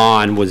bottom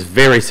line was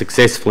very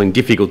successful in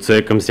difficult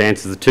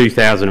circumstances. The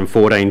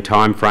 2014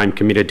 timeframe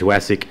committed to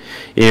ASIC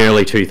in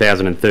early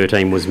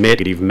 2013 was met.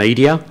 Negative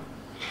media.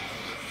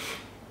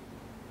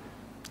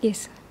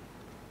 Yes.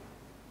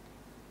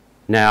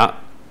 Now,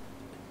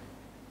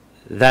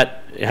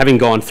 that having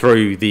gone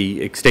through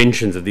the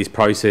extensions of this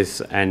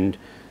process and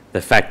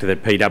the fact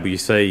that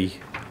PwC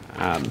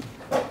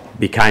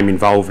became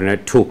involved in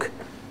it, took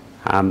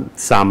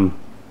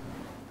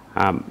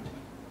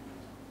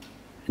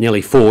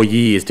nearly 4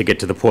 years to get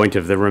to the point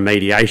of the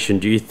remediation.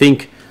 Do you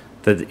think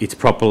that it's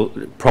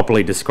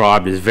properly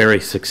described as very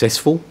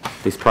successful,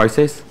 this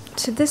process?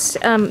 So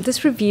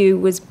this review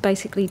was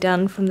basically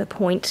done from the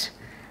point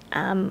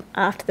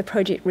after the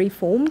project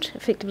reformed,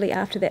 effectively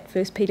after that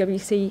first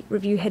PwC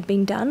review had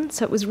been done.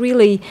 So it was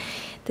really,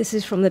 this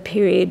is from the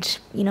period,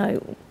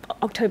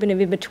 October,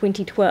 November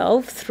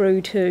 2012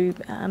 through to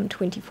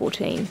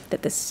 2014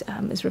 that this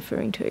is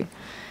referring to.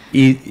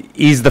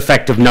 Is the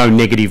fact of no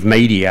negative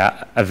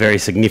media a very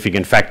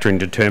significant factor in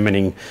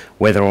determining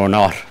whether or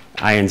not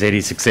ANZ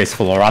is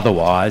successful or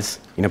otherwise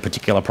in a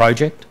particular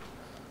project?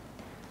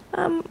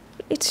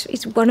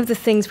 It's one of the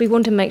things we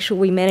want to make sure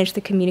we manage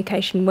the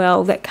communication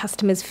well, that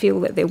customers feel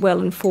that they're well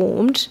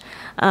informed,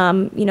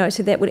 so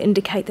that would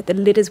indicate that the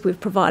letters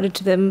we've provided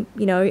to them,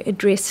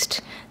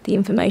 addressed the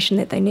information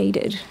that they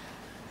needed.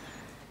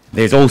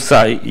 There's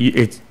also,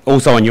 it's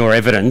also in your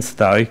evidence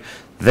though,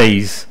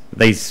 these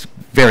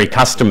very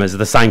customers are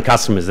the same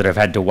customers that have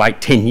had to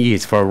wait 10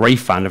 years for a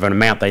refund of an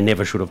amount they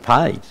never should have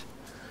paid.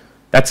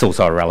 That's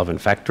also a relevant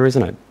factor,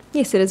 isn't it?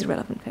 Yes, it is a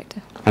relevant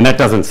factor. And that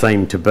doesn't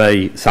seem to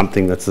be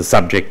something that's the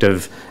subject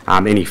of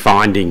any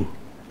finding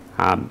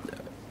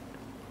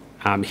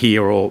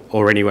here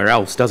or anywhere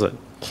else, does it?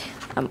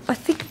 I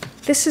think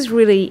this is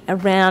really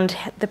around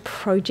the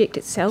project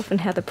itself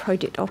and how the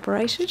project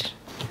operated.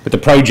 But the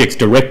project's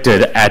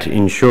directed at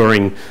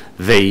ensuring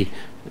the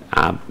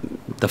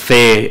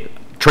fair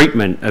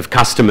treatment of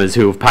customers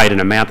who have paid an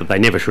amount that they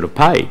never should have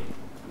paid.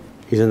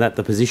 Isn't that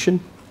the position?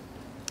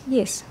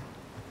 Yes.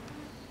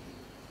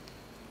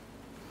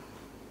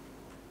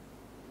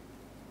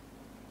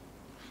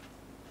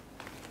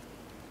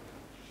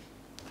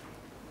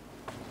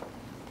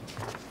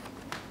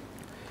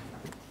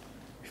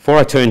 Before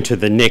I turn to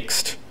the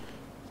next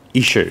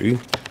issue,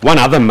 one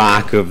other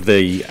mark of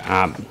the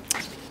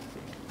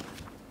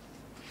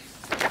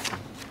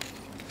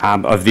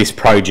of this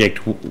project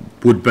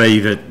would be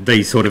that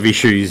these sort of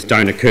issues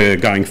don't occur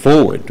going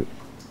forward,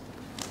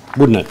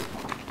 wouldn't it?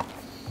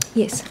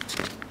 Yes.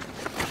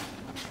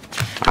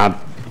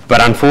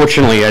 But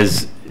unfortunately,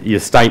 as your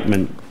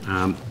statement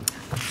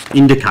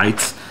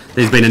indicates,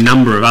 there's been a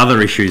number of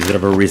other issues that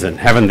have arisen,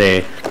 haven't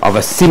there, of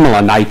a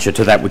similar nature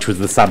to that which was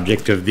the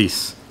subject of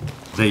this,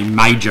 the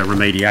major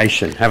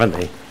remediation, haven't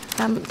they?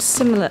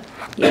 Similar,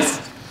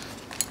 yes.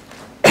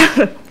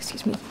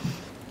 Excuse me.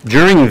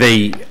 During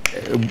the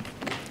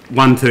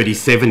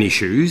 137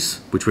 issues,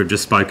 which we've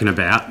just spoken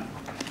about,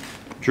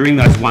 during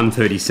those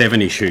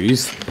 137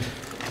 issues,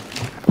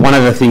 one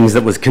of the things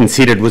that was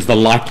considered was the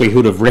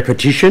likelihood of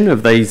repetition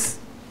of these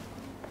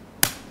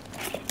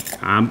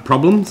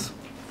problems.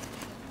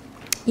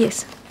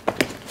 Yes.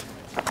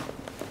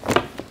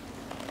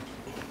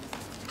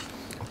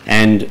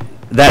 And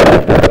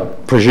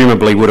that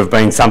presumably would have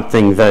been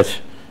something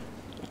that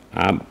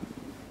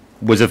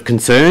was of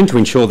concern to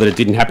ensure that it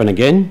didn't happen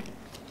again?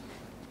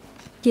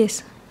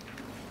 Yes.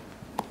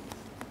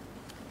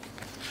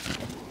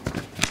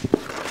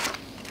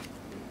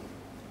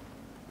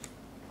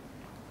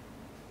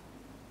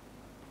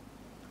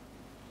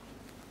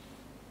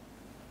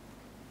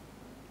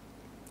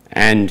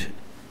 And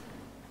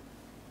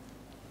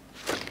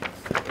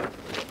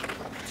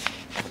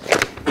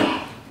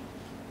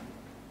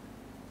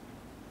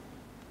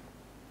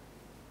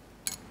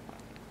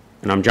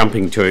I'm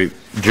jumping to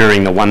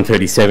during the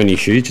 137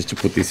 issue, just to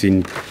put this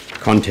in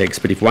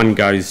context, but if one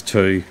goes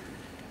to,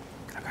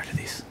 I'll go to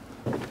this,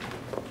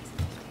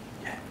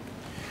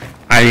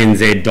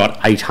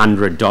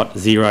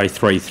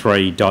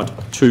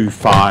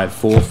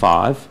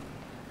 ANZ.800.033.2545,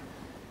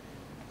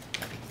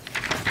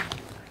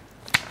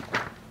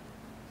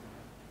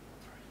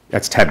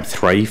 that's tab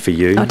 3 for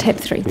you. Oh, tab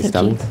 3, Ms. thank you.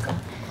 Stubbings.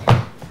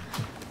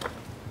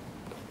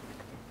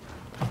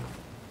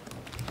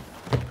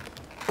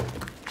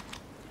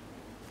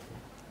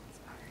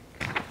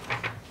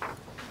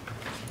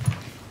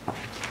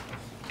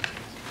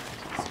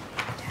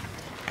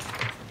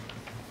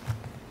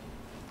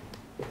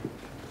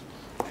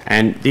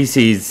 And this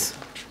is,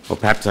 or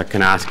perhaps I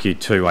can ask you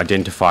to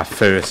identify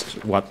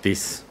first what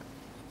this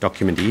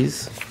document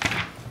is.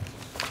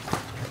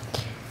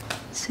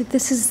 So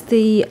this is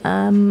the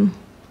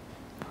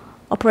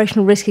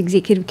Operational Risk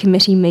Executive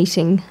Committee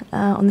meeting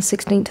on the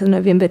 16th of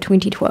November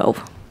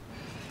 2012.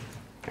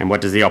 And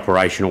what does the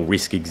Operational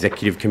Risk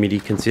Executive Committee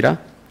consider?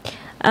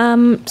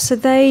 So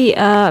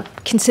they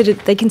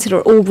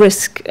consider all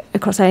risk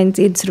across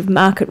ANZ, sort of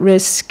market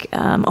risk,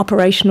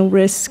 operational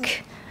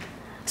risk.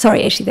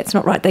 Sorry, actually, that's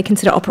not right. They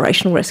consider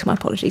operational risk. My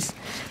apologies.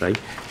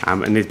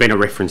 And there's been a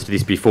reference to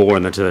this before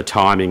and to the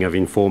timing of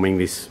informing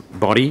this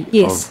body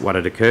yes. of what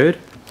had occurred.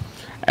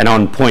 And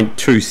on point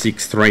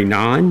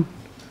 2639,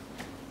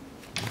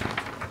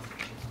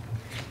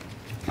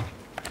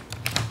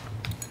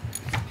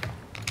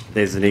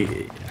 there's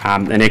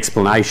an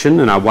explanation,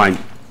 and I won't...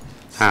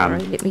 Sorry,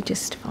 let me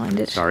just find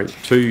it. Sorry,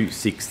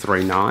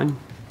 2639.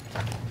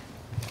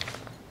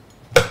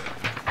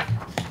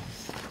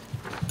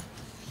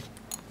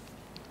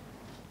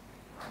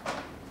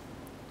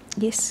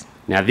 Yes.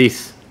 Now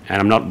this,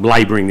 and I'm not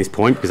labouring this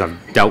point because I've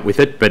dealt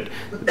with it, but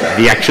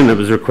the action that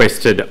was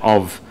requested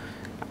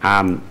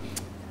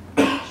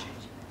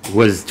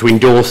was to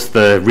endorse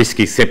the risk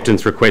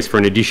acceptance request for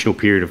an additional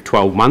period of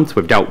 12 months.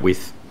 We've dealt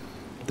with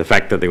the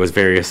fact that there was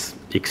various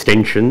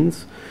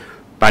extensions.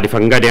 But if I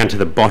can go down to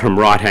the bottom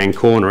right-hand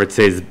corner, it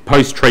says,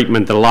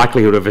 post-treatment, the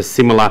likelihood of a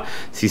similar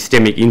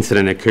systemic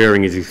incident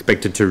occurring is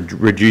expected to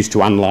reduce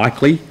to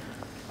unlikely.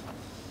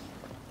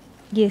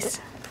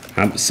 Yes.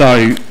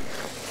 So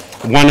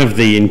one of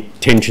the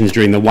intentions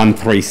during the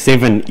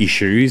 137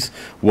 issues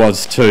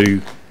was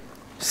to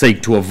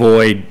seek to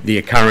avoid the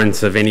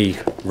occurrence of any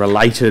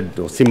related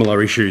or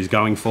similar issues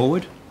going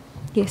forward.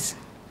 Yes.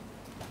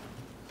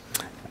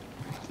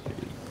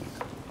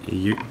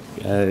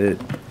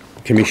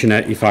 Commissioner,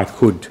 if I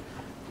could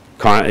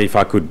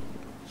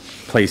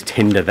please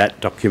tender that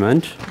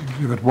document.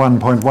 Exhibit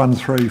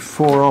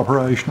 1.134,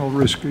 Operational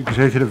Risk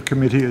Executive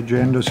Committee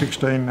Agenda,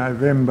 16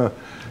 November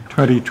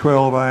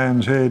 2012,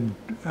 ANZ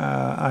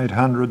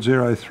 800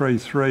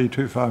 033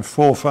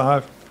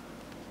 2545.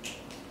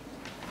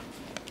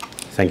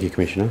 Thank you,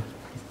 Commissioner.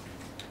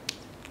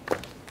 Okay,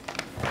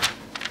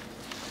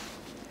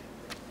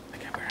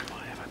 where am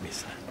I? Have I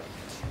missed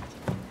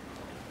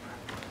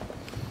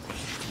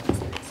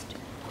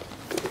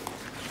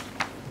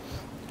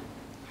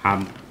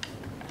that?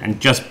 And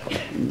just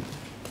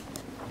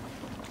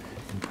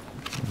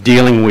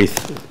dealing with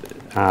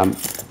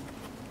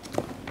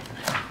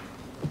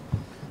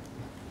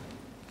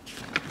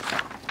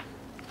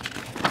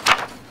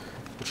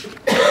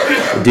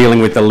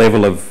the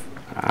level of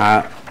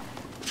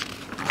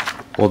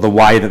or the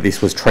way that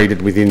this was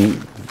treated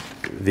within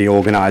the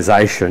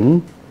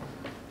organisation,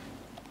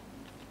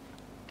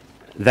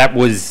 that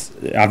was,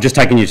 I've just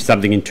taken you to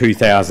something in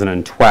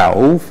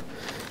 2012.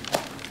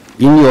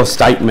 In your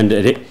statement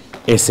at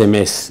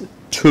SMS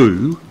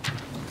 2,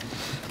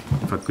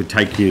 if I could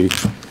take you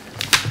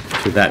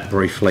to that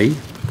briefly.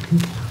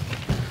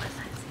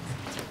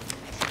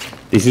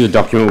 This is a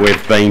document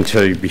we've been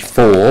to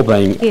before,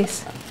 being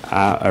yes.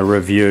 A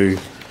review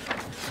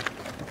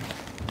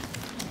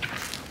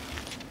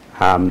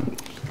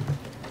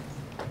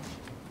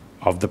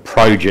of the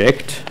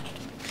project.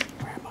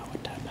 Where am I?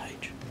 What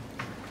page?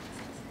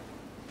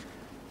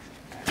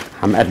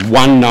 At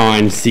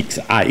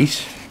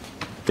 1968,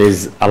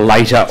 there's a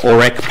later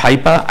OREC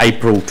paper,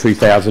 April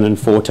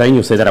 2014.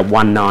 You'll see that at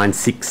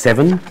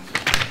 1967.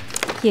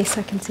 Yes,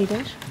 I can see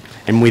that.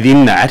 And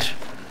within that,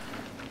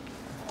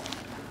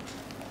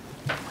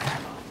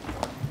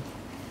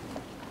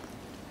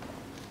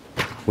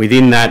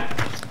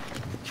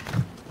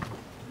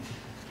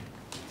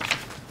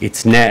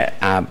 it's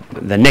now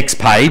the next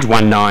page,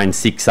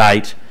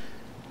 1968,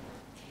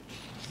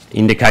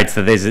 indicates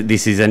that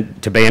this is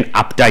to be an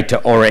update to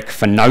OREC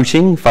for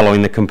noting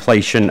following the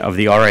completion of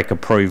the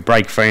OREC-approved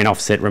break-free and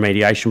offset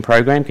remediation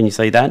program. Can you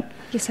see that?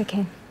 Yes, I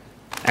can.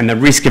 And the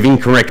risk of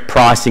incorrect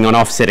pricing on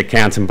offset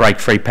accounts and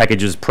break-free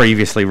packages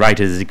previously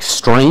rated as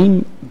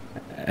extreme,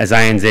 as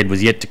ANZ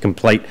was yet to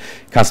complete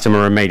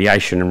customer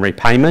remediation and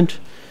repayment.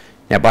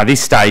 Now, by this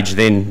stage,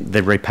 then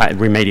the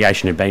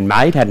remediation had been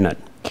made, hadn't it?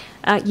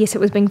 Yes, it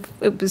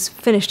was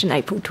finished in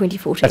April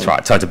 2014. That's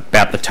right. So it's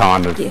about the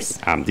time of yes.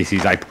 This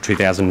is April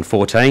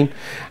 2014,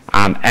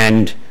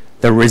 and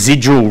the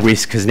residual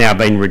risk has now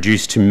been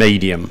reduced to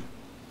medium.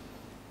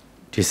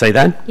 Do you see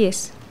that?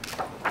 Yes.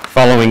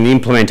 Following the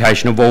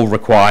implementation of all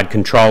required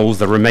controls,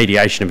 the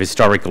remediation of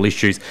historical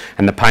issues,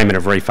 and the payment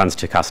of refunds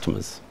to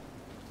customers.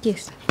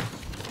 Yes.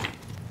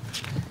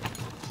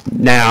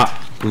 Now,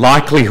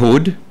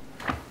 likelihood.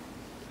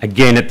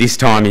 Again, at this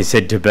time, is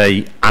said to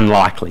be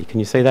unlikely. Can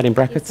you see that in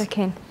brackets? Yes, I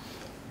can.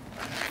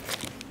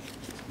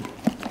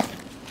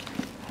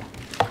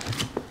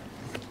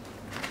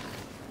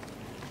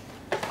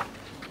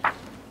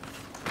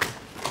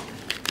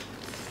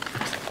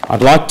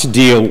 I'd like to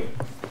deal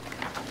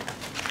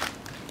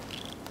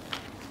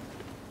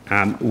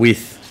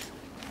with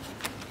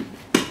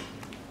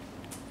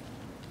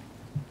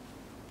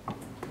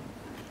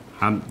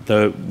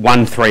The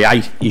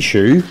 138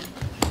 issue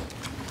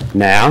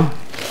now,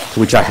 to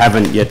which I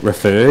haven't yet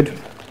referred,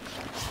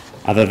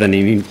 other than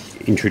in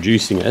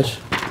introducing it.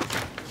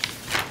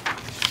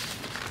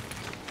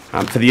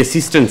 For the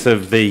assistance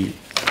of the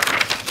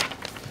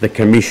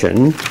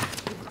Commission,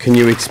 can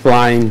you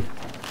explain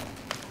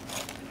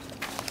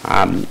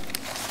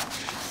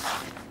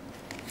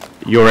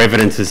your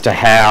evidence as to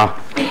how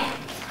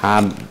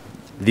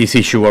this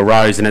issue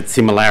arose and its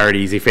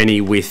similarities, if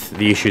any, with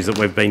the issues that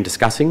we've been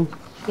discussing?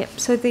 Yep,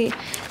 so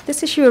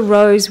this issue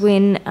arose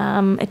when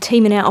a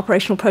team in our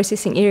operational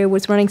processing area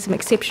was running some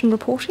exception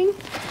reporting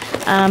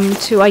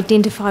to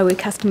identify where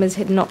customers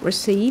had not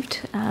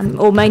received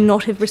or may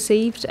not have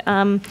received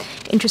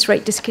interest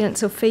rate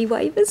discounts or fee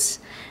waivers.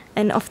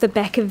 And off the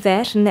back of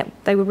that, and that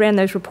they ran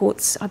those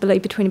reports, I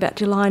believe, between about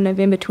July and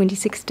November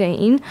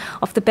 2016.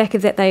 Off the back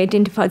of that, they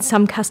identified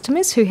some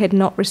customers who had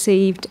not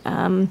received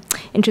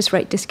interest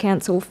rate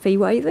discounts or fee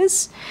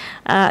waivers.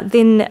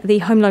 Then the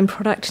home loan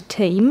product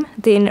team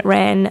then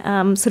ran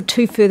sort of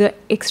 2 further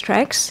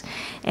extracts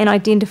and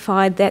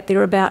identified that there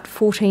were about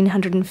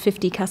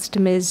 1,450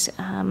 customers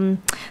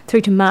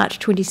through to March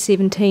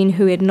 2017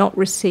 who had not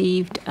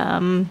received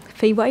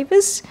fee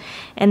waivers,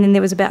 and then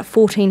there was about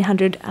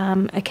 1,400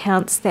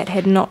 accounts that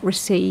had not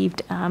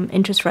received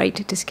interest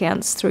rate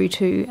discounts through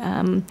to,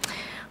 I think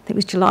it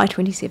was July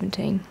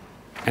 2017.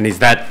 And is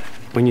that,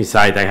 when you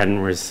say they hadn't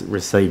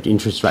received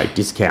interest rate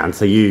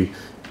discounts, are you...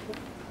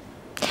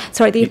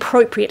 Sorry, the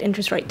appropriate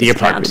interest rate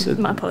discount.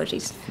 My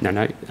apologies. No,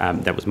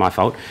 that was my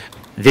fault.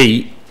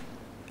 The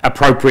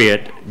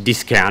appropriate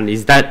discount,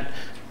 is that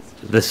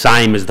the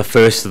same as the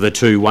first of the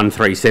 2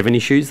 137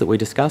 issues that we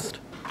discussed?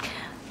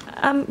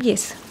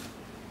 Yes.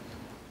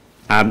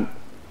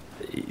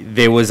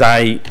 There was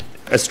a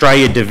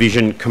Australia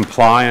Division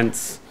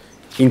compliance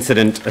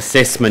incident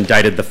assessment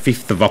dated the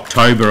 5th of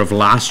October of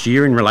last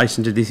year in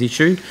relation to this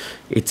issue.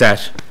 It's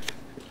at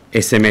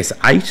SMS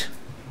 8.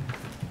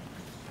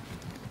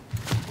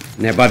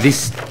 Now, by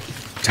this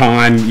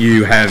time,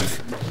 you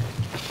have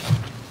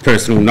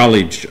personal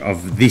knowledge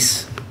of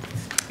this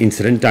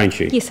incident, don't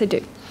you? Yes, I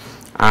do.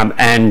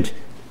 And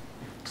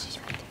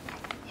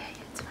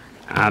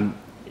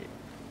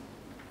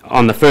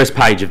on the first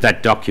page of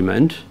that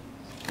document,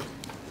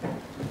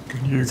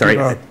 can you give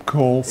a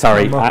call?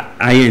 Sorry,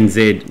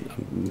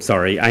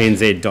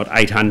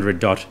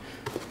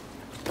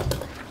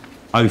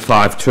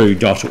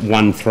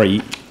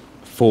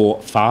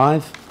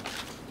 ANZ.800.052.134.5.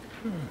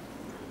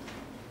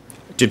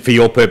 For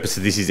your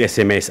purposes, this is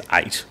SMS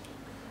 8.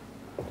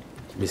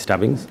 Ms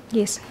Stubbings?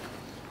 Yes.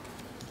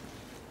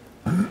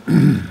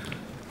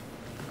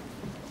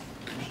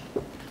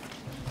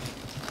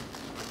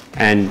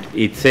 And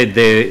it said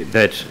there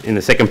that in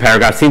the second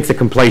paragraph, since the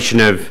completion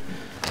of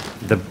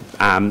the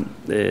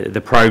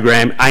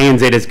program,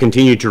 ANZ has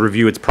continued to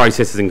review its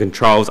processes and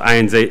controls.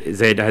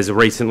 ANZ has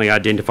recently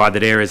identified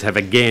that errors have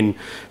again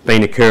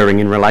been occurring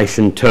in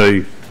relation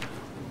to,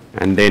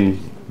 and then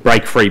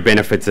break-free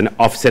benefits and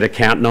offset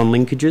account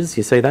non-linkages.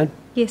 You see that?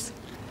 Yes.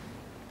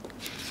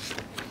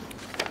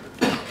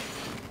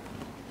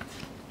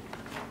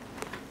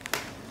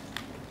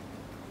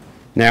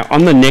 Now,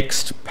 on the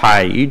next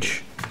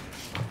page,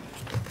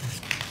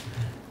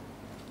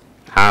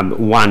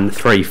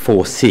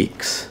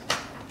 1346,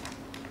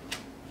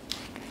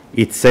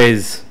 it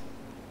says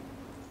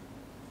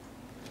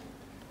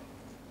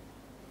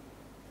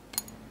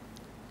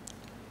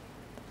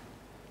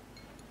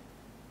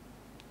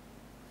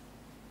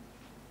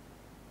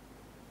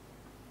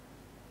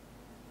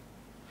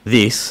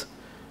this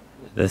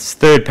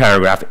third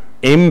paragraph,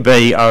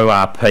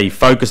 MBORP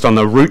focused on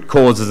the root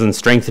causes and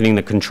strengthening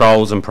the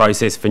controls and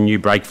process for new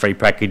break-free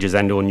packages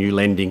and or new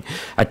lending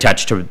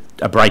attached to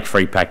a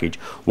break-free package.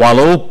 While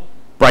all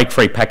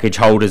break-free package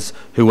holders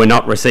who were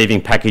not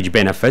receiving package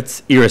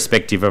benefits,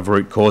 irrespective of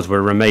root cause,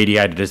 were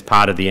remediated as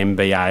part of the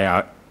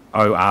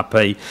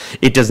MBORP,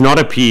 it does not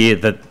appear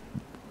that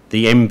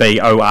the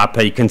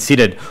MBORP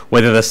considered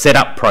whether the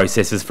setup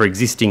processes for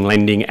existing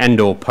lending and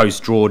or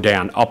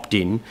post-drawdown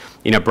opt-in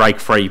in a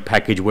break-free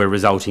package were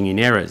resulting in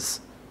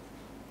errors.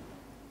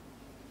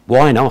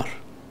 Why not?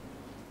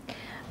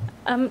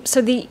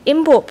 So the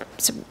MBORP,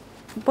 so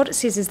what it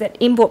says is that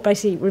MBORP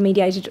basically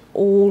remediated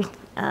all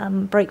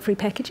break-free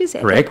packages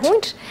at Correct. that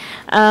point.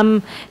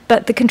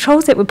 But the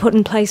controls that were put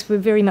in place were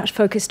very much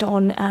focused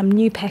on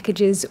new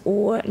packages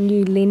or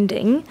new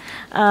lending.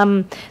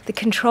 The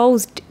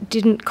controls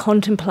didn't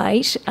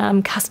contemplate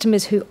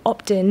customers who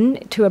opt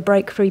in to a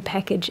break-free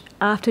package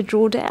after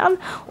drawdown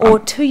or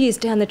 2 years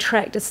down the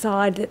track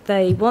decide that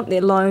they want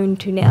their loan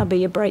to now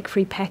be a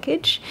break-free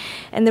package.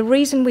 And the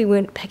reason we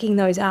weren't picking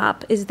those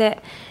up is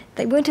that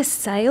they weren't a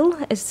sale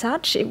as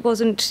such. It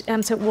wasn't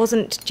so it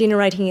wasn't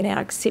generating in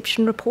our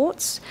exception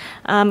reports.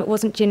 It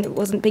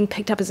wasn't being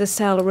picked up as a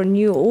sale or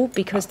renewal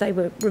because they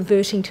were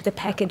reverting to the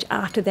package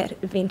after that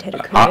event had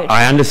occurred.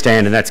 I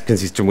understand, and that's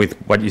consistent with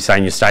what you say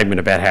in your statement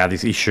about how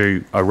this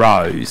issue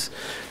arose,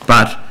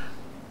 but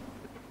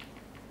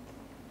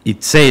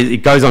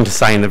it goes on to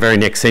say in the very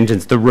next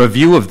sentence, the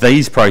review of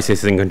these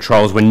processes and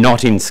controls were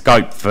not in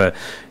scope for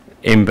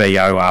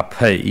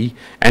MBORP,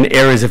 and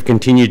errors have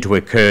continued to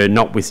occur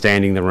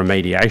notwithstanding the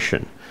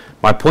remediation.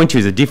 My point to you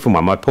is a different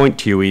one. My point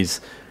to you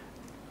is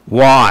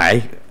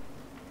why,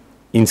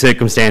 in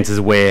circumstances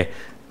where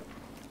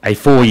a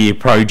 4-year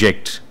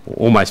project,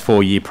 almost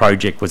 4-year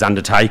project was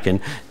undertaken,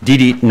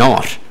 did it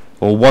not,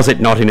 or was it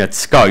not in its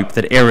scope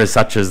that errors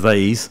such as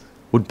these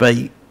would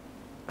be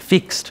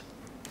fixed?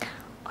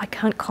 I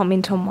can't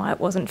comment on why it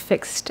wasn't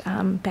fixed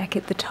back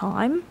at the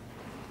time.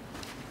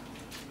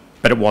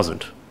 But it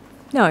wasn't?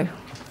 No.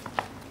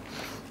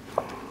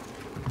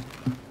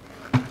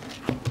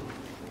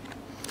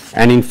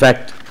 And in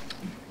fact,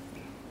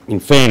 in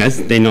fairness,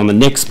 then on the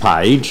next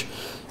page,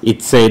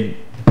 it said,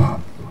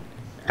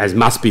 as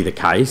must be the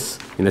case,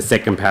 in the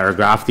second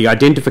paragraph, the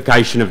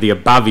identification of the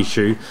above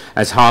issue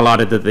has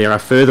highlighted that there are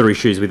further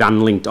issues with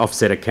unlinked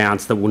offset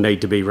accounts that will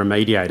need to be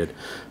remediated,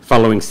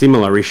 following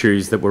similar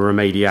issues that were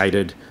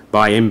remediated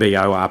by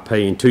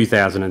MBORP in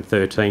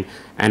 2013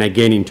 and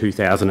again in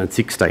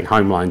 2016,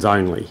 home loans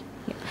only.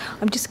 Yeah.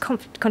 I'm just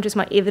conscious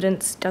my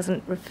evidence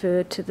doesn't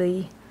refer to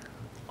the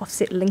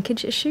offset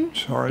linkage issue.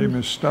 Sorry,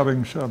 Ms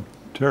Stubbings, I'm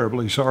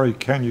terribly sorry.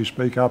 Can you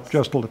speak up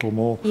just a little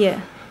more?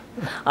 Yeah.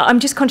 I'm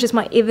just conscious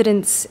my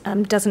evidence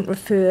doesn't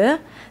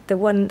refer, the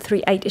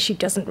 138 issue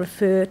doesn't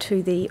refer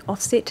to the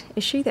offset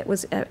issue. That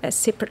was a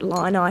separate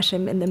line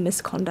item in the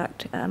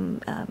misconduct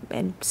and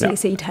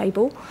CSE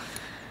table.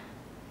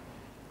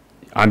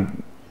 I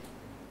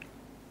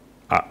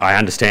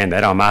understand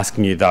that. I'm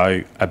asking you,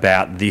 though,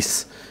 about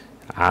this.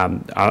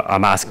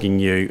 I'm asking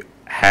you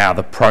how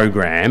the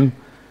program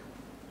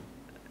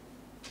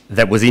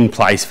that was in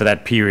place for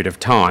that period of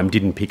time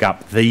didn't pick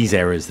up these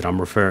errors that I'm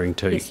referring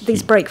to. Yes,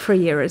 these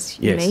break-free errors,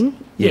 you mean?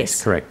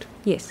 Yes, correct.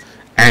 Yes.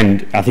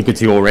 And I think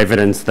it's your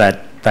evidence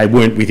that they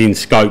weren't within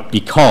scope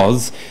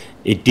because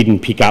it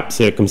didn't pick up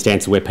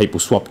circumstances where people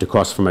swapped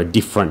across from a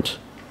different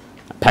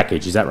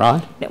package, is that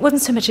right? It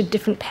wasn't so much a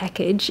different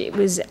package. It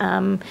was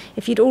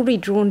if you'd already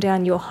drawn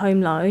down your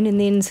home loan and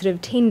then sort of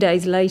 10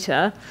 days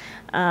later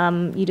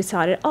you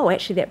decided, oh,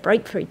 actually that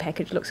break-free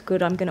package looks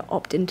good, I'm going to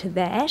opt into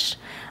that.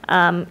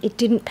 It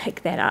didn't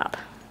pick that up.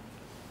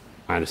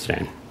 I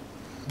understand.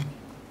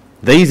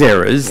 These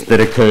errors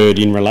that occurred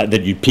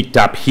that you picked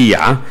up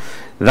here,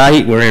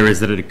 they were errors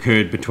that had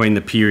occurred between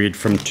the period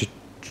from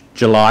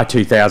July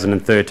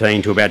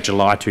 2013 to about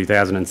July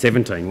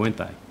 2017, weren't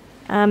they?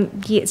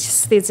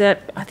 Yes,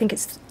 I think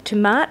it's to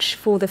March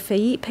for the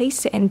fee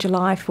piece and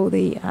July for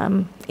the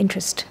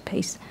interest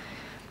piece.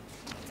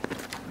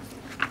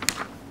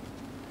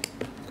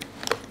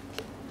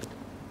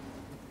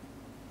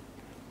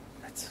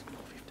 That's 4:15,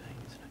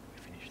 isn't it? We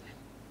finished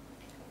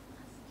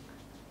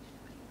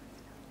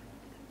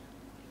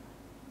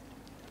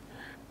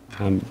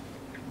then.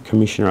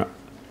 Commissioner,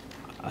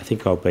 I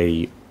think I'll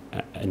be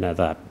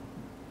another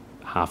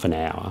half an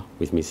hour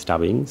with Ms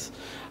Stubbings.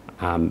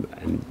 And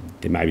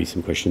there may be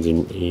some questions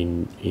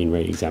in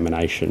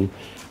re-examination,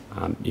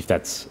 if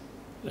that's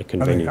a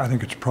convenient... I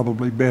think it's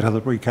probably better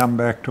that we come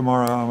back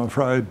tomorrow, I'm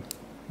afraid.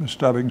 Ms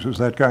Stubbings, is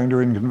that going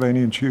to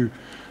inconvenience you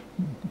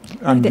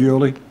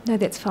unduly? No,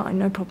 that's fine.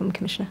 No problem,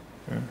 Commissioner.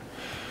 Yeah.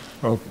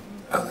 Well,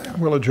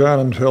 we'll adjourn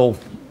until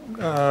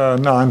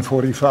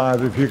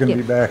 9:45 if you can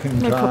be back in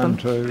time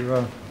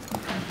to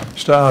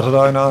start at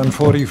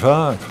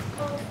 09:45.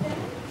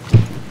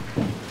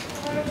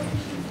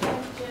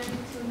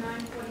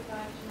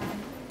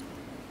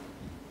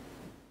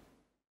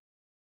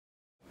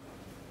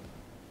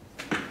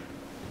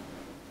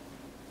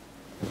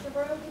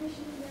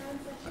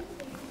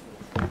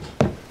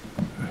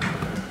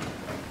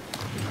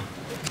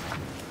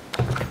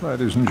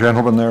 Ladies and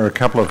gentlemen, there are a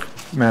couple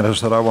of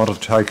matters that I want to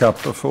take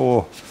up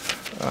before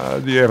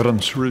the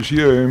evidence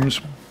resumes.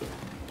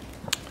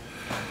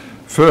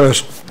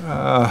 First,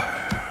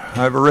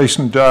 over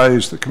recent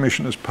days, the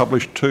Commission has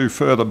published 2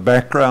 further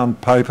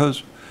background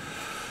papers.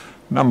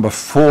 Number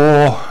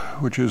 4,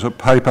 which is a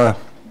paper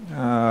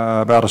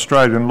about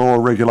Australian law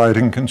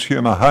regulating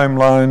consumer home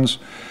loans,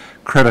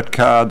 credit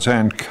cards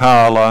and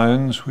car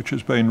loans, which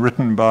has been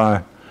written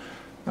by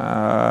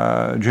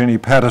Jenny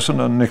Patterson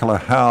and Nicola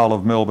Howell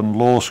of Melbourne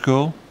Law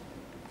School.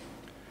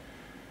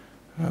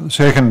 The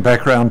second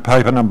background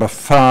paper, number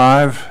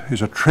 5,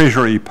 is a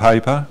Treasury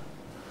paper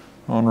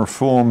on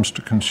reforms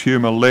to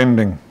consumer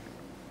lending.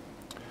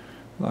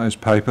 Those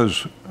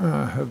papers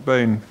have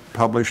been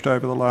published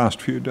over the last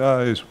few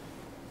days.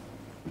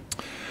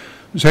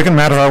 The second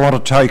matter I want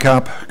to take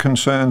up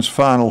concerns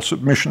final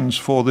submissions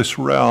for this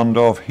round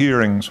of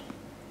hearings.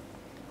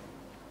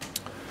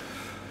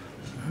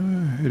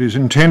 It is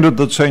intended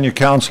that Senior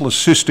Counsel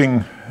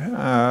assisting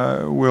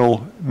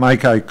will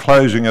make a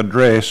closing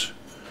address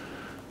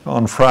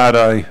on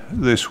Friday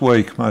this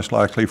week, most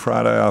likely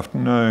Friday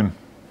afternoon.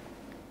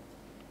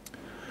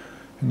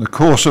 In the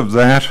course of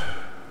that,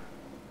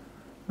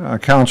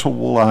 Counsel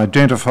will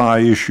identify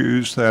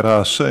issues that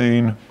are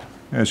seen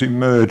as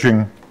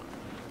emerging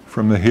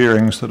from the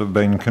hearings that have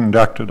been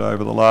conducted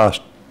over the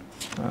last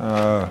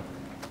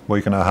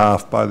week and a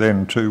half, by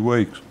then 2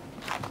 weeks.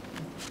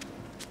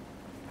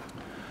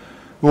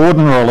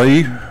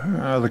 Ordinarily,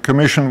 the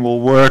Commission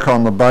will work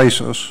on the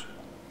basis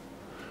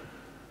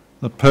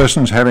that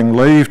persons having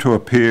leave to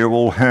appear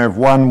will have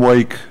 1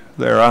 week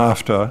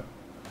thereafter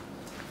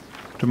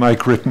to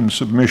make written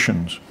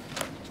submissions.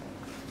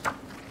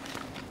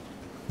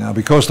 Now,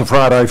 because the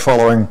Friday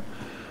following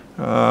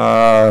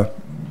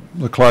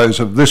the close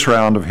of this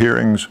round of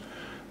hearings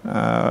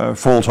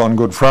falls on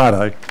Good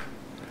Friday,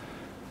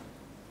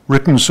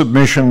 written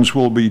submissions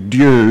will be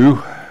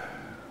due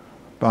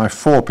by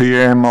 4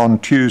 p.m. on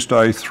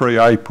Tuesday, 3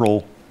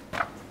 April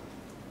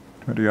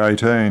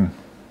 2018.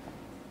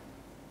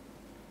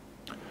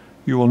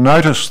 You will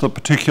notice the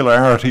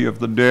particularity of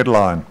the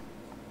deadline.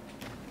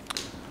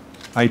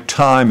 A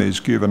time is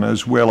given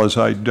as well as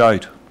a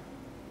date.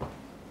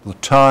 The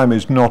time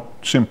is not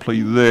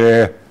simply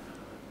there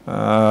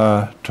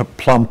to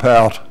plump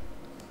out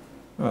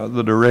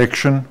the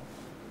direction.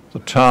 The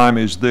time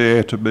is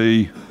there to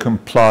be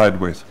complied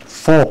with.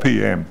 4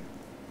 p.m.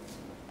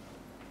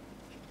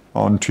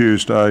 on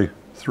Tuesday,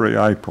 3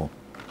 April.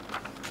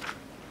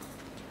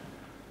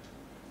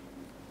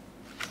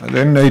 I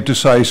then need to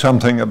say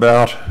something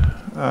about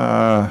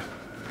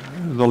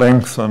the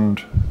length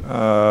and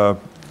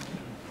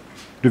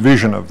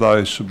division of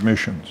those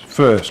submissions.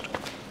 First,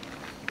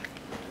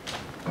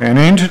 an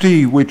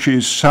entity which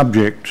is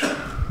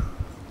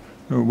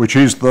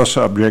the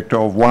subject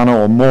of one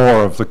or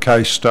more of the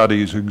case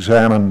studies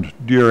examined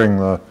during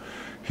the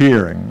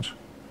hearings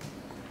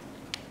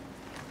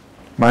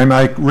may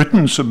make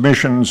written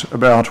submissions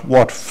about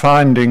what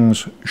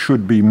findings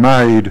should be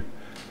made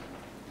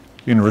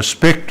in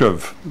respect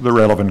of the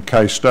relevant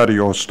case study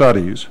or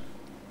studies.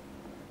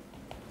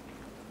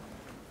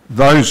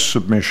 Those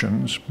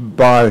submissions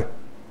by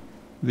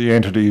the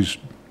entities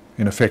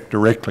in effect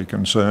directly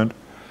concerned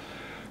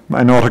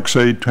may not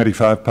exceed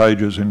 25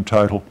 pages in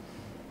total.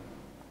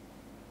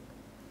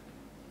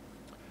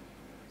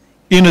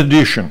 In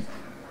addition,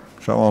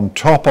 so on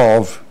top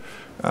of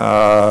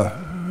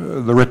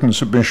the written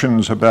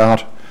submissions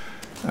about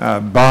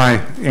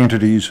by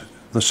entities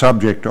the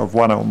subject of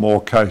one or more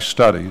case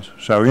studies,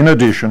 so in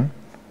addition,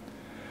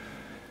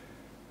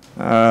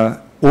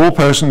 all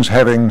persons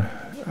having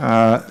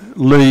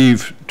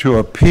leave to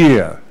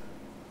appear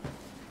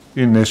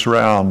in this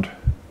round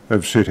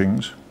of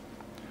sittings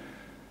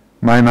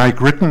may make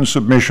written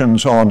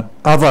submissions on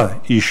other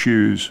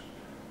issues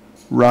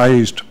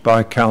raised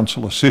by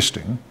counsel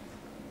assisting,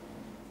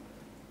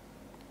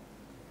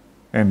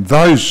 and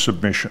those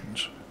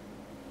submissions,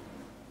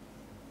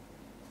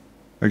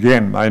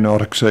 again, may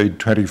not exceed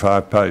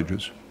 25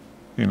 pages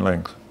in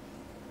length.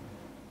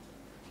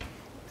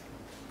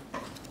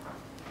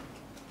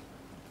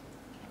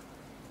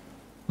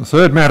 The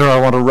third matter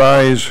I want to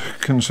raise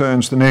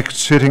concerns the next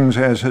sittings.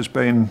 As has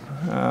been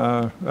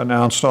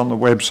announced on the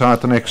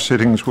website, the next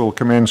sittings will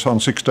commence on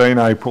 16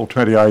 April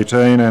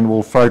 2018 and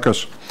will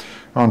focus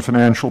on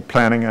financial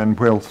planning and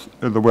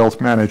the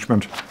wealth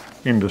management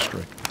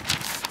industry.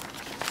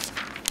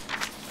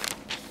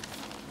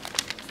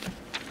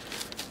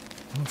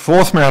 The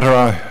fourth matter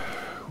I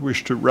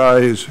wish to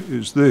raise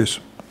is this.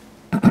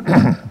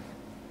 At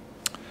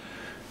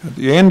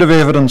the end of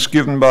evidence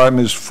given by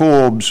Ms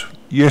Forbes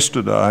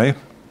yesterday,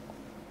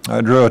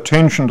 I drew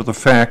attention to the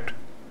fact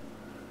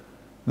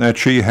that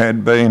she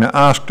had been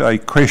asked a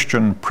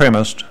question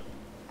premised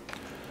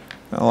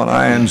on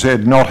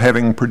ANZ not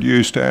having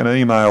produced an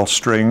email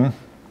string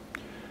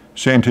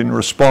sent in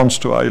response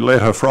to a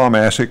letter from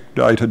ASIC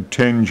dated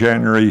 10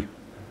 January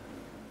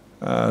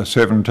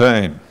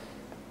 17.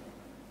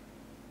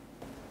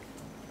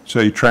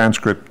 See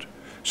transcript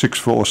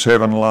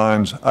 647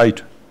 lines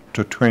 8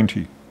 to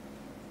 20.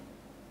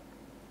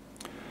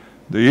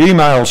 The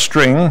email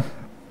string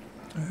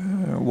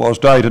was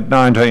dated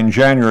 19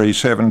 January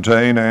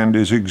 17 and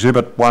is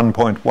Exhibit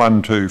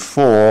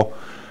 1.124,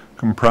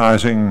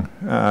 comprising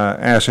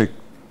ASIC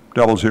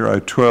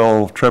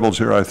 0012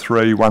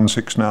 0003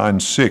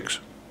 1696.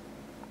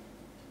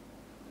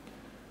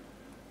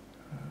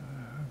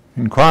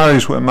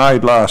 Inquiries were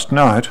made last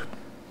night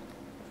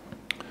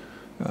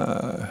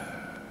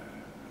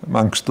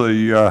amongst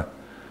the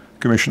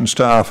Commission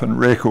staff and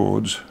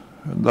records,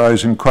 and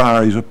those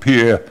inquiries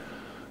appear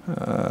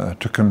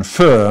to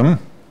confirm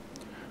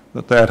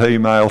that that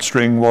email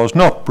string was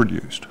not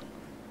produced.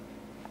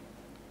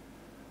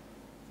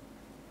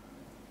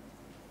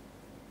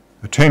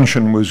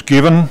 Attention was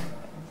given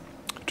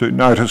to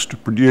notice to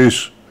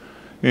produce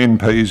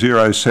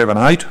NP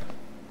 078,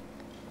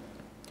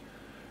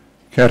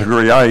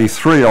 category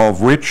A3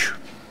 of which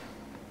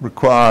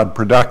required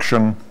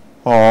production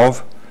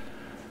of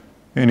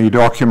any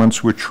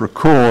documents which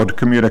record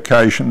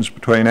communications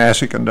between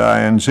ASIC and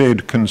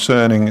ANZ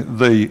concerning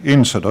the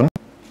incident.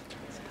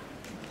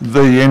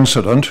 The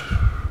incident,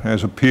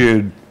 as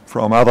appeared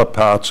from other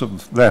parts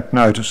of that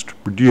notice to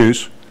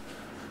produce,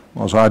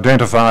 was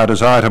identified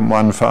as item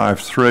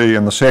 153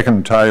 in the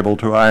second table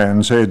to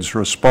ANZ's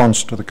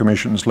response to the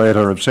Commission's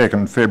letter of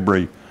 2nd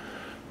February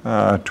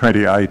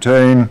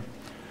 2018.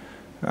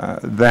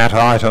 That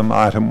item,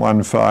 item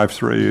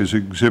 153, is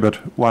Exhibit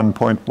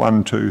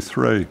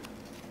 1.123.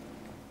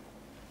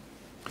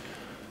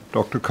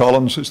 Dr.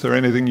 Collins, is there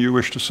anything you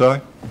wish to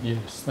say?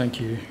 Yes,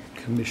 thank you,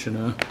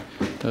 Commissioner.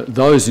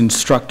 Those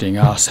instructing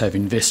us have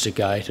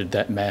investigated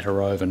that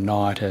matter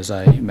overnight as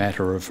a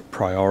matter of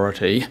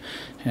priority,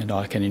 and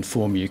I can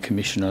inform you,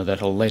 Commissioner,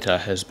 that a letter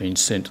has been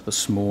sent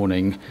this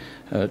morning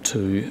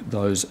to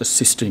those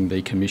assisting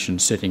the Commission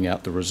setting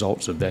out the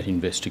results of that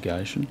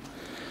investigation.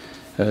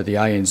 The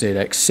ANZ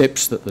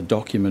accepts that the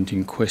document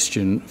in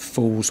question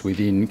falls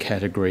within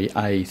category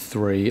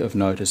A3 of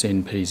notice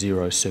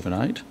NP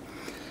 078.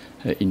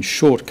 In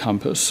short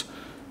compass,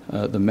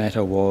 the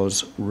matter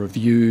was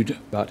reviewed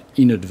but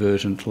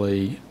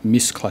inadvertently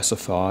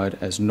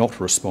misclassified as not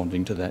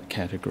responding to that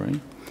category.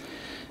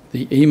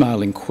 The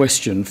email in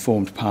question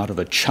formed part of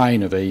a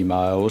chain of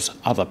emails.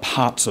 Other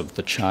parts of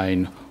the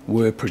chain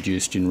were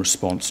produced in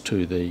response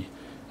to the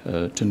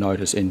to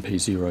notice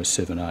NP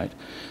 078.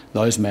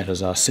 Those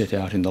matters are set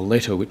out in the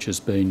letter which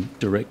has been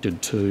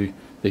directed to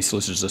the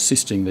solicitors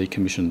assisting the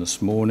Commission this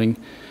morning.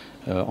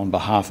 On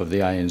behalf of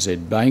the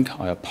ANZ Bank,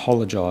 I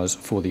apologise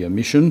for the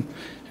omission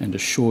and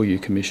assure you,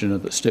 Commissioner,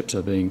 that steps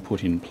are being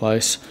put in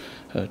place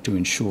to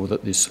ensure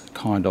that this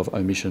kind of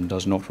omission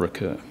does not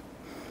recur.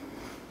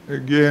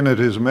 Again, it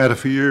is a matter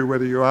for you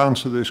whether you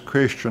answer this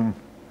question.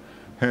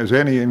 Has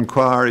any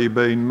inquiry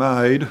been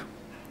made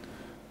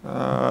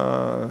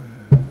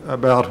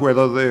about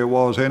whether there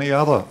was any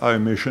other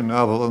omission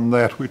other than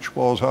that which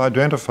was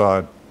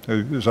identified?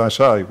 As I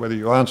say, whether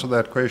you answer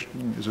that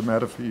question is a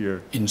matter for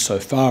you.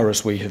 Insofar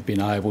as we have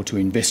been able to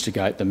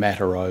investigate the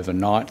matter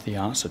overnight, the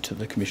answer to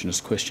the Commissioner's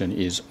question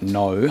is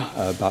no.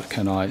 But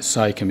can I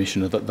say,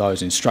 Commissioner, that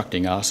those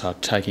instructing us are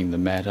taking the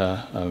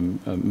matter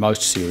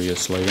most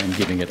seriously and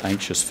giving it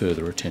anxious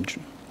further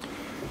attention.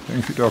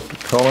 Thank you, Dr.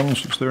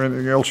 Collins. Is there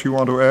anything else you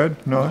want to add?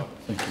 No?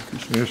 Thank you,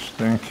 Commissioner. Yes,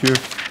 thank you.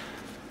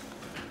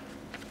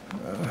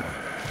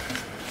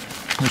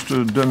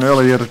 Mr.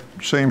 Donnelly, it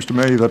seems to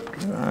me that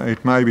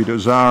it may be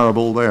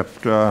desirable that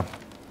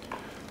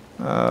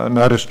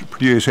notice to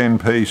produce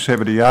NP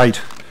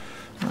 78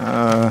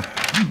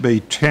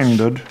 be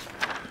tendered.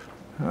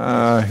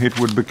 It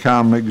would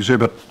become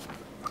exhibit,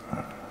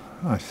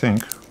 I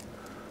think,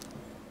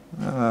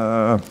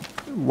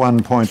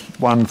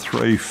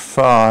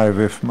 1.135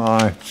 if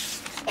my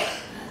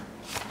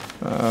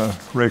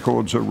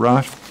records are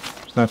right.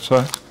 Is that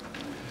so?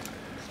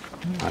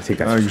 I think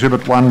that's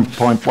Exhibit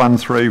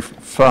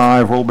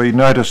 1.135 will be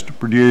notice to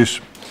produce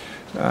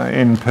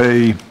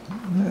NP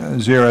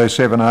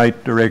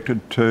 078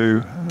 directed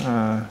to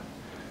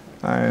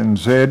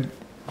ANZ.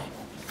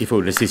 If it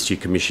would assist you,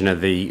 Commissioner,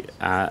 the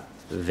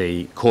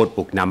court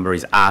book number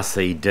is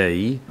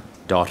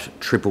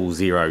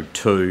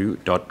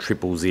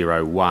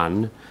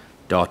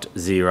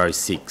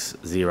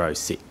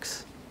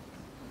RCD.00001.0606.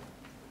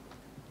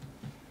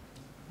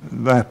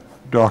 That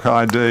doc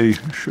ID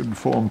should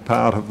form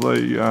part of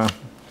the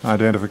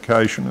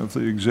identification of the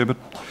exhibit.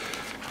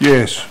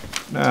 Yes.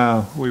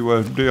 Now, we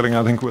were dealing,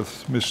 I think,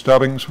 with Ms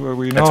Stubbings, were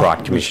we not? That's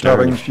right, Commissioner.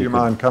 Ms Stubbings, do you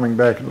mind coming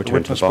back to the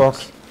witness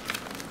box?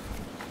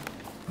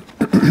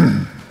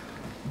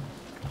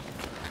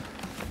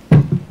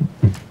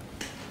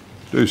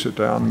 Do sit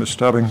down, Ms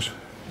Stubbings.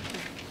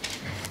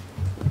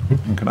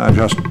 And can I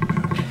just,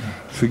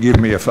 forgive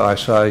me if I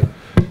say,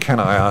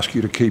 can I ask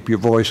you to keep your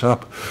voice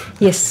up?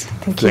 Yes,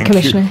 thank you,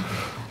 Commissioner.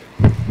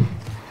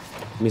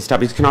 Ms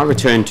Stubbings, can I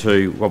return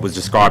to what was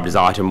described as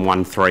item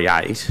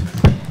 138?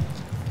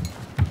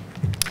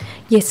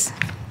 Yes.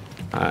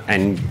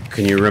 And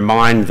can you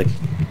remind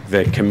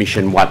the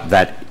Commission what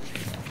that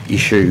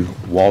issue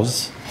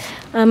was?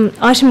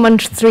 Item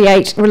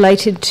 138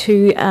 related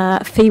to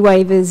fee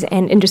waivers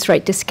and interest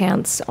rate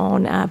discounts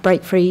on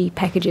break-free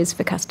packages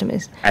for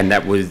customers. And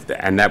that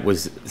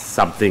was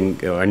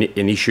something, an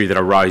issue that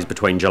arose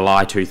between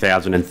July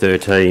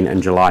 2013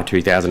 and July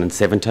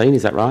 2017.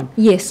 Is that right?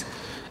 Yes.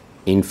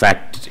 In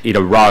fact, it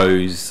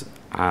arose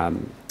at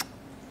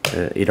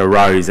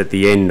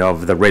the end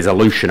of the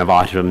resolution of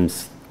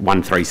items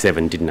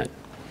 137, didn't it?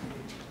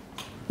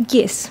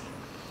 Yes.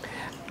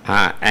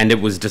 And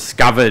it was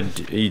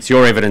discovered, it's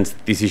your evidence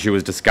that this issue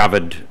was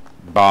discovered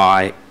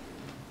by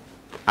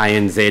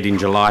ANZ in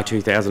July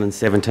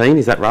 2017,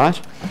 is that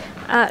right?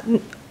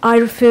 I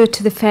refer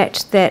to the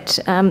fact that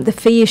the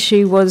fee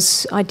issue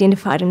was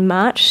identified in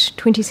March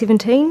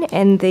 2017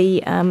 and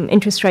the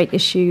interest rate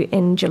issue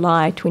in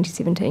July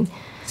 2017.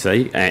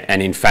 See,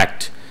 and in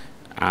fact,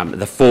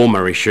 the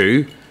former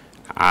issue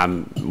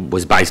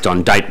was based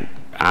on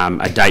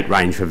a date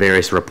range for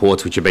various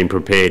reports which have been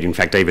prepared, in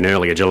fact, even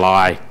earlier,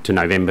 July to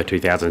November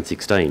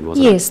 2016,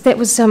 wasn't it? Yes, that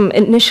was some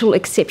initial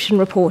exception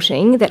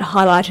reporting that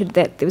highlighted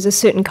that there was a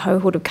certain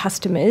cohort of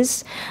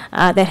customers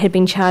that had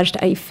been charged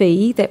a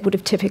fee that would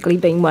have typically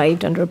been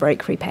waived under a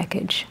break-free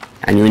package.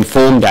 And you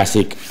informed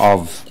ASIC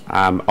of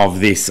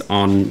this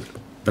on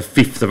the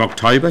 5th of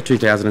October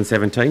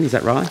 2017, is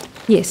that right?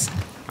 Yes.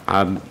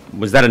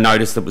 Was that a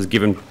notice that was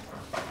given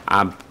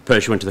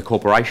pursuant to the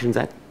Corporations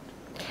Act?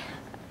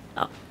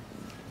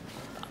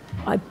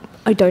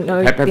 I don't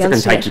know. Perhaps I can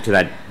take you to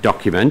that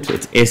document.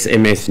 It's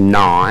SMS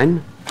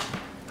 9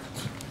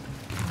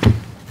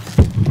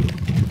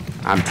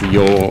 to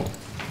your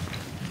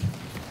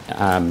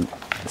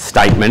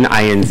statement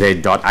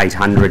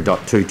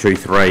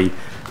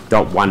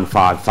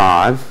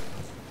ANZ.800.223.155.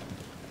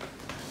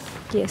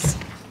 Yes.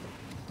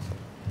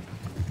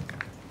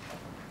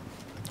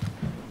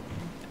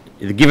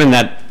 Given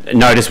that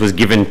notice was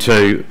given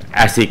to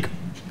ASIC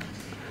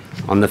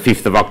on the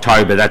 5th of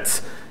October,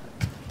 that's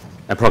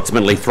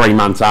approximately 3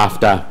 months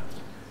after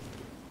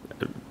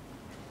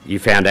you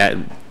found out,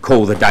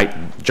 call the date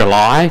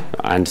July.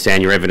 I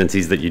understand your evidence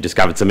is that you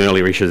discovered some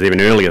earlier issues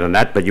even earlier than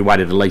that, but you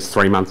waited at least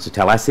 3 months to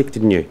tell ASIC,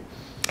 didn't you?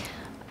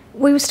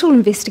 We were still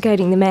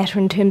investigating the matter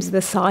in terms of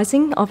the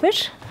sizing of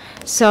it.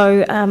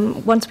 So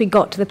once we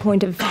got to the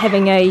point of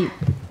having a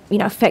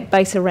fact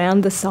base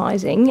around the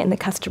sizing and the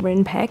customer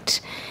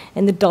impact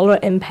and the dollar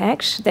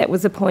impact, that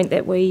was the point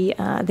that we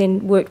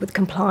then worked with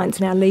compliance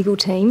and our legal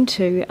team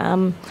to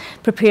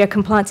prepare a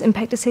compliance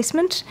impact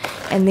assessment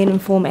and then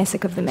inform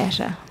ASIC of the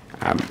matter.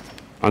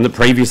 On the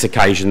previous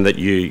occasion that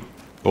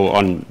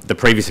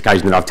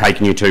I've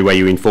taken you to where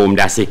you informed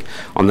ASIC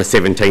on the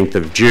 17th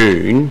of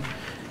June,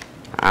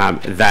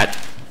 that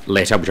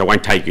letter, which I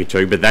won't take you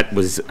to, but that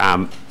was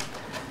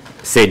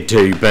said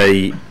to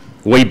be,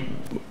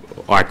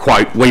 I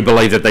quote, "We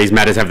believe that these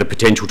matters have the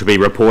potential to be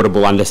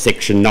reportable under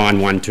section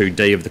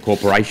 912D of the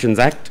Corporations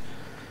Act."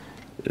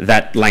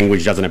 That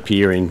language doesn't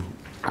appear in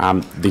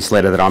this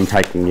letter that I'm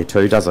taking you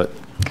to, does it?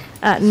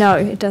 No,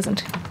 it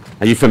doesn't.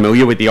 Are you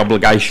familiar with the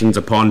obligations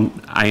upon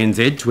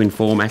ANZ to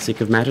inform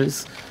ASIC of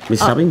matters, Ms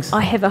Stubbings?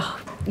 I have a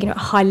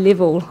high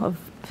level of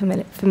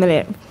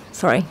familiarity,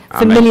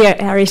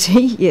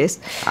 yes.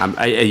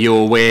 Are you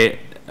aware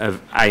of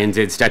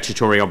ANZ's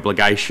statutory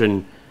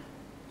obligation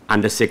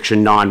under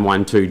section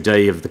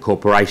 912D of the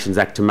Corporations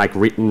Act to make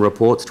written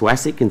reports to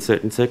ASIC in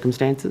certain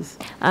circumstances?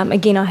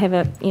 Again, I have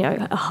a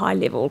high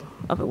level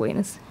of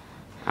awareness.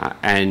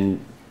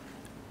 And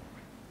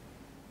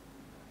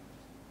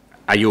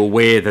are you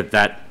aware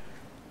that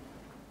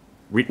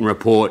written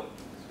report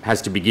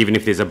has to be given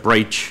if there's a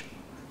breach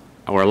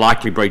or a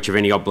likely breach of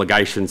any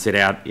obligation set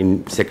out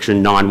in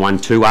section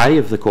 912A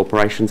of the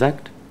Corporations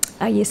Act?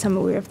 Yes, I'm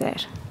aware of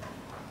that.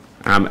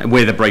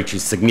 Where the breach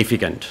is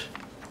significant?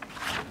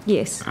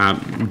 Yes.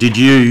 Did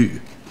you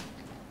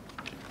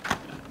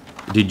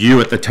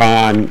at the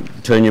time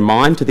turn your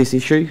mind to this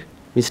issue,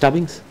 Ms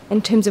Stubbings?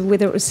 In terms of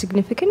whether it was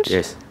significant?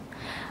 Yes.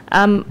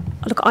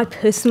 Look, I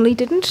personally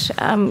didn't.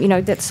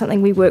 That's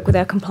something we work with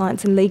our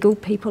compliance and legal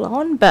people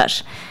on.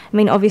 But,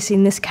 obviously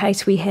in this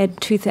case we had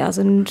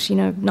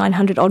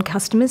 2,900 odd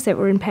customers that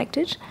were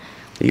impacted.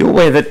 Are you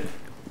aware that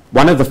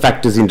one of the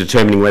factors in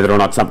determining whether or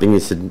not something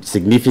is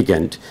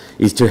significant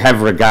is to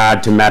have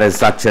regard to matters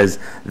such as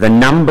the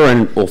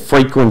number or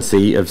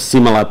frequency of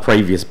similar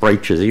previous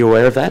breaches? Are you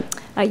aware of that?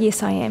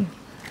 Yes, I am.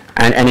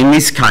 And in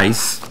this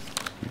case,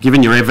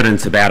 given your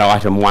evidence about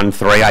item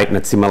 138 and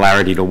its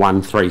similarity to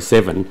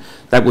 137,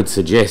 that would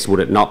suggest, would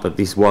it not, that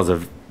this was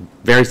a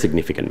very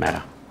significant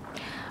matter?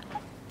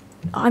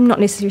 I'm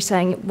not necessarily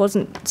saying it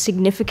wasn't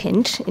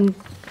significant. In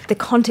the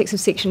context of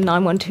section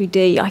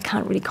 912D, I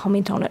can't really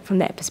comment on it from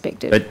that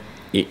perspective. But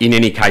in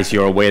any case,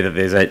 you're aware that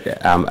there's a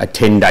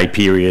 10-day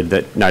period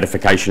that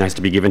notification has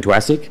to be given to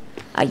ASIC?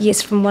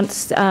 Yes, from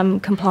once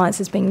compliance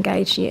has been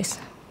engaged, yes.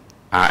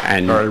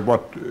 Sorry,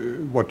 what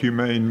do you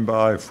mean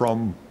by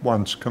from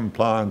once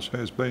compliance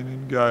has been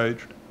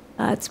engaged?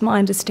 It's my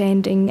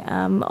understanding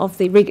of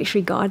the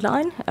regulatory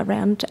guideline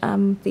around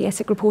the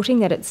ASIC reporting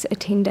that it's a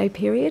 10-day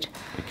period.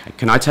 Okay.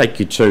 Can I take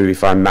you to,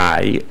 if I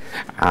may,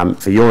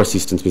 for your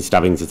assistance, Ms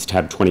Stubbings, it's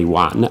tab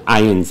 21,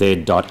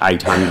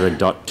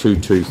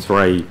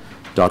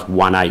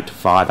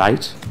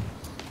 ANZ.800.223.1858.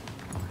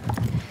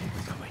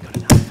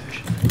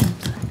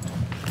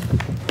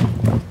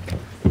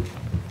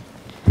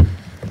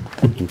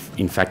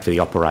 In fact, for the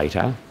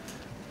operator.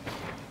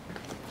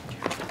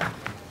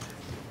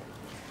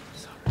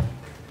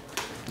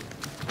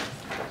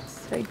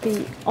 So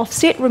the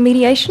offset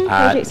remediation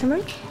project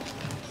summary?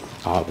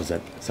 Oh, was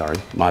that? Sorry.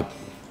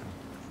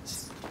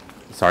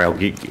 Sorry, I'll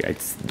give you,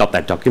 it's not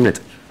that document,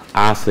 it's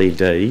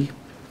RCD.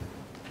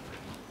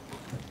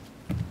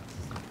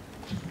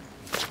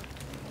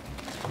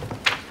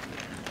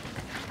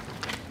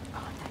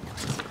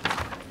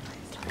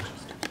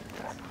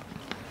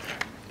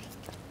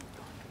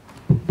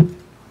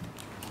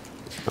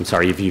 I'm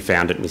sorry if you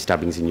found it, Ms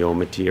Stubbings, in your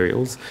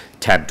materials,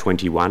 tab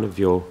 21 of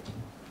your...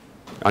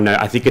 Oh no,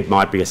 I think it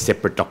might be a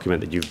separate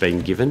document that you've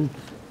been given.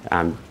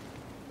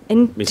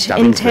 In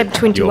tab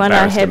 21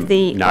 I have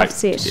the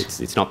offset. No,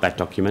 it's not that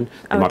document.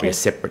 There might be a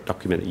separate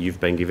document that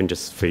you've been given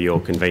just for your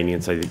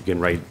convenience so that you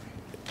can read.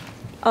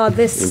 Oh,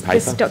 this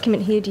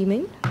document here, do you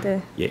mean?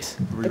 Yes.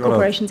 The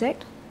Corporations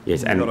Act?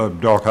 Yes. And got a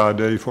doc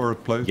ID for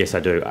it, please? Yes, I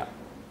do. You got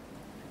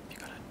it?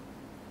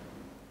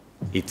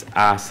 It's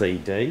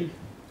RCD.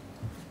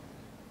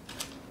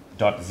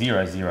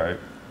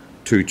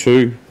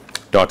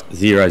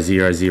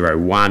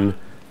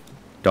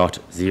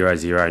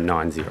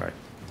 .0022.0001.0090.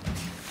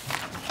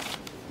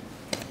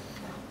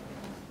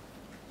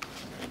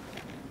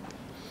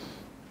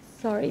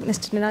 Sorry,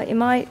 Mr. Miller,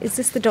 is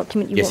this the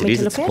document you want me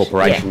to look at? Yes, it is. It's the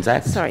Corporations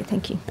Act. Sorry,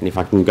 thank you. And if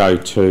I can go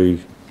to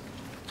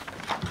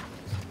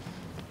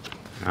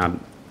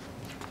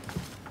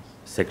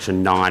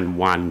section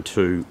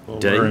 912D. Well,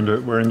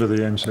 we're into the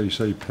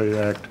NCCP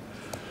Act.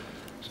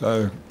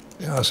 So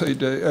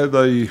RCD,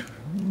 the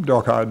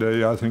doc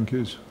ID, I think,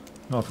 is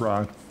not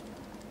right.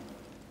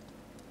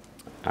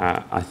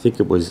 I think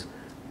it was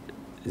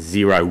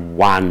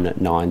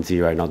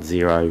 0190, not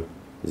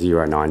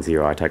 0090.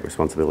 I take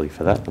responsibility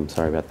for that. I'm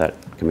sorry about that,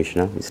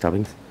 Commissioner, Ms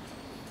Stubbings.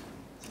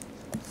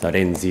 So it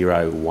ends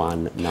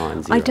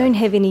 0190. I don't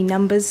have any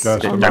numbers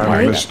Just on a the moment,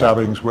 page. Ms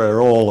Stubbings,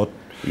 we're all at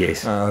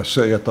Yes.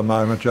 sea at the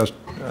moment, just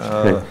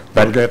But-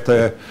 we'll get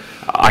there.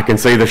 I can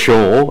see the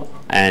shore,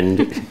 and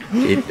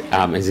it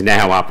is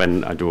now up,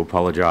 and I do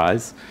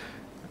apologise.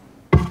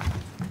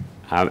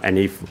 And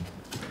if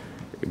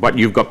what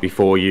you've got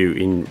before you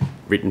in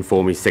written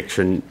form is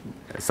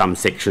some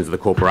sections of the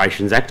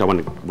Corporations Act,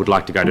 would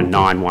like to go to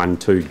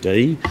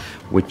 912D,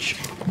 which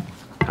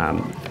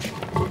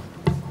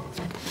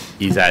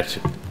is at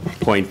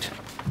point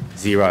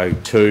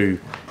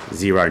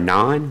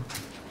 0209.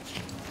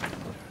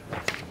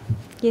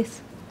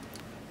 Yes.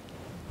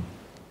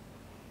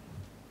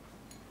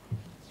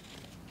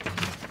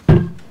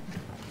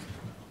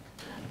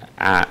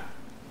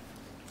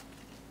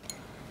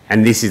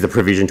 And this is the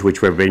provision to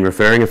which we've been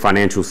referring. A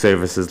financial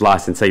services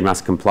licensee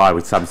must comply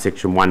with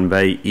subsection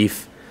 1B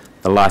if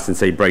the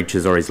licensee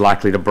breaches or is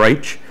likely to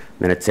breach.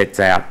 Then it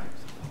sets out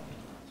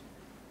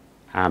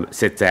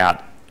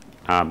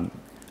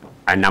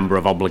a number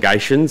of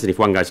obligations. And if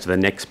one goes to the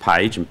next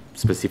page, and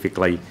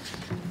specifically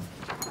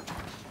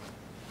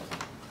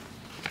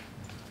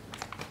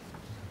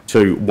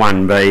to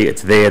 1B,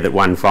 it's there that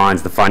one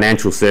finds the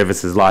financial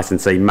services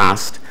licensee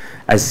must,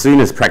 as soon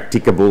as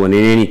practicable and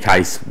in any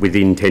case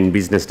within 10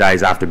 business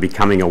days after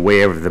becoming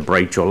aware of the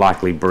breach or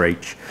likely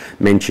breach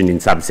mentioned in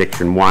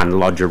subsection 1,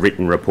 lodge a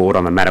written report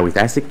on the matter with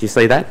ASIC. Do you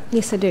see that?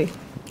 Yes, I do.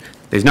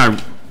 There's no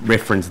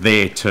reference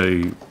there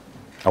to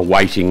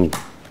awaiting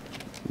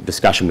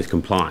discussion with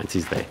compliance,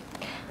 is there?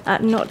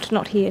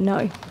 Not here,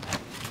 no.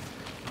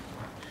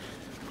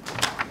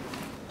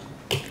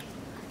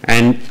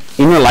 And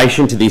in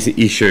relation to this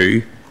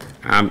issue,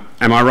 am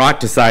I right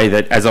to say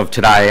that as of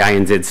today,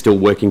 ANZ's still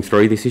working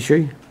through this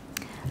issue?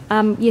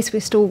 Yes,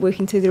 we're still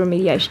working through the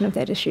remediation of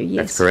that issue, yes.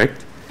 That's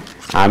correct.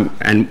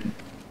 And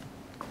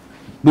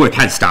work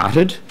has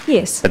started.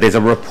 Yes. But there's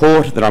a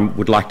report that I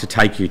would like to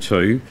take you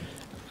to,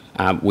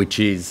 which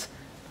is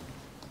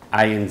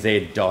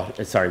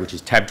which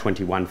is tab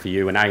 21 for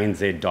you, and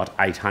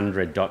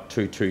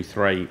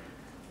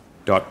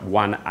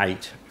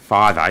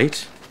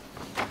ANZ.800.223.1858.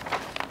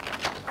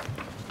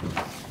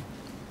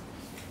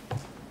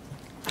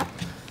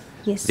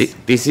 Yes.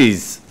 This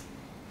is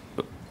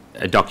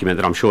a document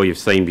that I'm sure you've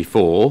seen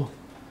before,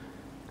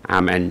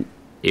 and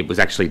it was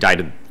actually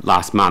dated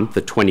last month,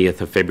 the 20th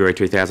of February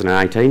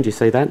 2018. Do you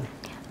see that?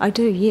 I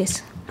do,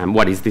 yes. And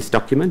what is this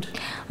document?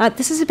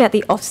 This is about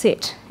the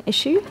offset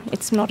issue.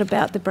 It's not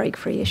about the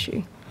break-free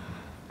issue.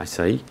 I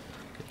see.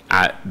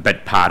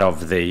 But part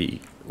of the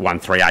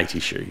 138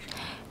 issue?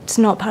 It's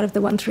not part of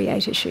the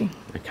 138 issue.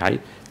 Okay.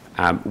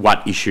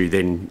 What issue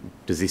then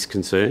does this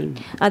concern?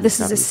 This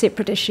is a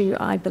separate issue,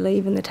 I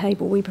believe, in the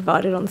table we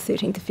provided on the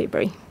 13th of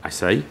February. I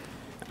see.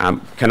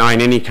 Can I in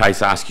any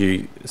case ask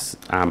you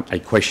a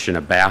question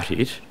about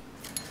it?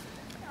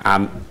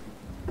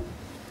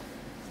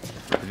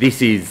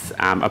 This is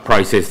a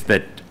process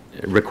that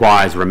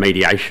requires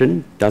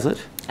remediation, does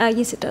it?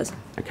 Yes, it does.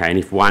 Okay, and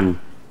if one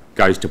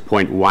goes to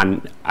point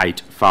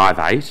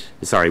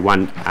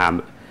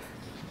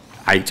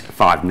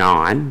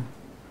 1859.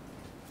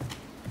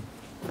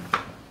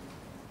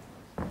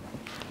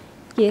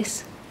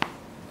 Yes.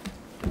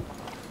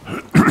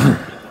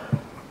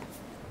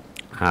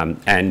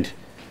 And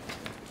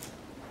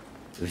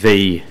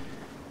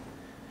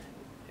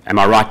am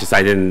I right to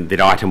say then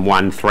that item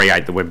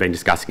 138 that we've been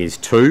discussing is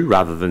 2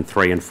 rather than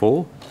 3 and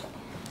 4?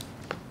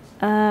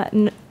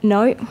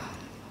 No.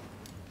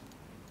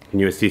 Can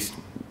you assist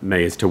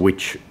me as to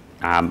which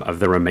of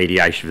the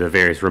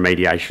various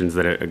remediations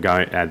that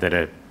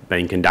are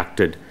being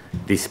conducted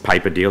this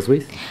paper deals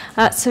with?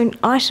 So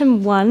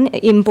item 1,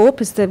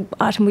 MBORP, is the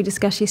item we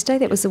discussed yesterday.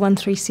 That was the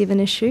 137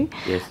 issue.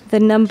 Yes. The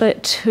number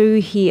 2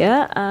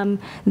 here,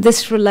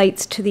 this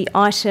relates to the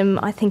item,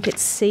 I think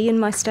it's C in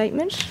my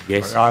statement.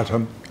 Yes.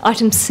 Item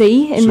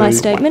C in my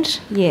statement,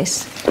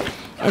 yes.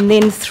 And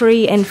then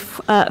 3 and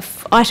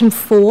item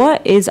 4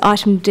 is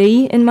item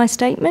D in my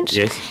statement.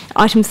 Yes.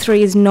 Item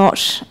 3 is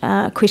not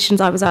questions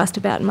I was asked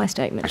about in my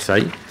statement. I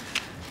see.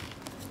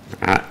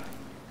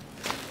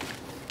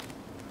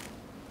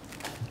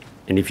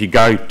 And if you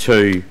go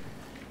to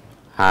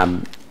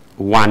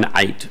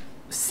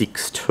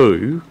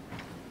 1862,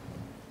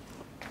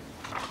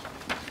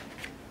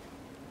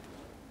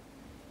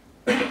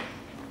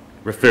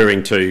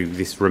 referring to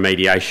this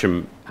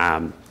remediation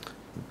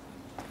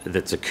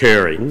that's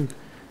occurring,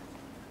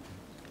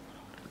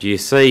 do you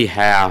see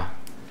how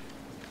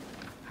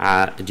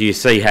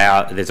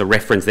there's a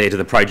reference there to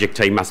the project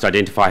team must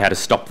identify how to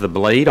stop the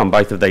bleed on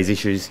both of these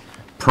issues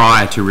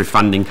prior to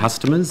refunding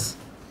customers?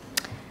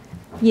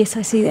 Yes,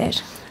 I see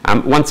that.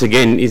 Once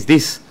again, is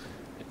this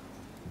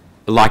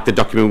like the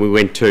document we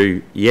went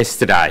to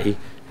yesterday,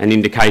 an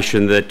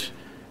indication that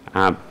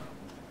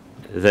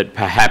that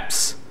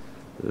perhaps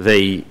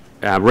the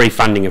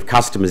refunding of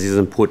customers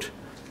isn't put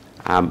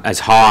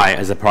as high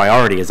as a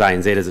priority as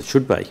ANZ as it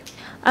should be?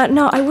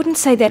 No, I wouldn't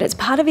say that. It's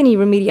part of any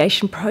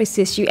remediation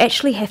process. You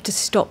actually have to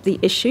stop the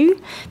issue,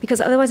 because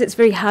otherwise it's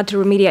very hard to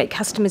remediate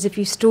customers if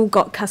you've still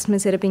got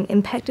customers that are being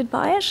impacted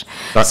by it.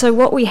 So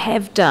what we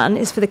have done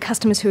is, for the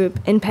customers who are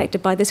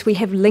impacted by this, we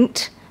have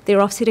linked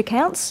their offset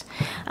accounts.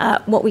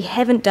 What we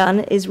haven't done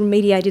is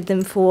remediated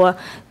them for,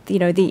 you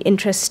know, the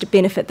interest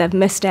benefit they've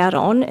missed out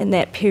on in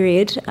that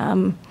period.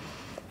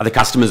 Are the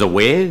customers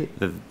aware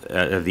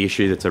of the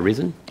issue that's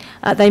arisen?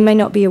 They may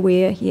not be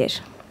aware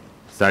yet.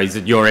 So is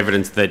it your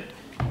evidence that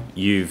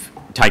you've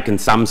taken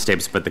some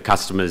steps, but the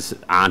customers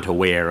aren't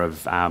aware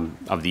of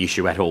the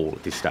issue at all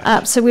at this stage?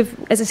 So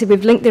as I said,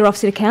 we've linked their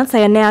offset accounts.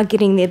 They are now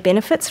getting their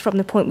benefits from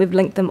the point we've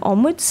linked them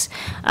onwards,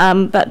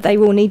 but they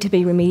will need to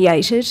be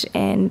remediated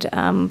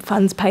and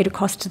funds paid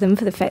across to them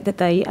for the fact that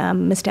they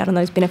missed out on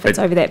those benefits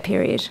over that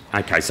period.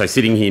 Okay, so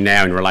sitting here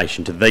now in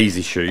relation to these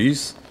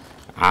issues,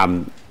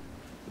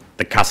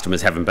 the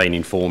customers haven't been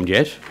informed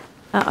yet?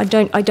 I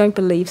don't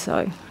believe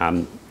so.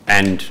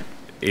 And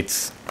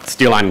it's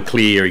still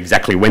unclear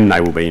exactly when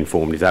they will be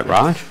informed, is that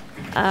right?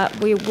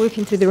 We're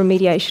working through the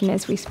remediation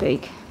as we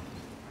speak.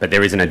 But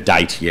there isn't a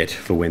date yet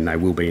for when they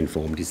will be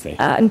informed, is there?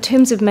 In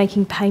terms of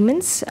making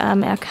payments,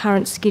 our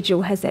current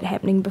schedule has that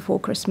happening before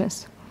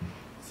Christmas.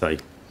 So,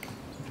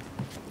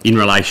 in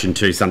relation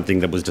to something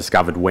that was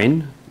discovered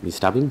when, Ms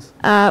Stubbings?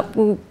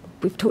 Well,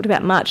 we've talked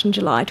about March and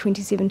July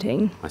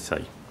 2017. I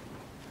see.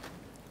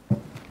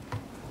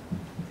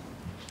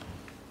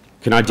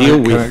 Can I deal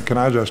with... Can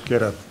I just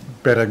get a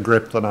better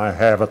grip than I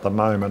have at the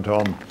moment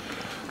on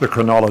the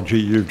chronology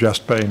you've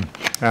just been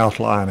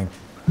outlining?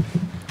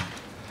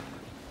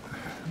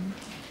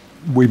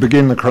 We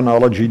begin the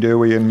chronology, do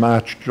we, in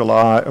March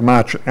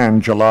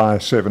and July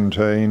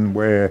 17,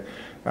 where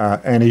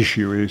an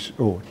issue is,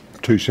 or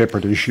two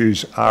separate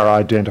issues are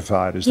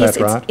identified. Is that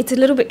right? Yes, it's a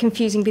little bit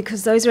confusing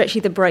because those are actually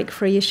the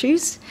break-free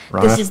issues.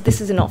 Right. This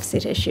is an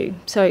offset issue.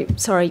 So,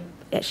 sorry,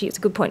 actually, it's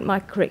a good point.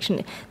 My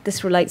correction,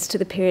 this relates to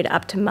the period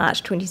up to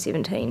March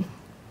 2017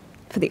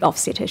 for the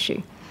offset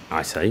issue.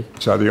 I see.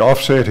 So the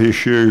offset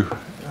issue,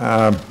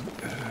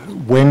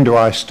 when do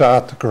I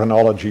start the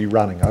chronology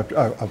running?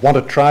 I want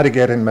to try to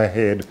get in my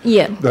head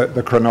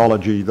the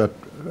chronology that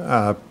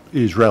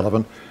is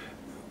relevant.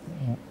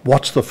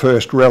 What's the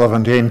first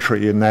relevant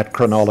entry in that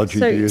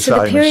chronology, do you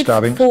say, Ms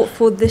Stubbings? So the period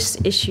for this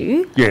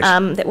issue,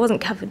 that wasn't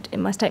covered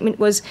in my statement,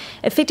 was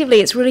effectively,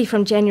 it's really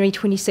from January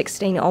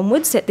 2016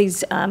 onwards that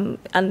these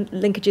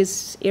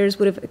linkages errors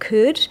would have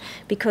occurred,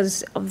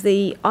 because of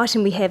the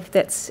item we have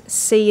that's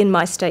C in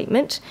my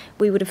statement.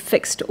 We would have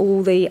fixed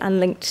all the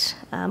unlinked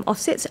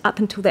offsets up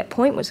until that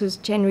point, which was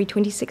January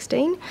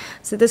 2016.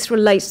 So this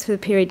relates to the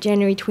period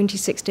January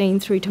 2016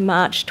 through to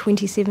March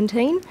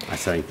 2017. I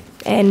see.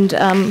 And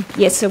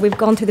yes, so we've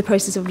gone through the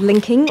process of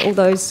linking all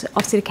those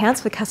offset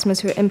accounts for customers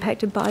who are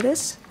impacted by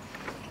this.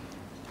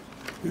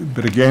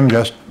 But again,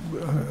 just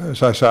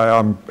as I say,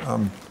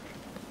 I'm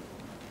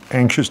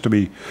anxious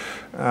to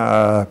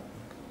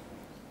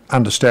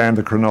understand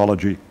the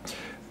chronology.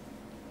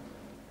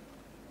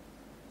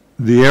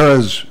 The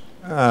errors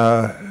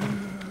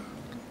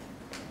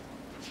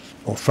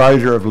or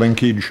failure of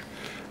linkage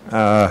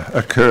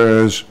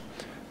occurs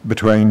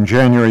between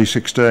January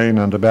 16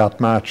 and about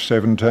March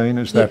 17,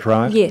 is that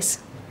right? Yes.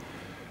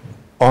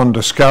 On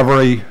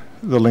discovery,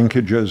 the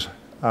linkages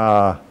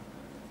are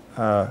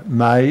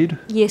made?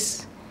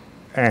 Yes.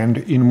 And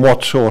in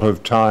what sort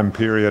of time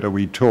period are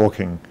we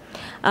talking?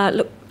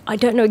 Look, I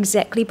don't know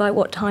exactly by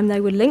what time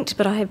they were linked,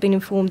 but I have been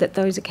informed that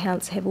those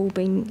accounts have all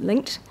been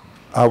linked.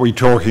 Are we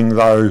talking,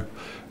 though,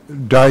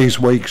 days,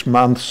 weeks,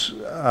 months?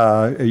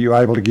 Are you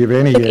able to give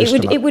any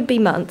estimate? It would be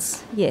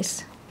months,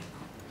 yes.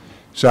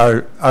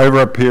 So over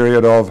a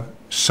period of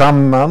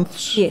some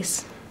months?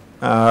 Yes.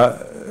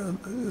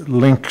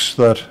 Links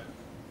that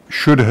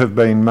should have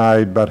been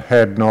made but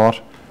had not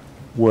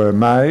were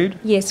made?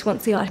 Yes,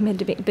 once the item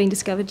had been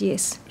discovered,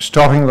 yes.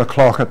 Stopping the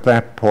clock at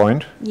that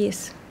point?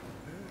 Yes.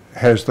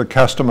 Has the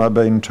customer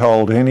been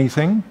told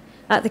anything?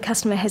 The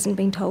customer hasn't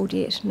been told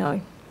yet,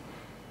 no.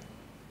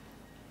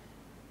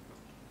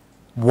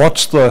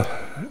 What's the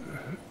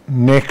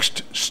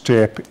next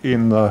step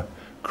in the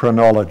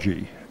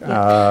chronology?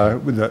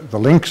 The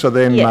links are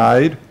then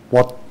made.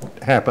 What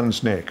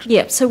happens next?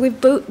 Yeah, so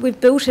we've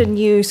built a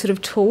new sort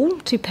of tool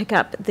to pick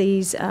up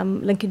these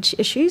linkage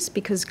issues,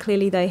 because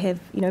clearly they have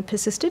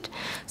persisted.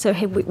 So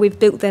we've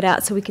built that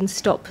out so we can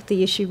stop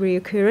the issue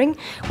reoccurring.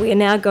 We are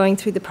now going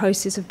through the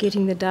process of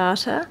getting the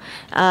data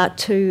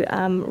to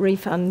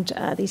refund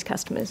these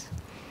customers.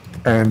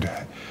 And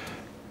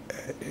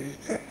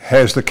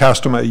has the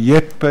customer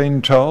yet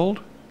been told?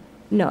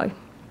 No.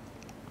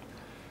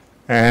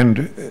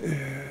 And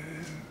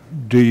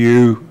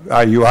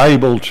are you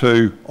able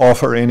to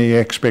offer any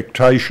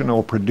expectation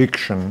or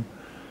prediction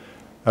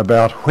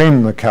about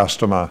when the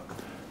customer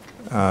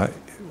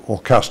or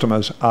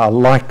customers are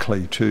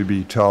likely to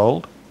be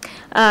told?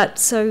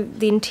 So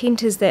the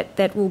intent is that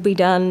that will be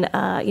done,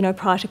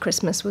 prior to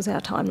Christmas was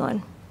our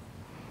timeline.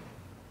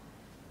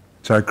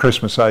 So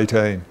Christmas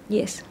 18,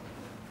 Yes.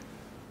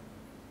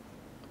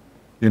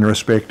 in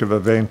respect of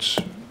events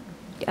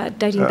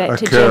Dating back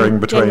to occurring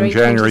between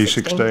January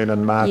 2016. 16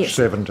 and March Yes.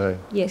 17.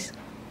 Yes.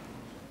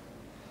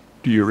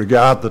 Do you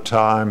regard the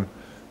time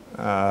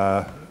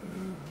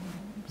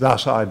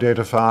thus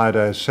identified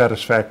as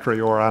satisfactory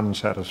or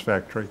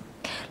unsatisfactory?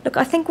 Look,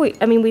 I think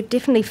we've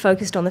definitely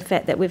focused on the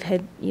fact that we've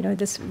had,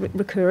 this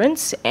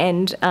recurrence,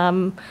 and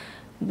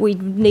we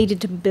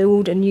needed to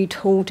build a new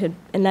tool to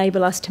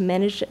enable us to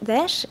manage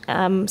that,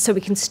 so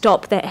we can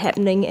stop that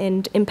happening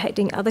and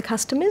impacting other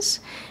customers,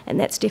 and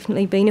that's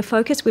definitely been a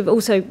focus. We've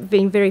also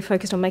been very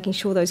focused on making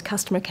sure those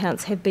customer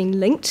accounts have been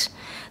linked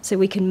so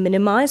we can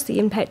minimise the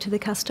impact to the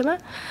customer,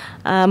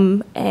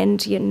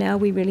 and now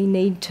we really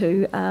need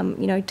to,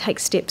 take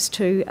steps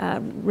to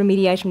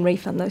remediate and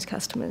refund those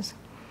customers.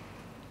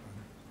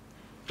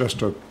 Just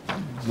to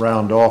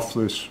round off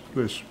this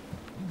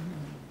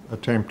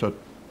attempt at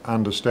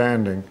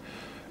understanding,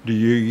 do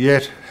you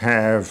yet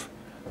have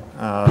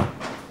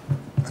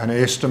an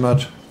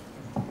estimate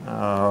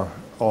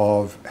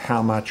of how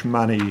much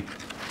money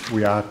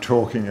we are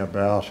talking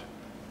about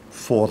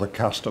for the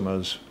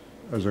customers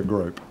as a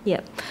group?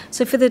 Yeah.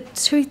 So for the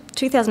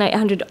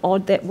 2,800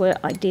 odd that were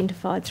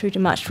identified through to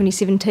March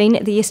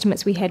 2017, the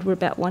estimates we had were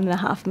about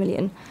 $1.5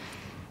 million.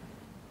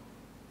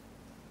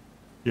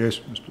 Yes,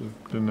 Mr.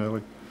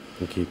 Dinelli.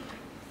 Thank you.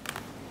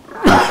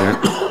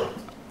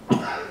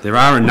 There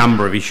are a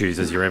number of issues,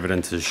 as your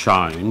evidence has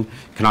shown.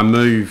 Can I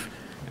move...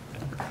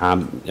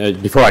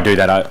 before I do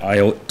that,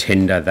 I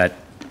tender that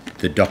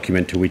the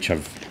document to which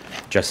I've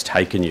just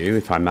taken you,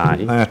 if I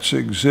may. That's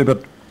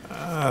Exhibit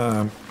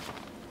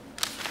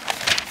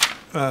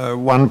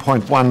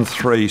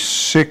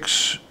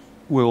 1.136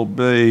 will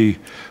be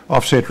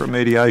Offset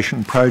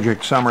Remediation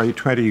Project Summary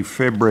 20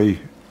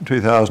 February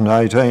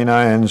 2018,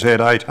 ANZ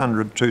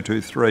 800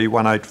 223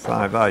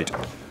 1858.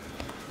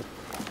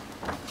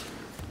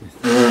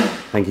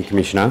 Thank you,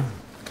 Commissioner.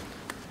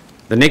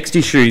 The next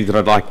issue that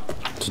I'd like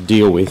to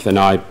deal with, and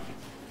I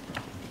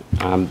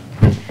will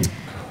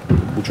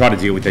try to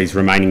deal with these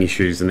remaining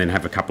issues and then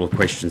have a couple of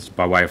questions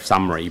by way of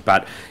summary,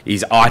 but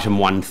is item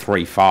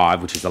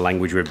 135, which is the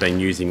language we've been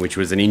using, which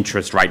was an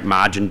interest rate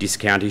margin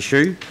discount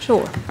issue.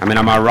 Sure.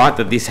 Am I right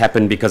that this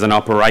happened because an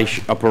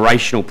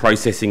operational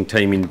processing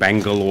team in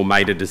Bangalore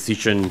made a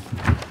decision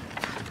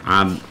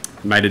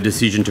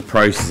to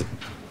process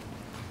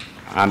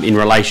in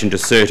relation to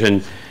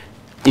certain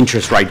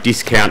interest rate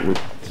discount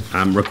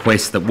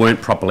requests that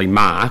weren't properly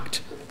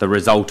marked, the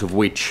result of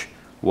which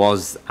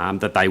was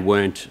that they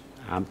weren't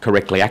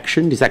correctly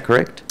actioned? Is that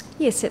correct?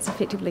 Yes, that's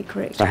effectively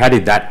correct. So how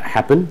did that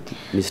happen,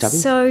 Ms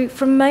Stubbings? So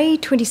from May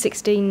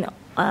 2016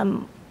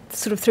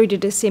 sort of through to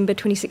December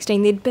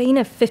 2016, there'd been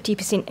a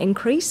 50%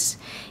 increase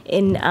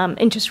in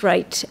interest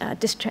rate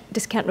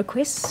discount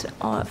requests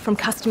from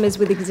customers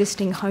with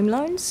existing home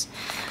loans.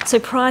 So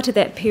prior to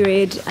that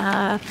period,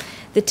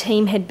 the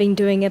team had been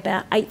doing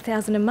about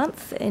 8,000 a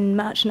month in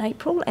March and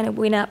April, and it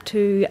went up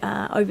to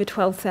over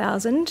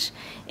 12,000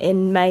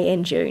 in May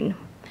and June.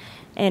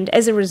 And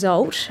as a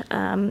result,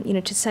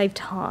 to save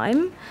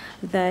time,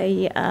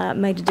 they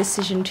made a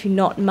decision to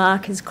not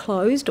mark as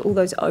closed all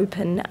those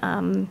open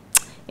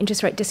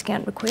interest rate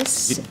discount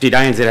requests. Did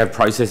ANZ have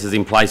processes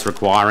in place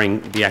requiring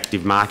the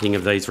active marking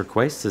of these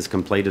requests as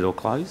completed or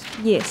closed?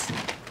 Yes.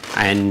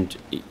 And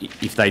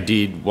if they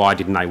did, why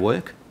didn't they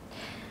work?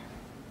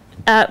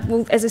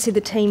 Well, as I said,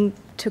 the team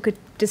took a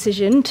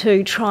decision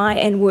to try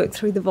and work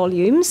through the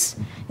volumes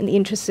in the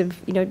interest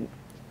of,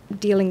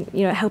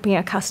 helping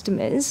our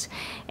customers.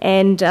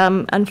 And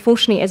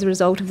unfortunately, as a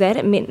result of that,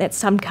 it meant that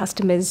some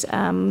customers'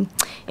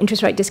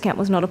 interest rate discount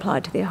was not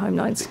applied to their home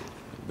loans.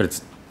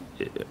 But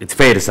it's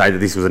fair to say that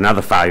this was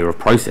another failure of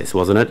process,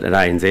 wasn't it, at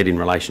ANZ in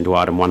relation to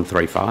item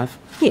 135?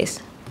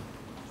 Yes.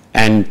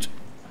 And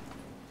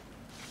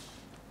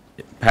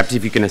perhaps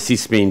if you can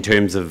assist me in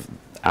terms of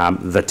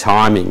the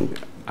timing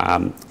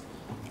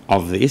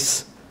of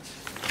this,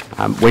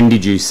 when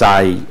did you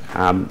say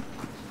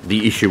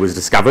the issue was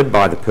discovered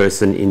by the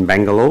person in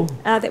Bangalore?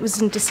 That was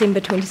in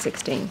December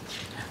 2016.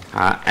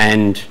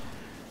 And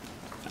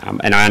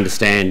I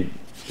understand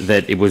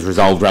that it was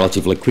resolved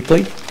relatively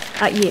quickly?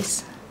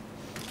 Yes.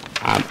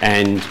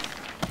 And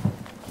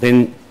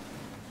then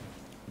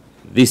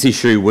this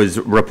issue was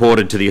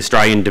reported to the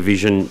Australian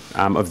Division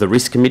of the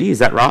Risk Committee, is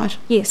that right?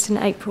 Yes, in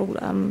April.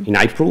 In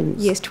April?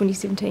 Yes,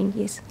 2017,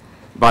 yes.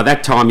 By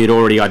that time, you'd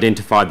already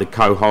identified the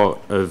cohort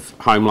of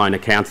home loan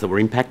accounts that were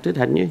impacted,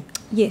 hadn't you?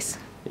 Yes.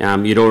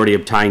 You'd already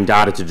obtained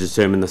data to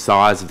determine the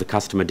size of the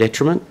customer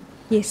detriment?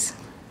 Yes.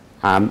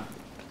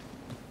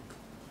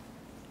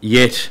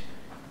 Yet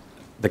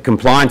the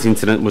compliance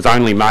incident was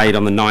only made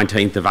on the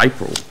 19th of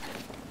April.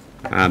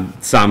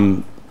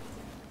 Some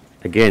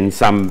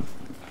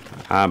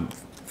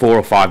 4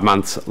 or 5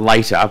 months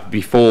later,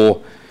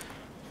 before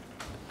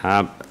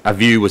a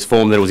view was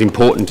formed that it was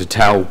important to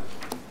tell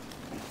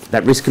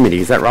that risk committee,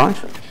 is that right?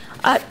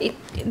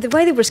 The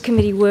way the Risk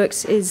Committee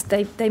works is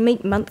they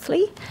meet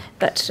monthly,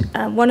 but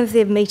one of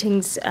their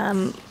meetings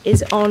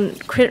is on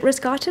credit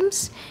risk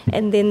items,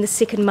 and then the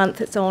second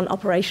month it's on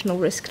operational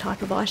risk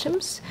type of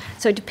items.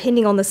 So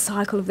depending on the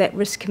cycle of that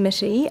Risk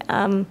Committee,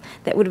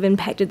 that would have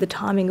impacted the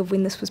timing of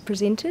when this was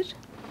presented.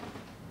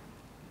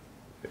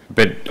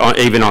 But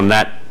even on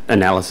that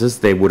analysis,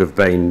 there would have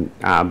been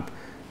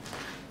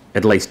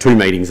at least 2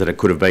 meetings that it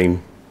could have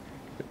been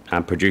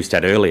produced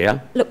at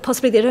earlier. Look,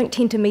 possibly they don't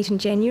tend to meet in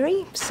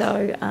January,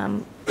 so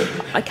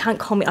I can't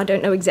comment. I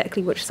don't know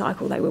exactly which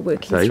cycle they were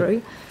working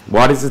through.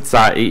 Why does it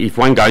say, if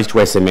one goes to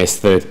SMS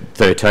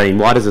 13,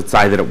 why does it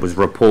say that it was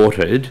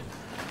reported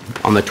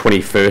on the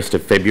 21st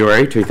of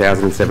February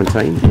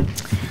 2017?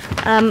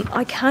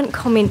 I can't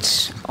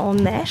comment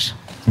on that.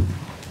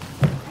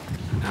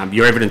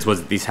 Your evidence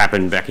was that this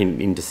happened back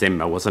in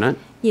December, wasn't it?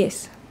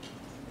 Yes.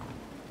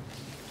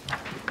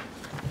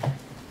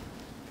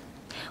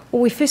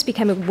 Well, we first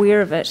became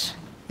aware of it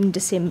in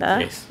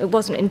December. Yes. It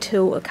wasn't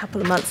until a couple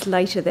of months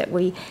later that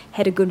we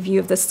had a good view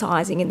of the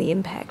sizing and the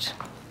impact.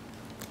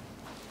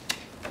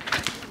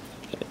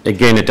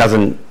 Again, there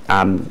doesn't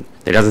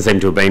seem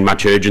to have been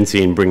much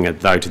urgency in bringing it,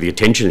 though, to the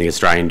attention of the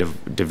Australian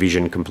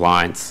Division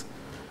Compliance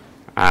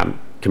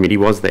Committee,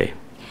 was there?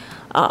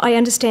 I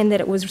understand that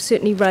it was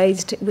certainly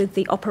raised with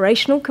the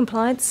operational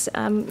compliance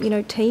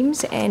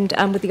teams and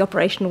with the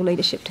operational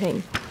leadership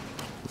team.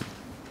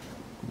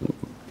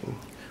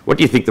 What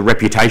do you think the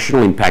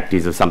reputational impact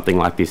is of something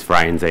like this for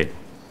ANZ?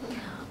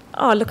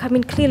 Oh, look, I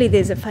mean, clearly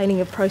there's a failing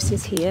of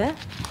process here.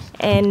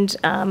 And,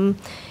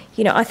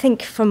 I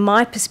think from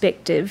my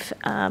perspective,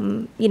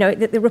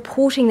 that the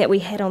reporting that we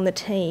had on the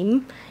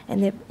team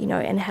and,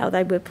 and how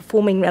they were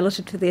performing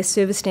relative to their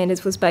service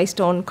standards was based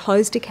on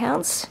closed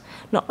accounts,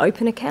 not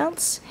open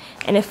accounts.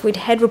 And if we'd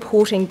had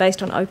reporting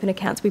based on open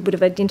accounts, we would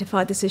have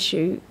identified this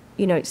issue,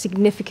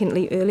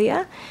 significantly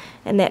earlier.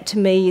 And that, to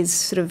me, is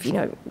sort of,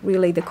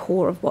 really the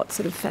core of what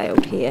sort of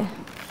failed here.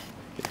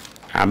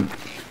 Do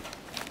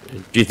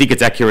you think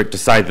it's accurate to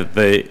say that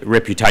the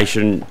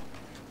reputation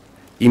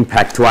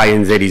impact to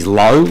ANZ is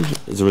low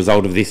as a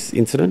result of this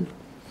incident?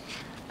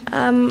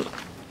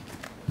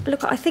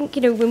 Look, I think,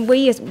 when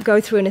we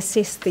go through and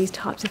assess these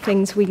types of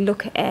things, we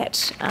look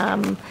at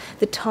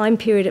the time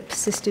period it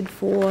persisted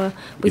for.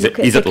 Is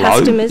it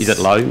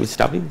low, Ms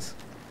Stubbings?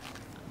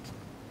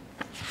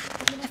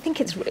 I think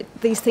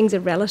these things are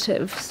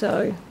relative.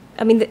 So,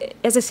 I mean,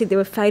 as I said, there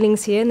were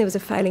failings here and there was a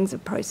failings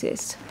of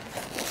process.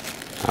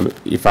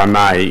 If I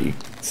may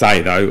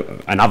say, though,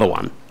 another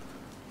one,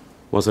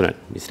 wasn't it,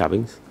 Ms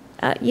Stubbings?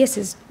 Yes,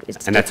 it's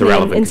and that's a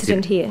relevant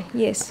incident here,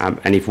 yes.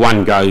 And if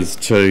one goes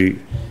to,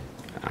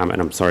 and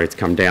I'm sorry it's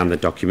come down the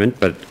document,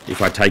 but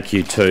if I take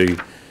you to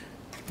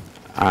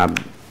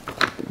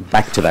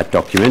back to that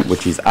document,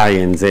 which is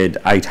ANZ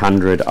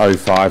 800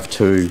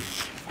 052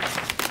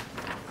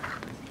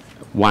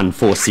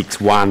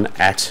 1461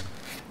 at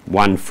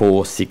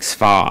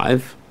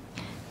 1465.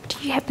 Do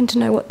you happen to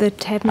know what the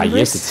tab number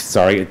yes, is?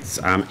 it's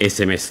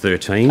SMS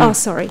 13. Oh,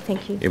 sorry,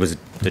 thank you. It was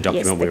the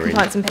document we were in.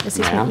 Compliance Impact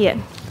Assessment, yeah.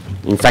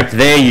 In fact,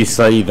 there you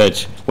see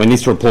that when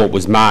this report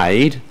was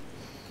made,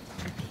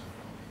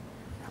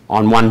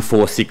 on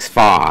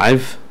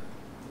 1465,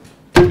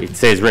 it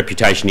says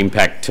reputation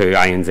impact to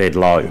ANZ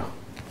low.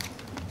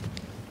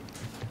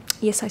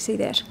 Yes, I see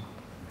that.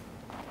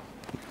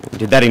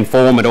 Did that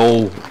inform at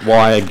all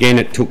why, again,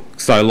 it took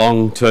so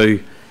long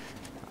to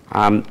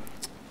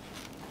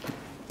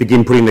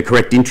begin putting the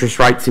correct interest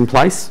rates in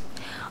place?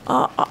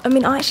 I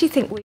mean, I actually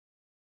think we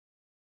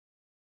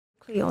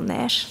clear on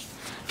that.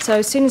 So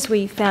as soon as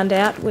we found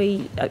out,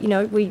 we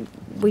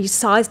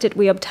sized it,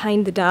 we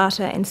obtained the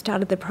data and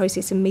started the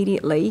process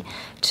immediately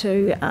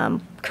to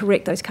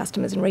correct those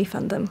customers and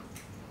refund them.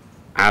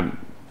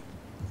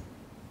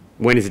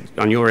 When is it,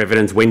 on your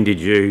evidence, when did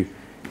you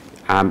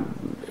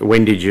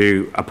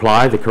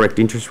apply the correct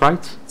interest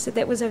rates? So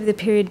that was over the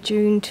period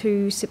June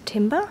to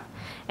September.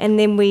 And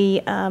then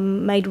we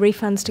made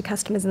refunds to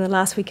customers in the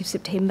last week of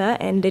September,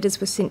 and letters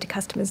were sent to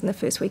customers in the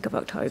first week of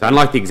October. So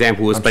unlike the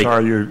example we'll speak...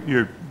 Sorry,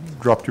 you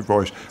dropped your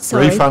voice.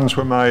 Sorry. Refunds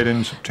were made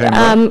in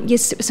September?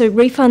 Yes, so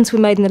refunds were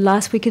made in the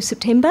last week of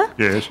September.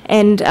 Yes.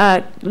 And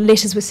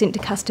letters were sent to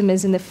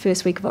customers in the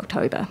first week of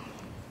October.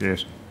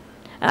 Yes.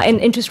 And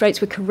interest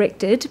rates were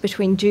corrected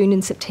between June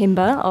and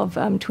September of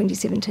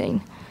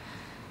 2017.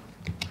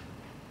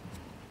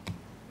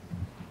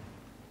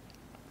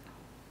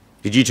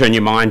 Did you turn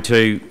your mind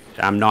to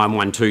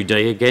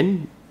 912D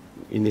again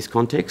in this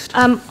context?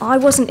 I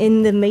wasn't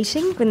in the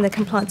meeting when the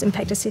compliance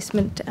impact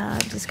assessment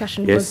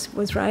discussion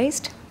was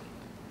raised.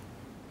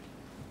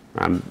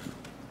 Do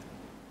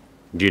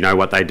you know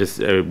what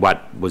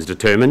what was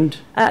determined?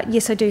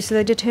 Yes, I do. So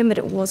they determined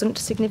it wasn't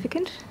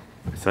significant.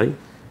 I see.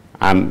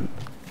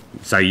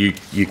 So you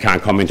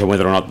can't comment on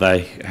whether or not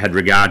they had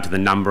regard to the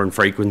number and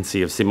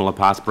frequency of similar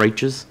past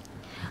breaches?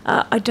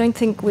 I don't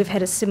think we've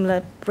had a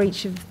similar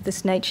breach of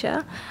this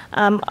nature.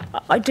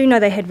 I do know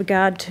they had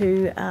regard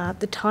to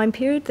the time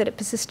period that it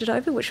persisted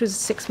over, which was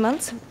 6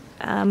 months.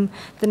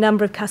 the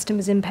number of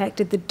customers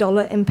impacted, the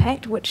dollar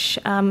impact, which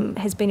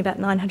has been about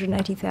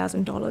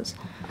 $980,000.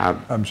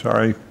 I'm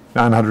sorry,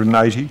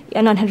 980?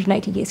 Yeah,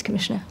 980, yes,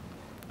 Commissioner.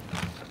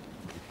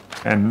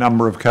 And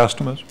number of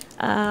customers?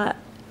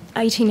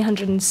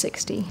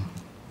 1,860.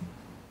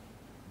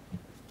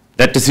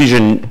 That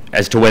decision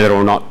as to whether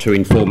or not to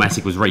inform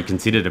ASIC was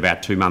reconsidered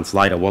about 2 months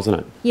later, wasn't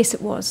it? Yes,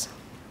 it was.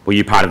 Were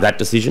you part of that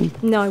decision?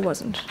 No, I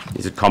wasn't.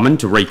 Is it common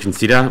to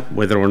reconsider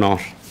whether or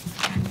not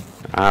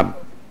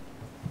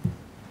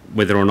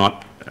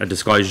a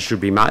disclosure should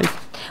be made?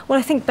 Well,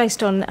 I think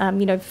based on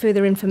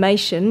further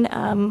information,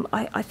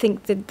 I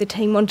think that the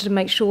team wanted to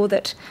make sure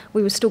that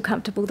we were still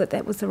comfortable that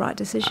that was the right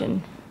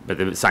decision. But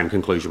the same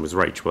conclusion was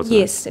reached, wasn't it?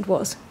 Yes, it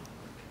was.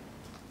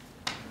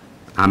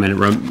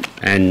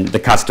 And the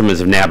customers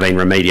have now been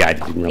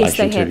remediated in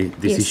relation to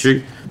this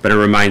issue, but it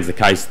remains the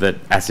case that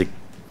ASIC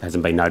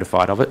hasn't been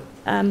notified of it?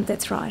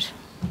 That's right.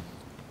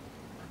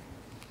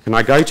 Can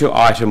I go to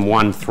item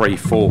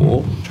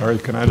 134? Sorry,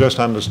 can I just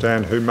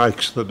understand who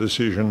makes the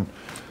decision,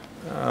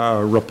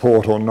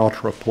 report or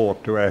not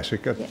report to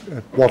ASIC? At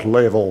what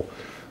level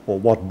or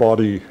what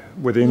body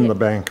within the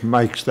bank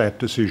makes that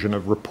decision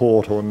of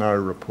report or no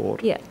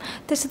report? Yeah,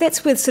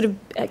 that's with sort of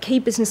key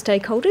business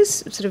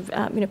stakeholders, sort of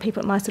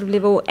people at my sort of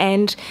level,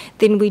 and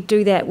then we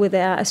do that with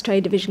our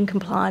Australia Division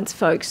Compliance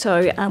folks.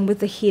 So with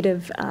the head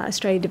of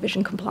Australia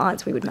Division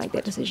Compliance, we would make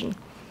that decision.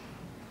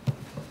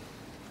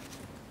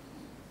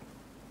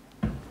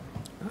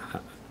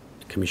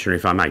 Commissioner,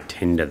 if I may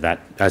tender that,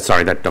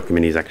 sorry, that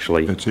document is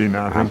actually... It's in,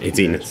 I think. It's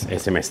in, it's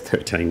SMS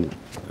 13,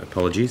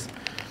 apologies.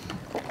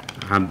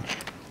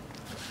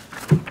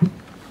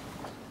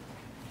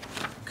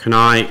 Can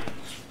I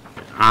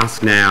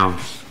ask now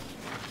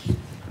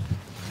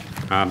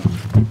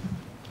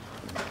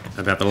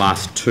about the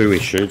last two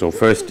issues, or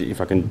first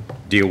if I can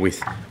deal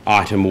with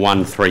item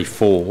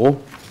 134.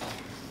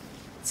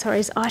 Sorry,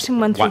 is item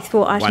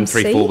 134 item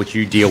 134, C? which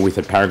you deal with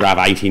at paragraph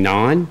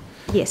 89?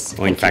 Yes.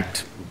 Or in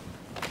fact,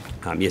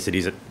 yes, it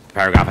is at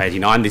paragraph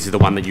 89. This is the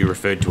one that you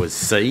referred to as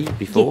C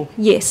before?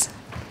 Yes.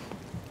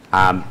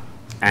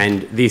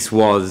 And this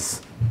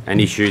was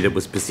an issue that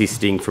was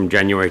persisting from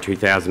January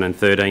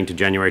 2013 to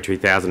January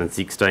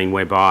 2016,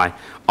 whereby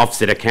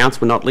offset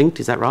accounts were not linked,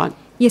 is that right?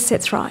 Yes,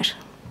 that's right.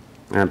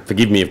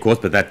 Forgive me, of course,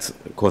 but that's,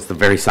 of course, the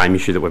very same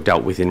issue that we've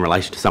dealt with in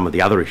relation to some of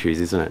the other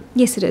issues, isn't it?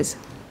 Yes, it is.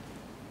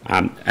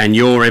 And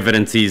your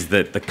evidence is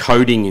that the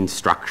coding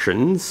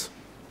instructions,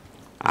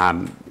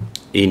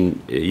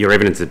 in your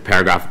evidence at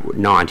paragraph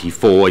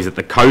 94, is that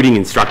the coding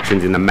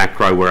instructions in the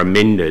macro were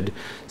amended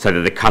so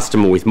that the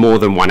customer with more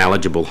than one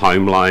eligible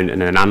home loan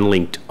and an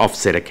unlinked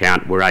offset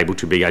account were able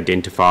to be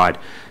identified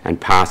and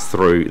passed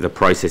through the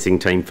processing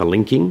team for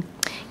linking?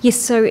 Yes,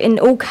 so in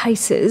all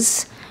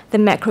cases, the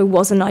macro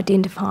wasn't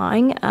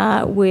identifying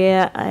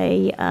where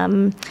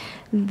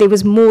there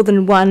was more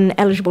than one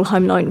eligible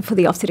home loan for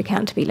the offset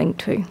account to be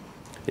linked to.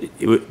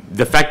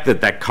 The fact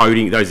that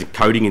those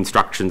coding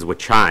instructions were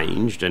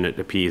changed, and it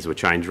appears were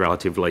changed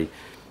relatively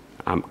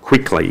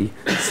quickly,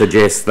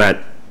 suggests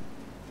that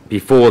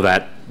before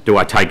that, do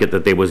I take it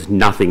that there was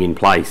nothing in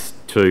place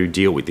to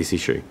deal with this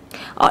issue?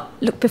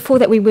 Look, before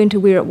that we weren't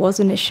aware it was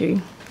an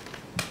issue.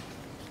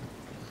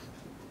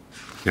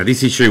 Now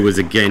this issue was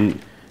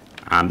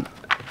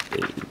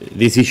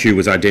this issue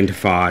was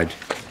identified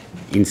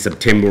in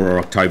September or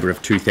October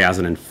of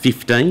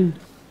 2015,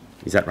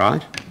 is that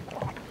right?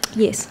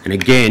 Yes. And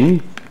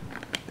again,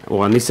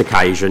 or on this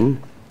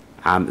occasion,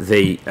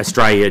 the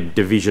Australia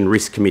Division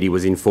Risk Committee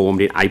was informed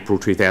in April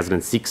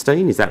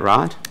 2016, is that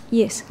right?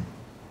 Yes.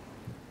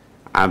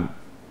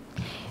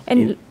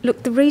 And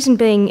look, the reason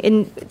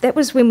being, that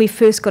was when we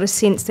first got a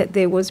sense that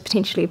there was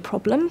potentially a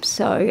problem.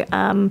 So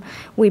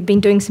we've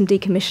been doing some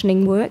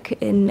decommissioning work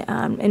in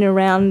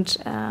around,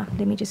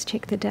 let me just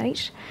check the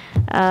date.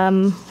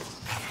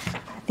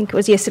 I think it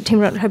was,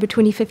 September, October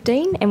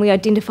 2015, and we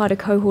identified a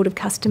cohort of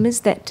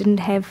customers that didn't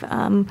have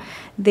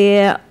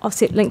their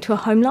offset linked to a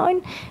home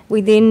loan.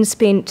 We then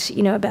spent,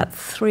 about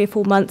 3 or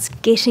 4 months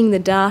getting the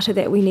data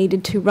that we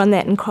needed to run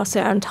that across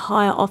our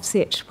entire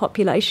offset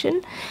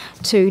population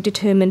to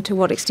determine to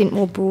what extent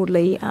more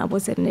broadly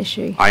was that an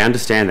issue. I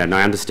understand that, and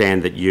I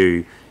understand that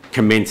you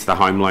commenced the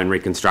home loan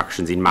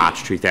reconstructions in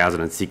March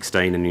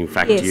 2016, and in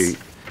fact you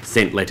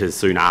sent letters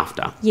soon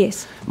after.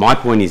 Yes. My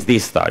point is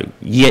this, though,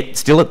 yet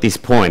still at this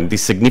point,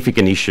 this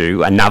significant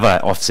issue, another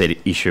offset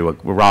issue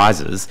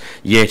arises,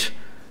 yet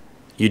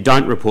you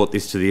don't report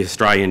this to the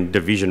Australian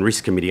Division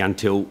Risk Committee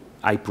until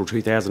April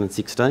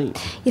 2016.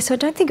 Yes, so I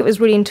don't think it was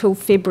really until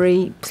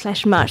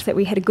February/March that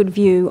we had a good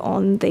view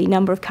on the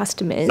number of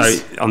customers.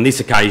 So on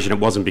this occasion, it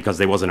wasn't because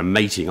there wasn't a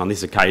meeting. On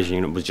this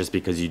occasion, it was just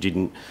because you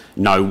didn't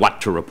know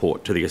what to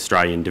report to the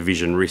Australian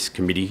Division Risk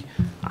Committee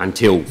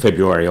until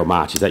February or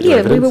March. Is that your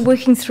evidence? Yeah, we were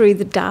working through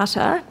the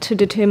data to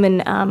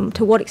determine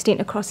to what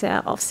extent across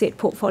our offset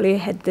portfolio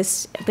had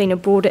this been a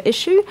broader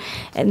issue.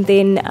 And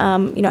then,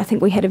 I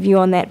think we had a view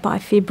on that by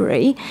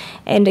February.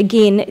 And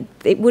again,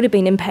 it would have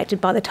been impacted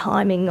by the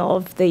timing of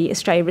the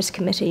Australia Risk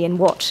Committee and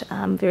what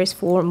various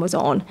forum was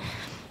on.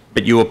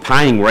 But you were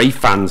paying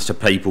refunds to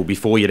people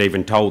before you'd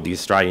even told the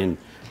Australian,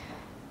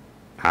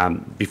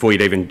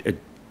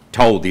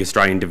 told the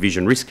Australian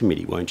Division Risk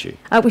Committee, weren't you?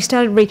 We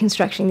started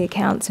reconstructing the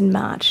accounts in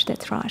March.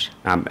 That's right.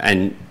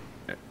 And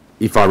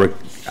if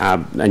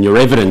and your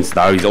evidence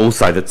though is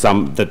also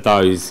that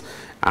those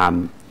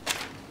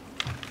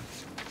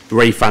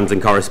refunds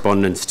and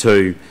correspondence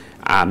to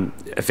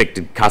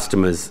affected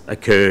customers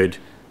occurred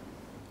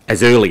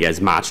as early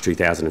as March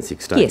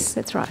 2016. Yes,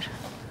 that's right.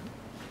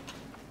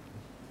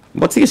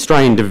 What's the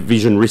Australian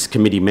Division Risk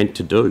Committee meant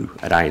to do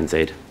at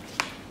ANZ?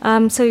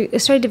 So the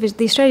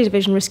Australia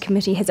Division Risk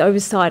Committee has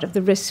oversight of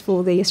the risks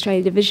for the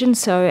Australia Division,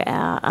 so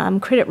our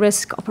credit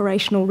risk,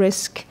 operational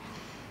risk.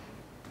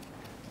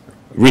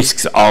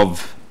 Risks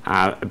of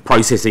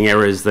processing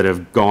errors that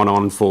have gone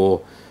on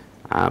for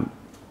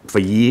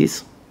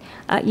years?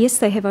 Yes,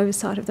 they have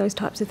oversight of those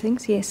types of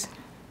things, yes.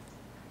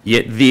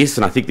 Yet this,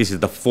 and I think this is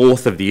the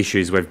fourth of the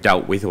issues we've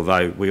dealt with,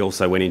 although we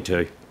also went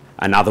into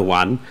another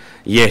one,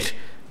 yet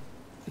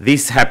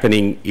this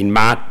happening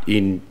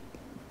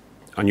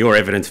on your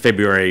evidence,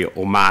 February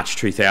or March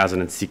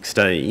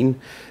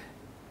 2016,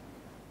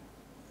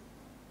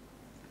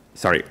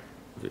 sorry,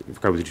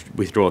 if I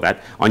withdraw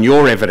that, on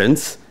your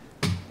evidence,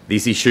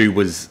 this issue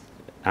was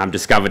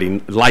discovered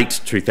in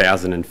late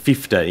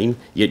 2015,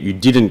 yet you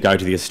didn't go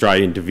to the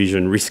Australian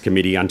Division Risk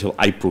Committee until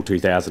April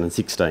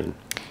 2016.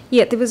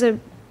 Yeah, there was a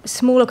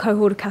smaller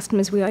cohort of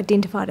customers we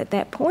identified at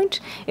that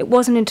point. It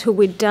wasn't until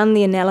we'd done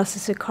the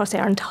analysis across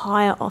our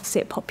entire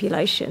offset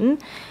population,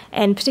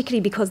 and particularly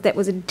because that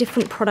was a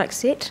different product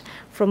set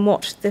from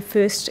what the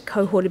first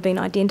cohort had been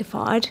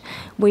identified,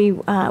 we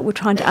were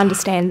trying to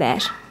understand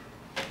that.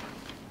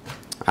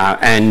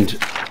 And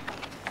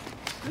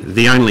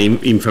the only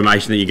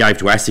information that you gave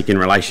to ASIC in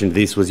relation to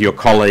this was your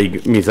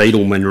colleague, Ms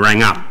Edelman,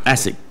 rang up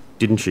ASIC,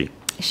 didn't she?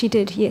 She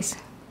did, yes.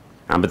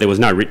 But there was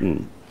no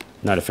written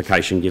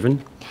notification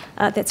given?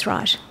 That's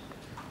right.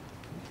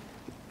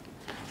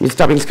 Ms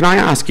Stubbings, can I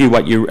ask you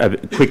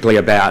quickly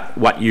about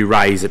what you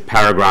raise at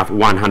paragraph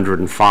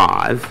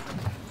 105?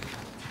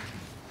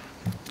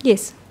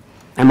 Yes.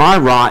 Am I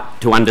right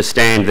to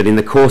understand that in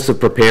the course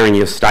of preparing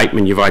your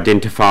statement you've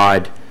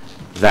identified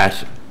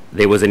that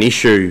there was an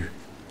issue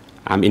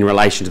in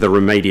relation to the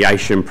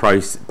remediation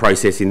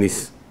process in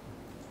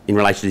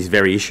relation to this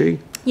very issue?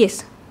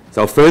 Yes.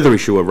 So a further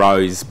issue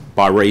arose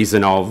by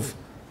reason of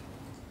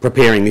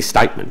preparing this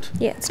statement?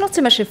 Yeah, it's not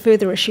so much a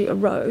further issue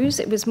arose,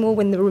 it was more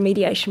when the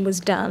remediation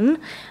was done.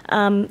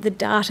 The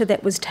data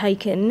that was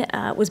taken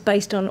was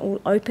based on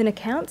all open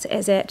accounts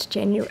as at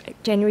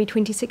January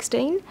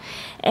 2016,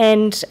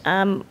 and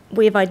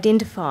we have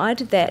identified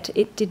that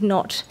it did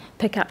not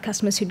pick up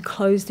customers who'd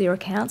closed their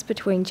accounts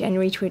between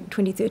January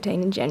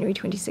 2013 and January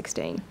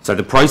 2016. So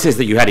the process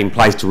that you had in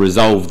place to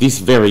resolve this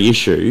very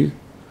issue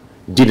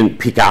didn't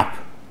pick up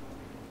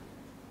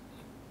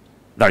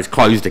those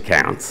closed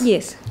accounts?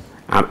 Yes.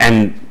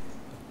 And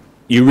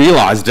you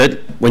realised it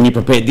when you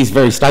prepared this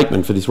very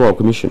statement for this Royal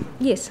Commission?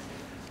 Yes.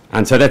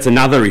 And so that's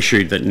another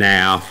issue that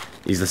now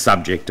is the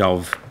subject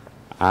of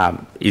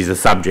a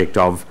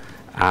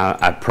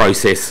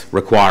process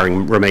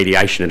requiring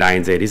remediation at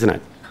ANZ, isn't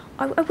it?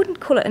 I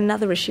wouldn't call it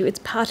another issue. It's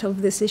part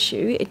of this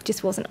issue. It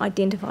just wasn't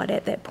identified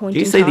at that point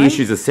in time. Do you see the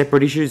issues as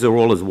separate issues or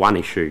all as one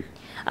issue?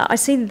 I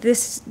see the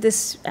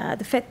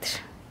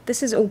fact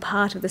this is all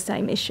part of the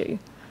same issue.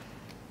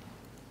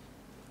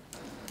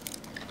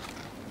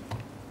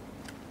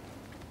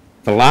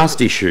 The last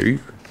issue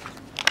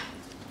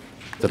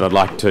that I'd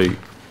like to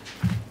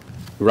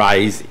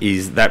raise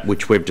is that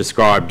which we've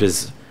described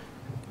as,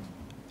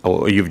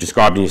 or you've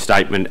described in your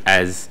statement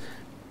as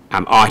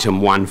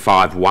item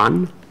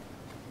 151.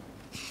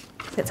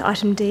 That's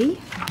item D?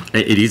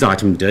 It is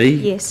item D?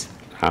 Yes.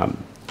 Can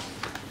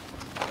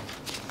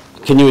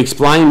you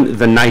explain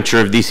the nature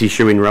of this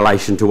issue in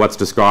relation to what's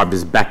described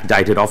as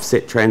backdated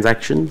offset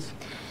transactions?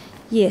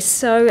 Yes,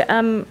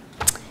 so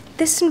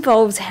this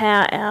involves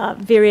how our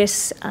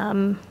various,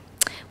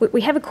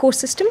 we have a core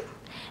system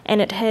and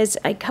it has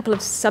a couple of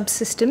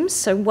subsystems,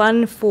 so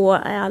one for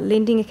our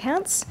lending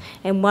accounts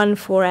and one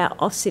for our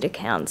offset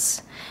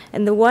accounts.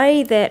 And the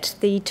way that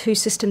the two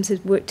systems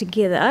have worked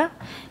together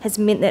has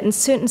meant that in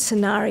certain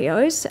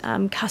scenarios,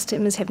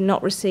 customers have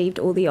not received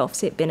all the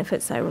offset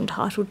benefits they were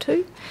entitled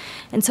to.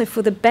 And so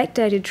for the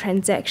backdated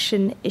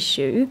transaction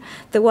issue,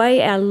 the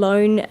way our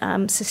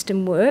loan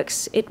system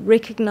works, it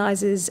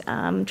recognises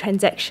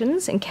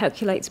transactions and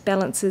calculates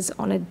balances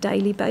on a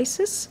daily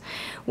basis,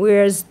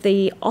 whereas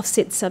the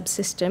offset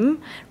subsystem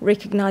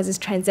recognises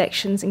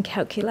transactions and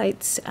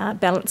calculates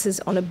balances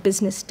on a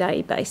business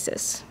day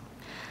basis.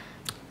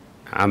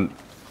 Now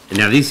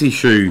this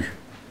issue,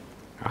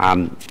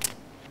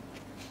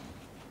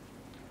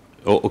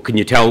 or can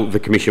you tell the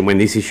Commission when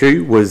this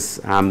issue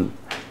was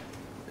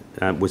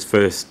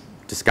first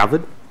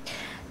discovered?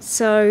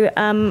 So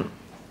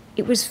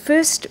it was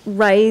first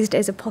raised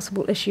as a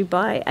possible issue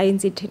by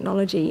ANZ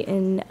Technology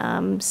in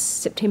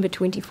September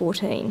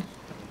 2014.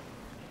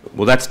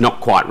 Well, that's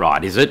not quite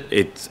right, is it?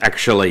 It's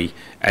actually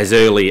as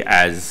early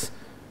as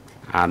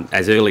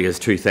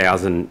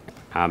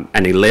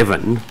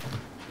 2011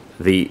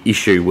 the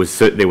issue was,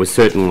 there was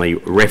certainly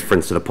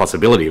reference to the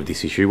possibility of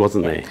this issue,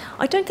 wasn't there?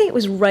 I don't think it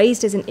was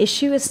raised as an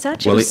issue as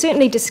such. Well, it was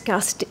certainly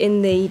discussed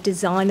in the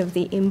design of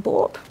the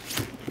MBORP.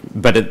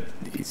 But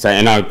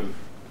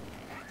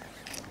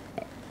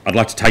I'd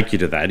like to take you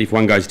to that. If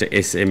one goes to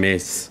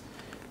SMS,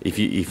 if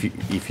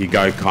you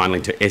go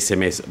kindly to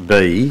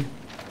SMSB,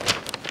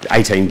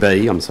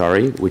 18B, I'm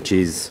sorry, which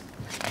is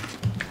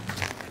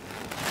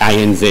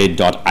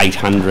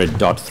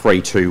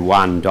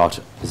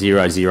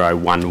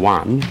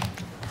ANZ.800.321.0011.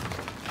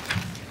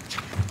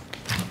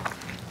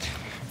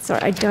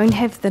 Sorry, I don't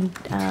have the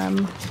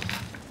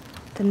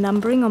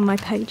numbering on my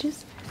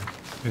pages.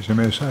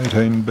 SMS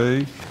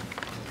 18B.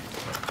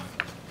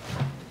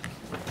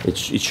 It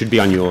should be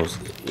on yours,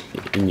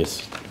 in your...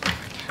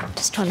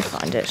 Just trying to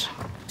find it.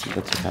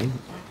 That's okay.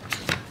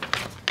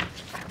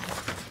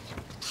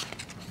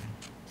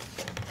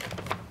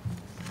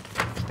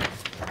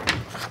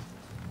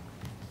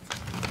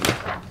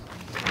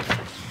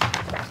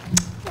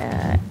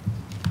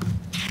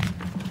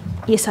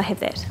 Yes, I have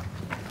that.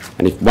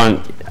 And if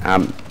one,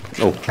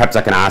 or perhaps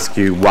I can ask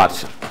you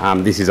what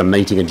this is a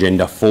meeting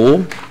agenda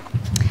for?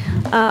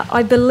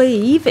 I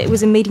believe it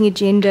was a meeting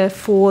agenda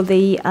for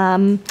the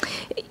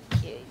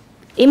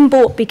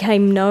MBORP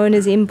became known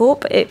as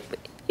MBORP.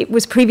 It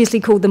was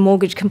previously called the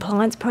Mortgage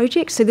Compliance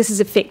Project, so this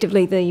is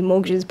effectively the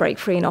Mortgages Break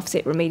Free and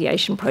Offset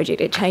Remediation Project.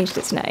 It changed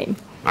its name.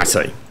 I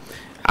see.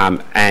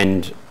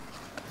 And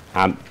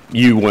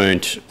you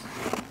weren't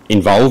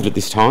involved at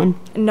this time?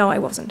 No, I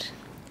wasn't.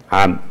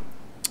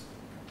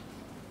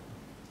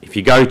 If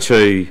you go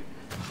to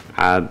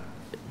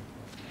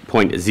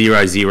point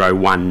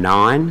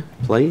 0019,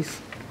 please.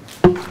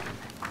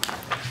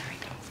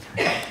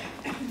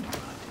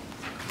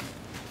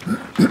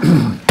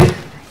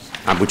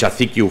 Which I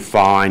think you'll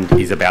find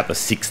is about the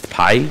 6th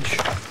page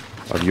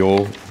of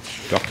your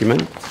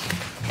document.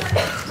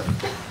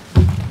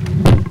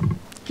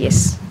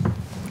 Yes.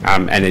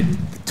 And the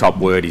top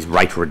word is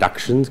rate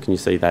reductions. Can you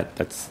see that?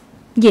 That's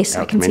yes,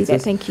 I can see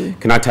that. Thank you.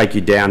 Can I take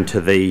you down to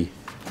the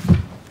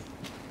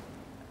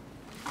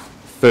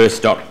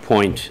first dot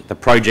point, the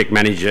project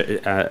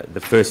manager, the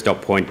first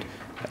dot point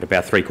at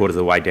about 3/4 of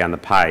the way down the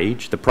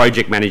page. The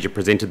project manager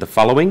presented the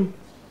following.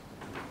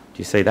 Do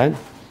you see that?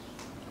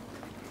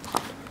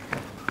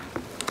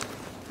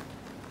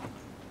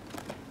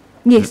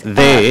 Yes.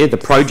 There, the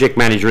project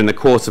manager, in the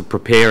course of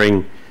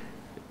preparing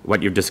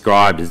what you've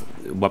described as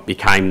what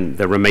became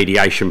the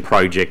remediation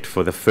project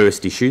for the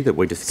first issue that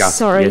we discussed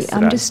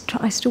yesterday.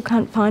 I still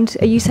can't find...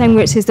 Are you saying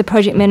where it says the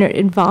project manager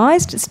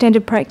advised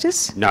standard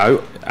practice?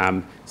 No.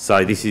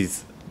 So this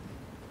is...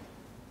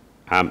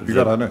 You've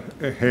got a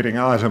heading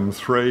item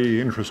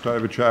 3, interest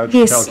overcharge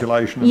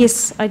calculation.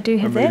 Yes, I do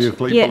have that.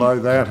 Immediately below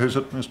that, is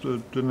it,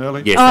 Mr.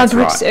 Dinelli? Yes,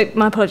 that's right.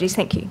 My apologies,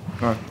 thank you.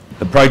 Right.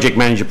 The project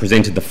manager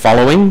presented the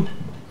following.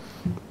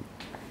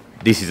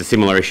 This is a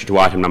similar issue to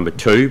item number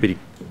 2, but he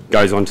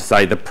goes on to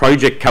say the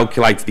project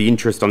calculates the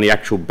interest on the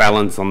actual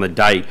balance on the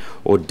date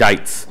or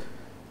dates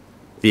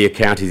the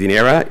account is in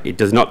error. It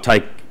does not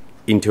take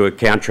into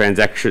account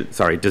transactions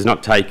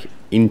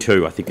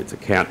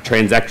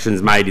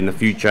made in the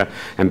future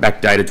and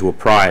backdated to a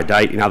prior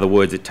date. In other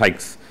words, it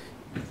takes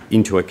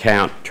into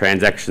account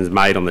transactions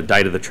made on the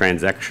date of the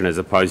transaction as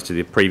opposed to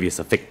the previous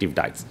effective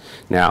dates.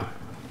 Now,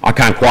 I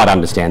can't quite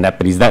understand that,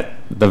 but is that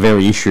the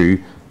very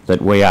issue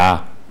that we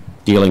are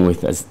dealing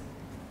with as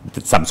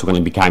that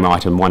subsequently became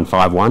item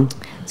 151?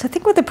 So I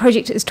think what the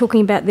project is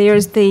talking about there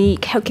is the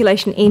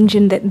calculation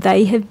engine that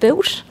they have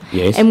built.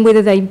 Yes. And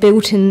whether they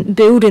build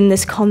in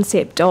this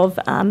concept of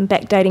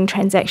backdating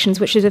transactions,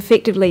 which is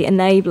effectively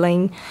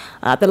enabling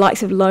the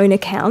likes of loan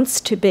accounts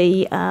to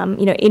be,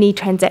 any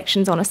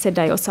transactions on a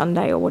Saturday or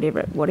Sunday or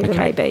whatever it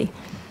may be.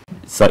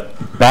 So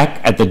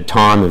back at the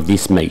time of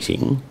this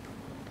meeting,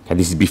 okay,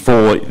 this is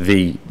before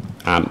the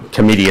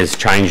committee has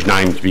changed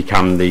name to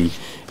become the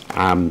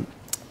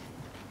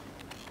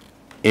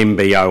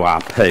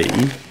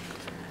MBORP,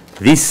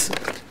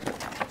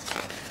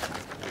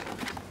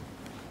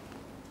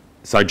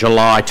 so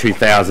July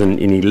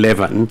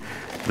 2011,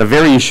 the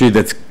very issue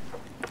that's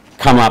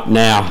come up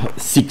now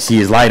 6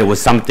 years later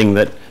was something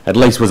that at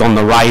least was on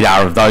the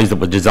radar of those that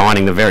were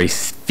designing the very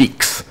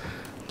fix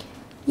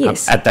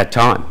at that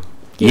time.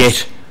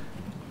 Yes.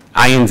 Yet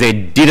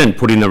ANZ didn't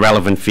put in the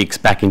relevant fix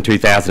back in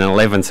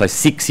 2011, so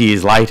 6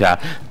 years later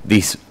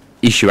this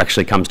issue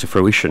actually comes to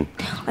fruition.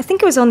 I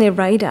think it was on their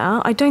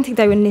radar. I don't think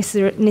they were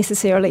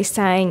necessarily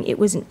saying it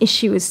was an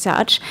issue as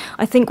such.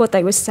 I think what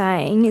they were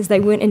saying is they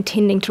weren't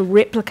intending to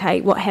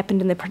replicate what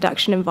happened in the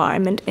production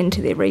environment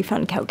into their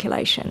refund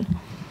calculation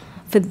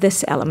for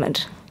this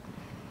element.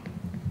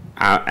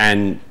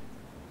 And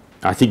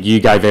I think you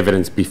gave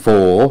evidence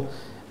before,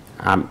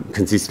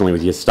 consistently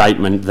with your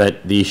statement,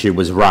 that the issue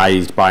was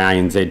raised by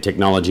ANZ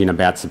Technology in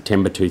about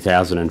September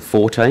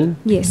 2014.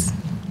 Yes.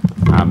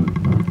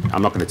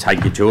 I'm not going to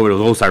take you to it, but it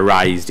was also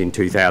raised in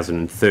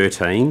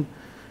 2013.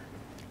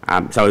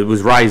 So it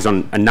was raised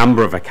on a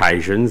number of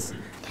occasions,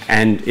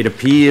 and it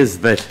appears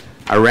that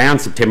around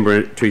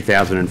September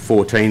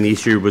 2014 the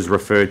issue was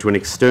referred to an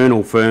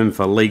external firm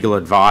for legal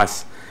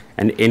advice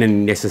and any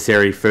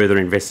necessary further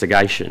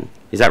investigation.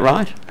 Is that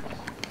right?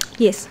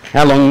 Yes.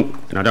 How long,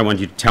 and I don't want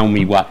you to tell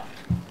me what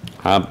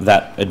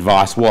that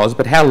advice was,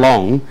 but how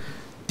long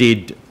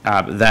did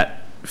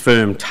that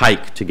firm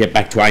take to get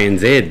back to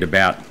ANZ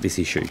about this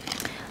issue?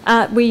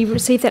 We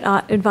received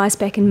that advice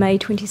back in May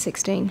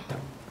 2016.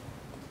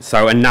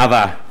 So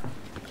another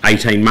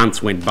 18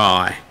 months went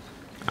by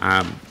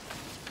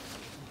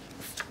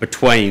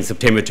between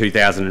September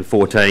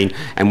 2014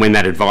 and when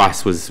that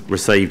advice was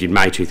received in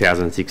May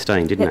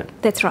 2016, didn't it?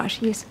 That's right,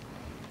 yes.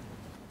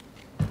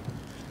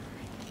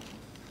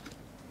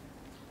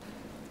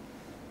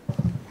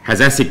 Has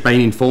ASIC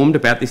been informed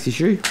about this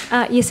issue?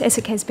 Yes,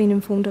 ASIC has been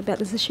informed about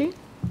this issue.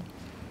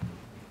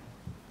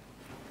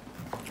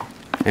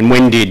 And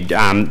when did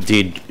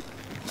ANZ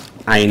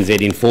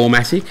inform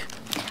ASIC?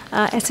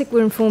 ASIC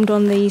were informed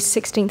on the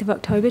 16th of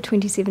October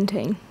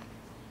 2017.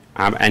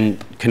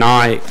 And can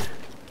I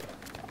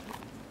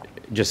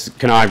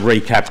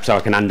recap so I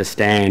can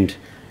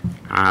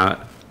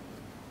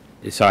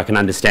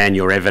understand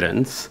your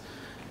evidence?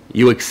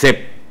 You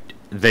accept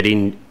that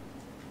in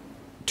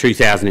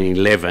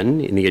 2011,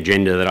 in the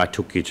agenda that I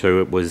took you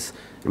to, it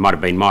might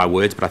have been my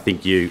words, but I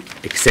think you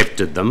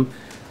accepted them.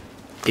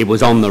 It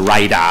was on the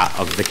radar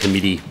of the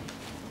committee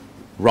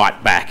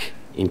right back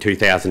in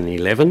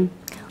 2011.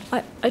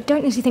 I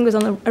don't necessarily think it was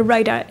on a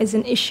radar as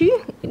an issue.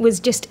 It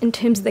was just in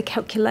terms of the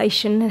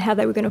calculation and how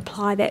they were going to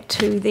apply that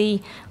to the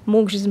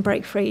mortgages and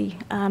break-free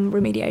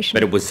remediation.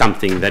 But it was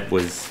something that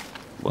was,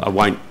 well, I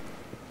won't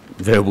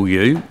verbal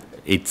you,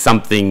 it's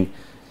something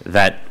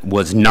that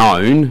was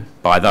known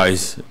by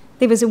those...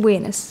 There was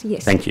awareness,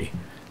 yes. Thank you.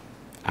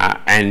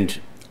 And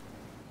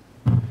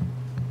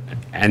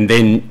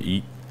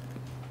then,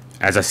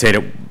 as I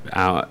said,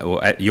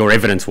 your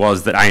evidence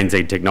was that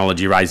ANZ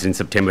Technology raised in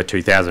September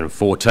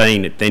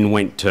 2014. It then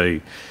went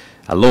to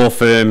a law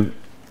firm.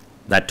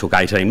 That took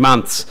 18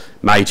 months,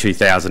 May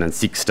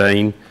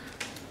 2016.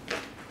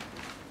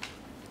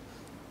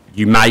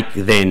 You make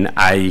then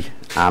a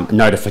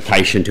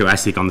notification to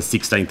ASIC on the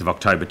 16th of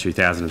October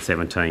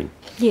 2017.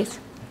 Yes.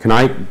 Can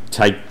I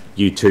take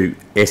you to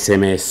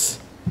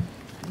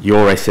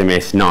your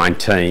SMS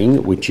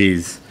 19, which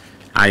is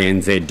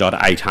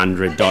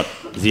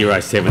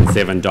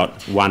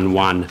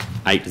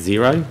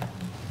anz.800.077.1180?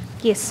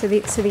 Yes, so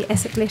the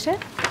ASIC letter.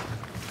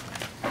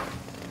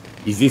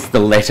 Is this the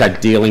letter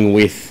dealing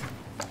with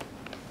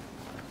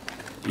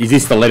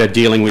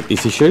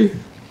this issue?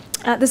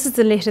 This is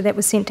the letter that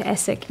was sent to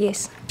ASIC,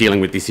 yes.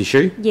 Dealing with this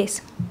issue? Yes.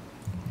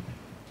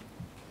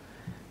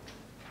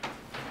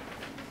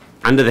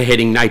 Under the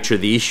heading Nature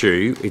of the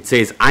Issue, it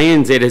says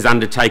ANZ has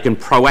undertaken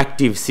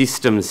proactive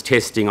systems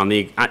testing on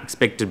the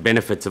expected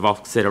benefits of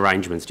offset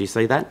arrangements. Do you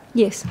see that?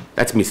 Yes.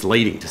 That's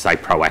misleading to say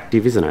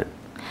proactive, isn't it?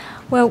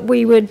 Well,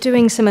 we were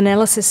doing some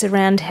analysis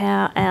around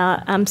how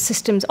our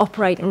systems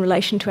operate in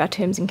relation to our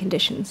terms and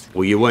conditions.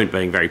 Well, you weren't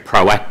being very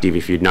proactive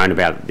if you'd known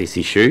about this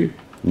issue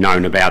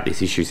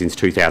since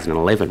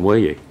 2011, were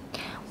you?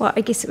 Well,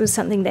 I guess it was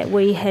something that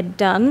we had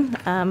done,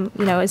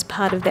 as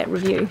part of that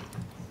review.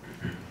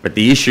 But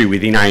the issue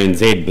within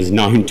ANZ was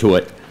known to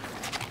it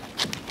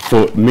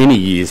for many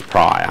years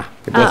prior.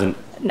 It wasn't...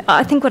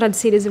 I think what I'd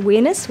said is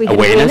awareness. We had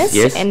awareness,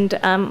 yes. And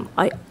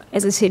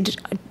as I said,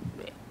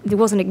 there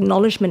was an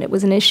acknowledgement it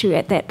was an issue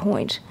at that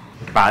point.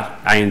 But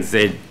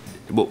ANZ,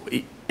 well,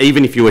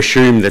 even if you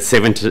assume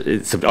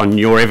that on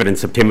your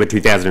evidence September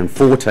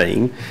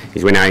 2014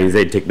 is when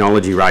ANZ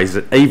Technology raised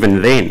it,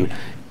 even then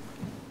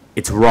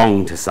it's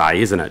wrong to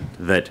say, isn't it,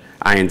 that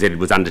ANZ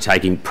was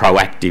undertaking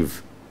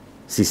proactive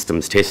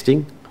systems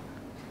testing?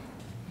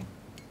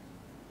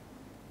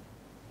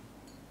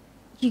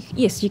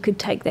 Yes, you could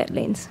take that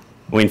lens.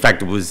 Well, in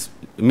fact, it was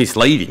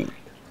misleading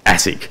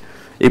ASIC.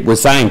 It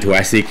was saying to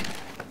ASIC,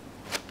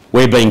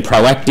 we're being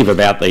proactive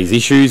about these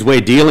issues, we're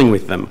dealing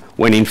with them,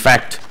 when in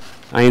fact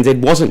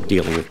ANZ wasn't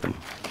dealing with them.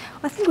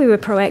 I think we were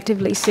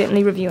proactively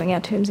certainly reviewing our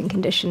terms and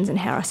conditions and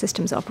how our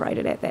systems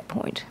operated at that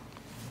point.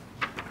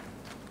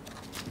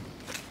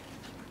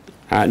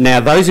 Now,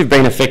 those who've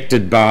been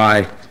affected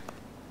by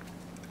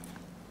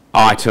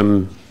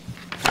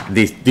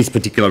this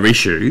particular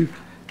issue,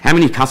 how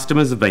many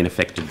customers have been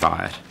affected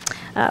by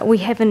it? We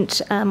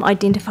haven't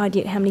identified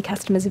yet how many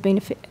customers have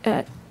been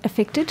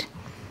affected.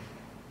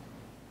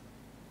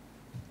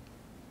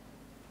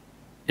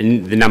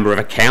 And the number of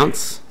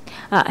accounts?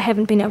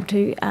 Haven't been able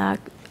to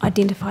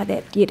identify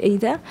that yet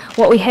either.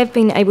 What we have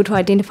been able to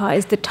identify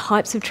is the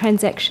types of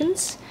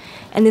transactions,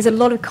 and there's a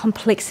lot of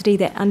complexity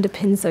that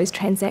underpins those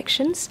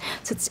transactions.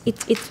 So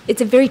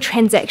it's a very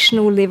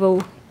transactional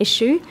level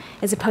issue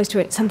as opposed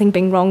to something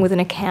being wrong with an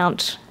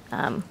account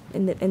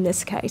in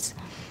this case.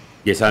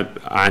 Yes, I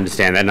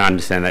understand that, and I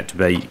understand that to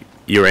be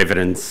your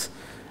evidence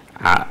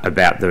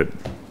about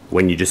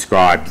when you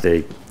described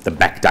the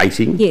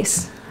backdating.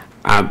 Yes.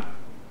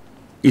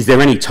 Is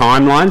there any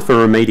timeline for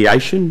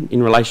remediation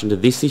in relation to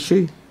this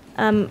issue?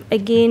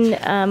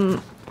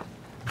 Again,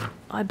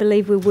 I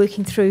believe we're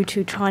working through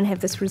to try and have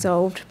this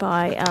resolved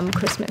by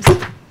Christmas.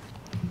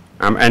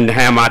 And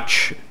how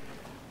much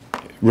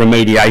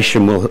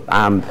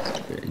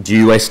remediation do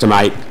you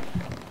estimate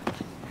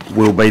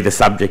will be the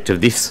subject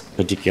of this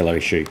particular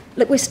issue?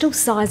 Look, we're still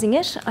sizing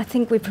it. I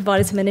think we've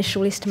provided some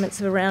initial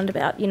estimates of around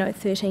about,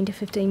 13 to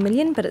 15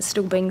 million, but it's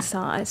still being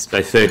sized.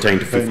 So 13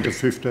 to 15? 13 to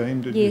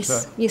 15, did you say?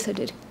 Yes, yes I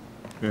did.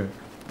 Yeah.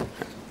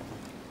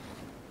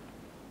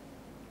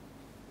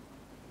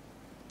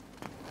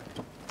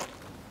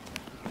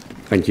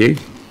 Thank you.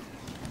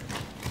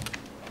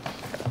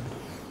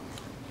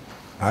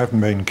 I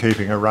haven't been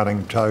keeping a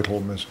running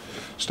total, Ms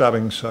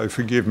Stubbings, so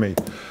forgive me,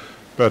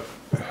 but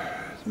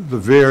the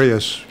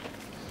various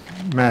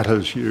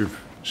matters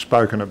you've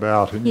spoken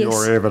about in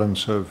your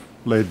evidence have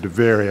led to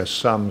various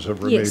sums of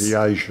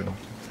remediation.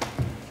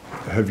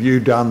 Yes. Have you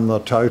done the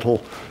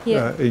total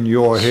in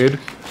your head?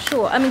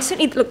 Sure. I mean,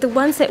 certainly, look, the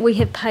ones that we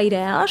have paid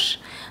out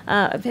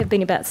have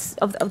been about,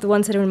 of the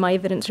ones that are in my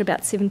evidence, are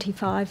about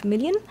 75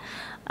 million.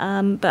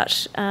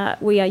 But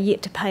we are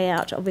yet to pay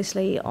out,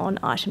 obviously, on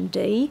item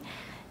D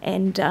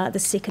and the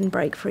second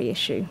break-free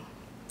issue.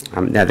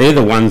 Now, they're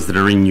the ones that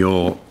are in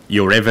your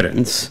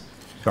evidence.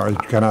 Sorry,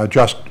 can I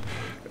just...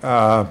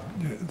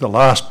 the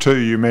last two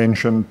you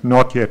mentioned,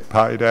 not yet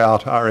paid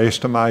out, are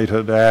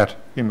estimated at,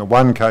 in the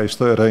one case,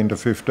 13 to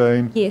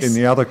 15. Yes. In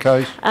the other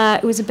case?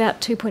 It was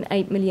about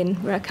 2.8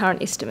 million were our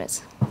current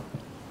estimates.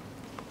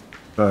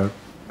 So,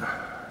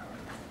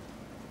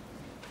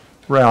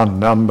 round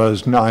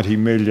numbers, 90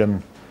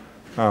 million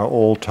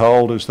all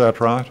told, is that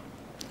right?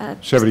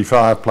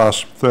 75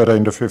 plus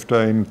 13 to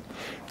 15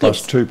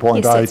 plus 2.8.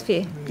 Yes, that's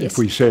fair. Yes. If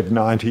we said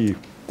 90,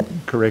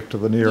 correct to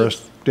the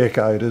nearest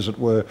decade, as it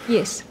were.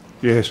 Yes.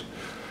 Yes.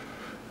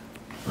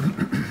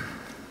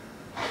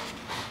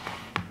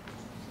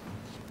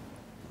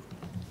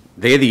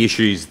 They're the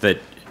issues that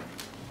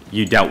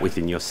you dealt with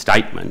in your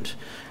statement.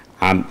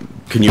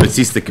 Can you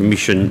assist the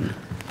Commission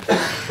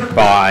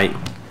by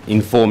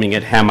informing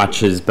it how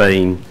much has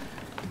been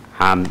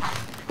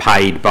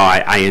paid by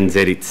ANZ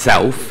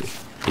itself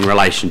in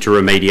relation to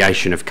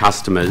remediation of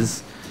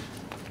customers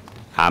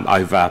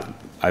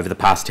over the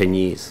past 10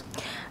 years?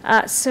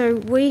 So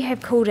we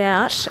have called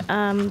out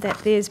that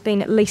there's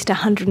been at least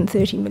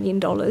 $130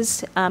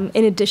 million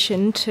in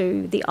addition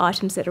to the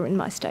items that are in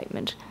my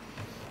statement.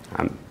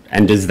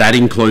 And does that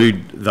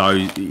include,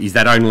 though, is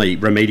that only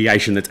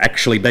remediation that's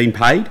actually been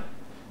paid?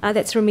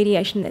 That's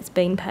remediation that's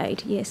been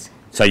paid, yes.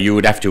 So you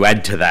would have to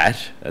add to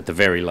that, at the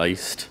very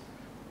least,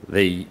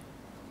 and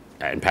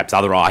perhaps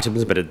other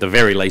items, but at the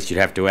very least you'd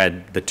have to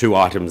add the two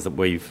items that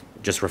we've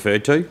just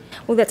referred to?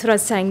 Well, that's what I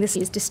was saying. This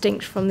is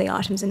distinct from the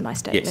items in my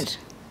statement. Yes.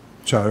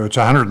 So it's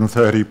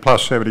 130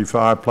 plus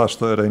 75 plus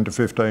 13 to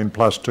 15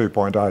 plus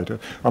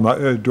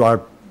 2.8. Do I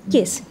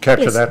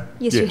capture that?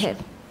 Yes, you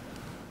have.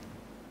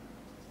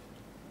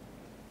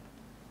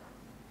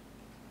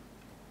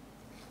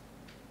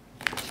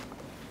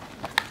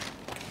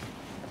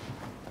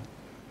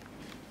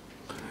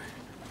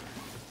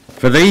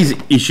 For these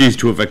issues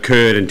to have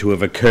occurred and to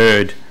have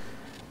occurred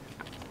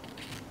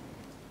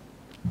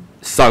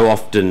so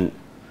often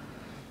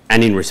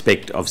and in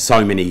respect of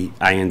so many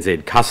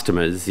ANZ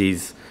customers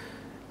is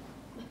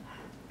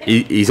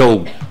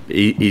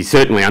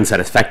certainly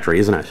unsatisfactory,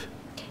 isn't it?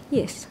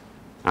 Yes.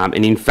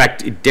 And in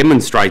fact, it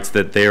demonstrates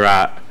that there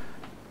are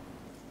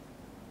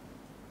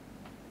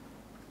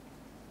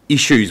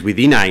issues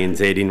within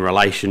ANZ in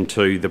relation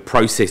to the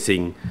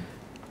processing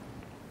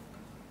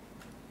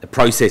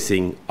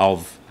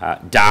of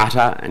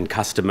data and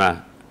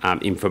customer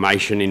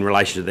information in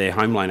relation to their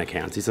home loan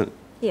accounts, isn't it?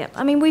 Yeah,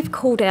 I mean, we've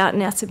called out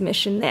in our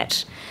submission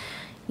that,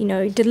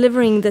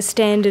 delivering the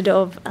standard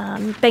of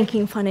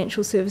banking and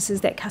financial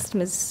services that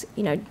customers,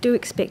 do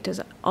expect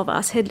of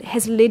us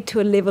has led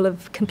to a level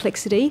of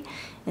complexity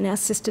in our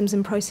systems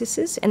and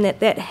processes, and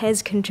that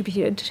has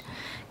contributed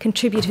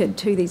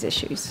to these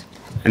issues.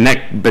 And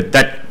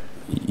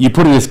you're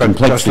putting this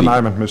complexity... Just a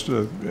moment,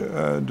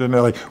 Mr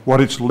Donnelly.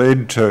 What it's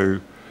led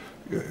to,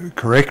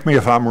 correct me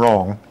if I'm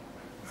wrong,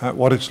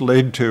 what it's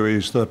led to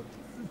is that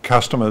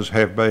customers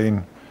have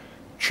been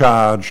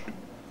charged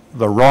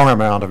the wrong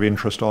amount of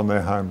interest on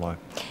their home loan.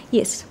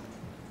 Yes.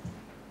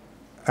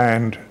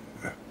 And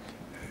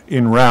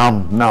in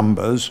round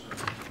numbers,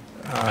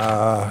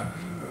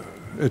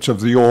 it's of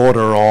the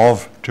order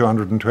of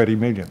 220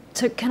 million.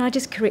 So can I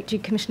just correct you,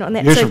 Commissioner, on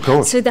that? Yes, of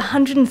course. So the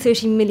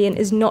 130 million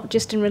is not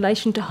just in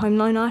relation to home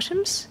loan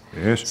items?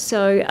 Yes.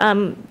 So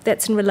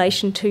that's in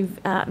relation to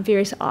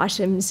various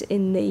items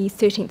in the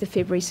 13th of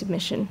February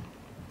submission.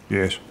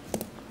 Yes.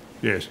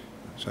 Yes.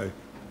 So,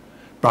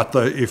 but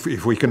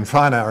if we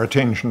confine our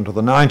attention to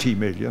the 90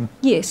 million...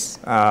 Yes.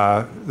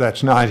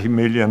 That's 90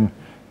 million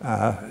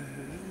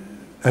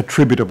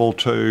attributable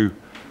to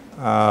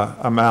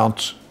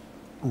amounts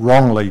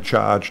wrongly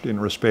charged in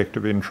respect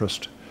of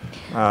interest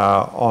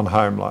on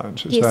home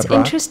loans. Is that right?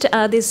 Interest,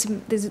 there's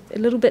a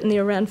little bit in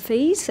there around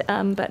fees,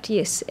 but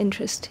yes,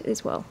 interest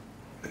as well.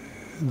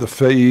 The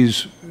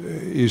fees,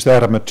 is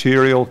that a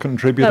material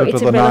contributor to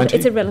the 90?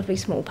 It's a relatively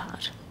small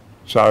part.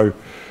 So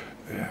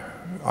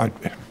I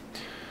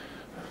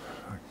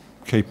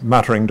keep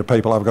muttering to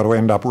people I've got to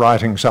end up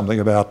writing something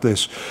about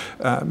this,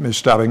 Ms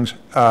Stubbings.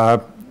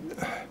 At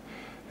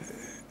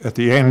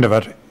the end of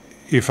it,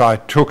 if I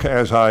took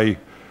as a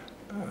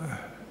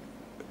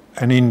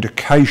an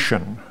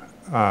indication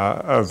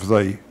of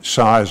the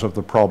size of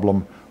the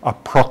problem,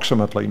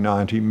 approximately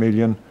 90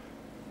 million.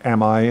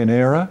 Am I in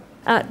error?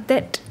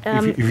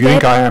 If you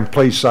think I am,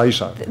 please say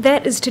so.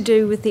 That is to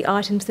do with the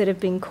items that have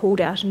been called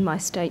out in my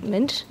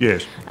statement.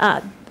 Yes.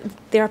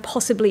 There are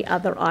possibly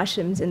other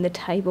items in the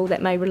table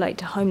that may relate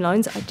to home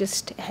loans. I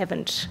just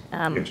haven't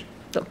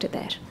looked at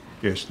that.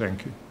 Yes,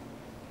 thank you.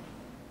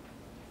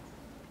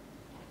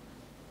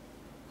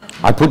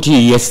 I put to you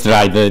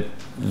yesterday that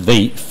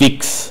the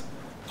fix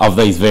of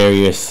these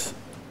various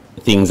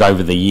things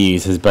over the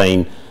years has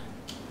been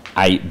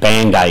a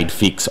band-aid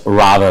fix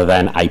rather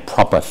than a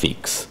proper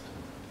fix.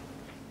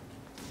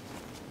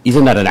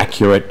 Isn't that an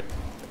accurate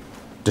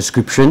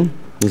description,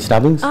 Ms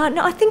Stubbings?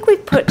 No, I think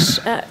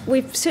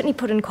we've certainly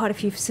put in quite a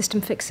few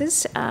system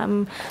fixes.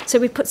 So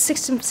we've put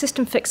system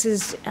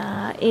fixes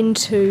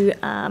into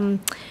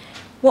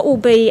what will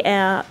be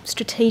our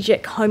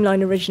strategic home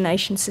loan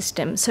origination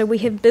system. So we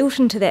have built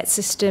into that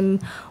system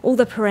all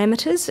the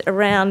parameters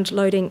around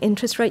loading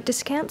interest rate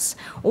discounts,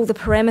 all the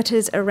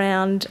parameters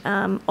around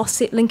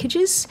offset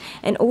linkages,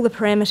 and all the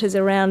parameters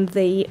around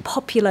the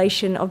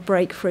population of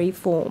break-free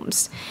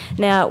forms.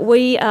 Now,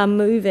 we are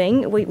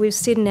moving, we've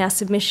said in our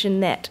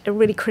submission that a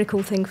really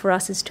critical thing for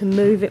us is to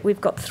move it.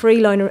 We've got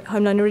 3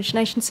 home loan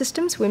origination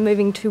systems. We're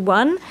moving to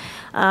 1,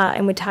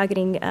 and we're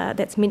targeting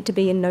that's meant to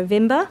be in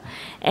November.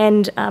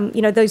 And,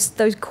 you know,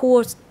 those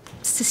core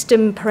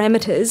system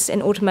parameters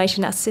and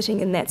automation are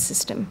sitting in that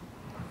system.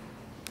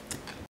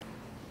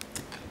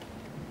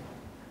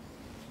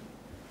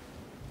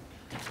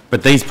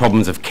 But these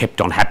problems have kept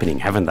on happening,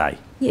 haven't they,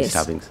 Yes. Ms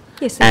Stubbings?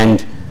 Yes.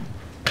 And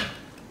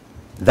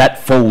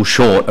that falls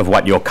short of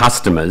what your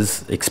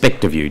customers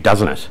expect of you,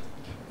 doesn't it?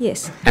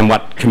 Yes. And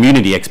what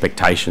community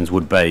expectations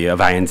would be of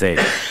ANZ.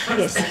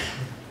 Yes.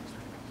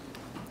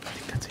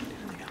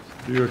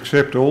 Do you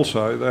accept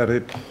also that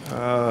it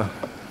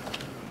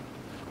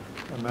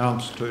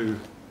amounts to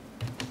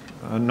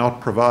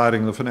not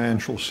providing the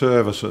financial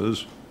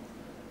services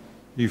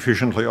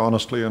efficiently,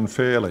 honestly and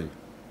fairly?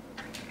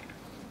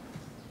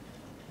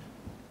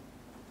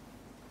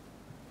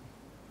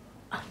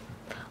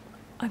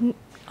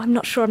 I'm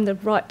not sure I'm the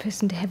right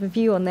person to have a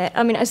view on that.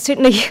 I mean, I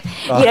certainly,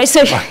 you know,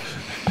 so...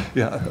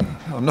 Yeah,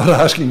 I'm not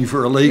asking you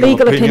for a legal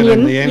opinion.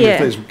 In the end, if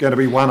there's going to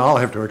be one, I'll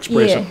have to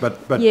express it.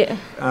 But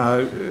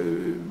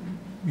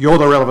you're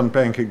the relevant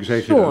bank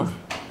executive.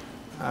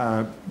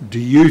 Sure. Do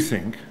you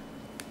think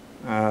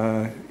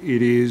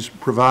it is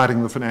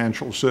providing the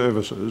financial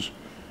services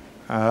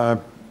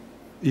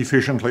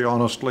efficiently,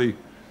 honestly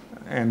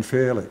and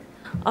fairly?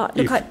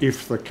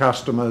 If the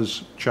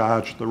customers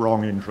charge the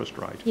wrong interest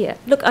rate. Yeah,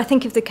 look, I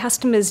think if the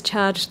customers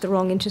charge the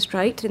wrong interest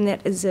rate, then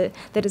that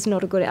is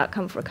not a good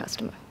outcome for a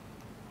customer.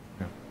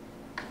 Yeah.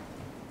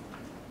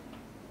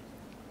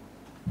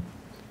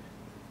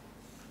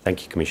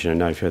 Thank you, Commissioner.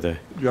 No further.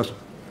 Just,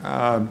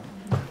 can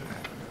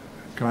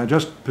I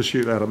just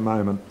pursue that a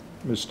moment,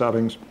 Ms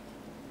Stubbings?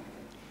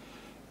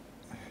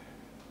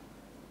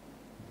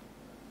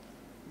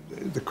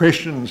 The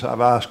questions I've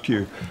asked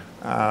you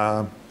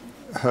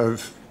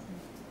have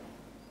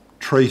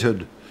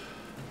treated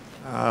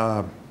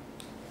a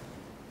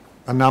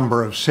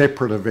number of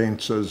separate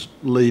events as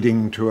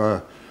leading to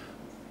a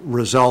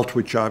result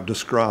which I've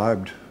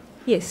described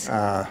Yes.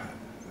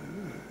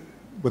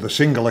 with a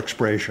single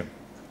expression,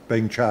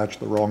 being charged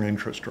the wrong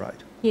interest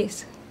rate.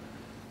 Yes.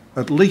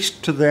 At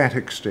least to that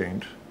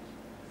extent,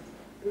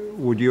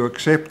 would you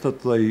accept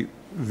that the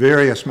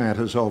various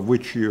matters of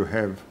which you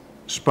have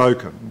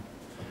spoken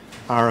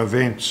are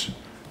events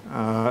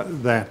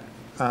that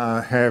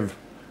have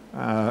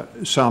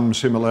some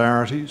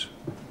similarities?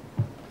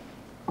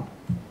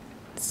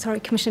 Sorry,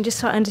 Commissioner, just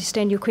so I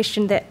understand your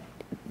question, that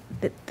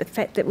the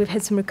fact that we've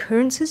had some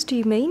recurrences, do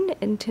you mean,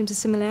 in terms of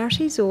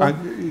similarities? Or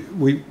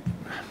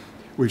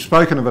We've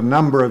spoken of a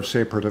number of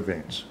separate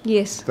events.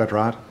 Yes. Is that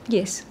right?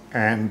 Yes.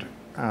 And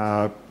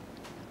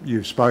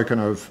you've spoken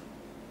of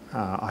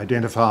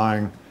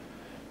identifying,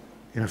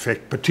 in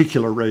effect,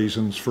 particular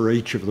reasons for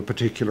each of the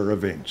particular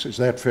events. Is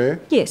that fair?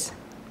 Yes.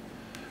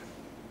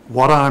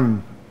 What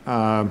I'm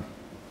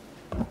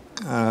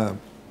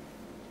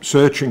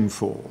searching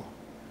for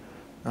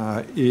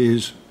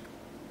is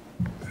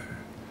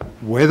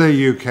whether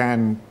you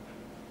can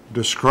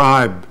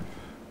describe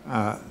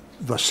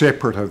the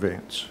separate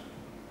events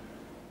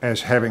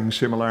as having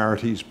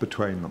similarities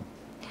between them.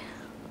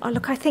 Oh,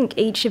 look, I think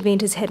each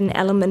event has had an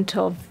element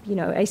of, you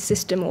know, a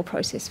system or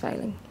process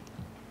failing.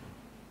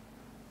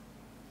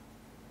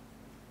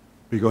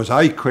 Because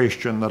a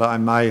question that I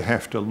may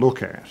have to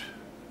look at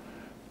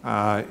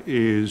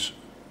is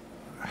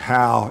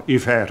how,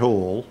 if at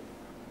all,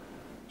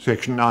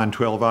 Section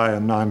 912A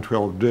and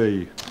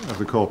 912D of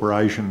the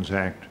Corporations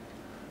Act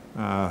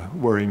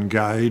were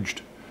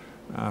engaged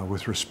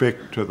with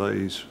respect to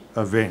these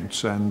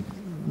events. And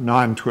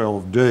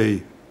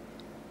 912D,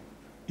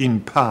 in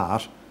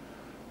part,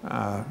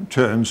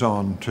 turns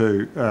on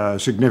to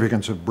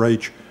significance of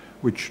breach,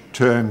 which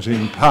turns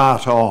in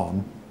part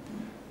on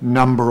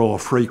number or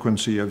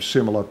frequency of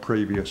similar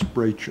previous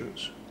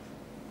breaches.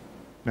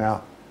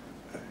 Now,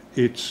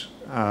 it's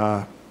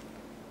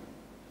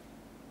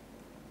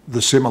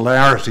the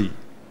similarity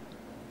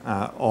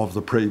of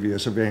the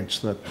previous events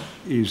that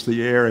is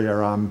the area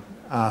I'm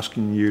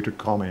asking you to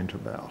comment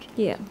about.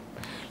 Yeah.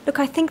 Look,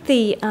 I think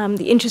the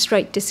interest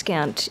rate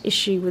discount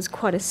issue was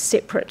quite a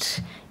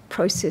separate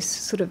process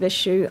sort of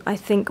issue. I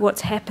think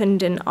what's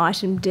happened in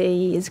item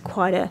D is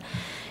quite a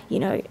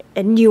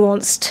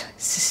nuanced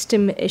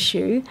system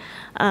issue.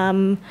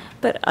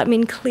 But I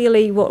mean,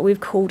 clearly what we've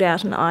called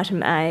out in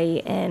item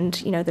A and,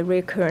 the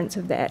reoccurrence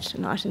of that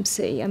in item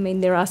C, I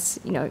mean, there are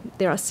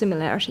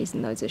similarities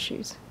in those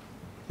issues.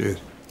 Yes,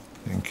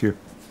 thank you.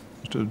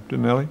 Mr.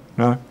 Donnelly?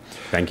 No?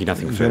 Thank you,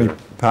 nothing Does further. any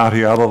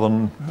party other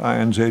than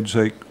ANZ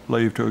seek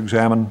leave to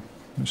examine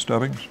Ms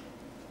Stubbings?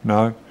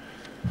 No?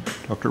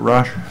 Dr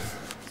Rush?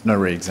 No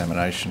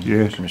re-examination,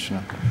 yes.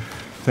 Commissioner.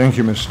 Thank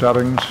you, Ms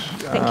Stubbings.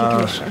 Thank you,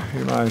 Commissioner.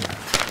 You may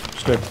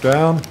step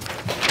down.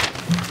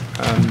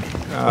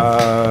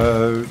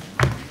 And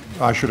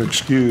I should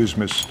excuse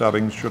Ms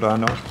Stubbings, should I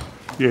not?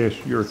 Yes,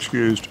 you're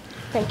excused.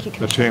 Thank you,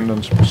 Commissioner.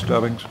 Attendance, Ms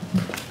Stubbings.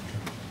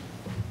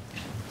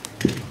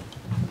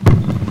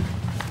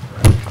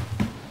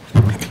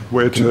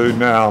 Where to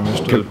now,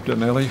 Mr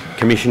Donnelly?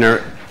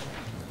 Commissioner,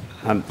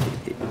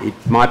 it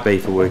might be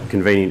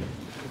convenient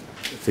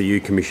for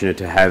you, Commissioner,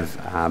 to have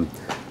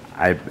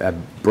a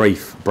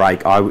brief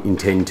break. I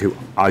intend to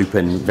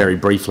open very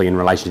briefly in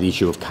relation to the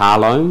issue of car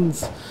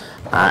loans,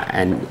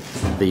 and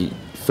the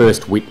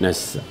first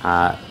witness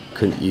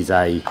is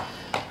a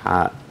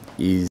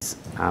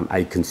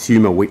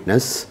consumer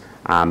witness,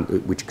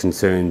 which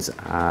concerns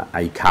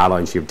a car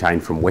loan she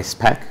obtained from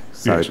Westpac.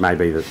 So yes. It may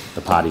be that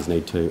the parties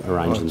need to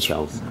arrange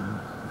themselves.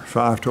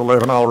 5 to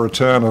 11. I'll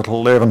return at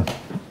 11.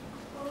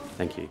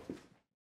 Thank you.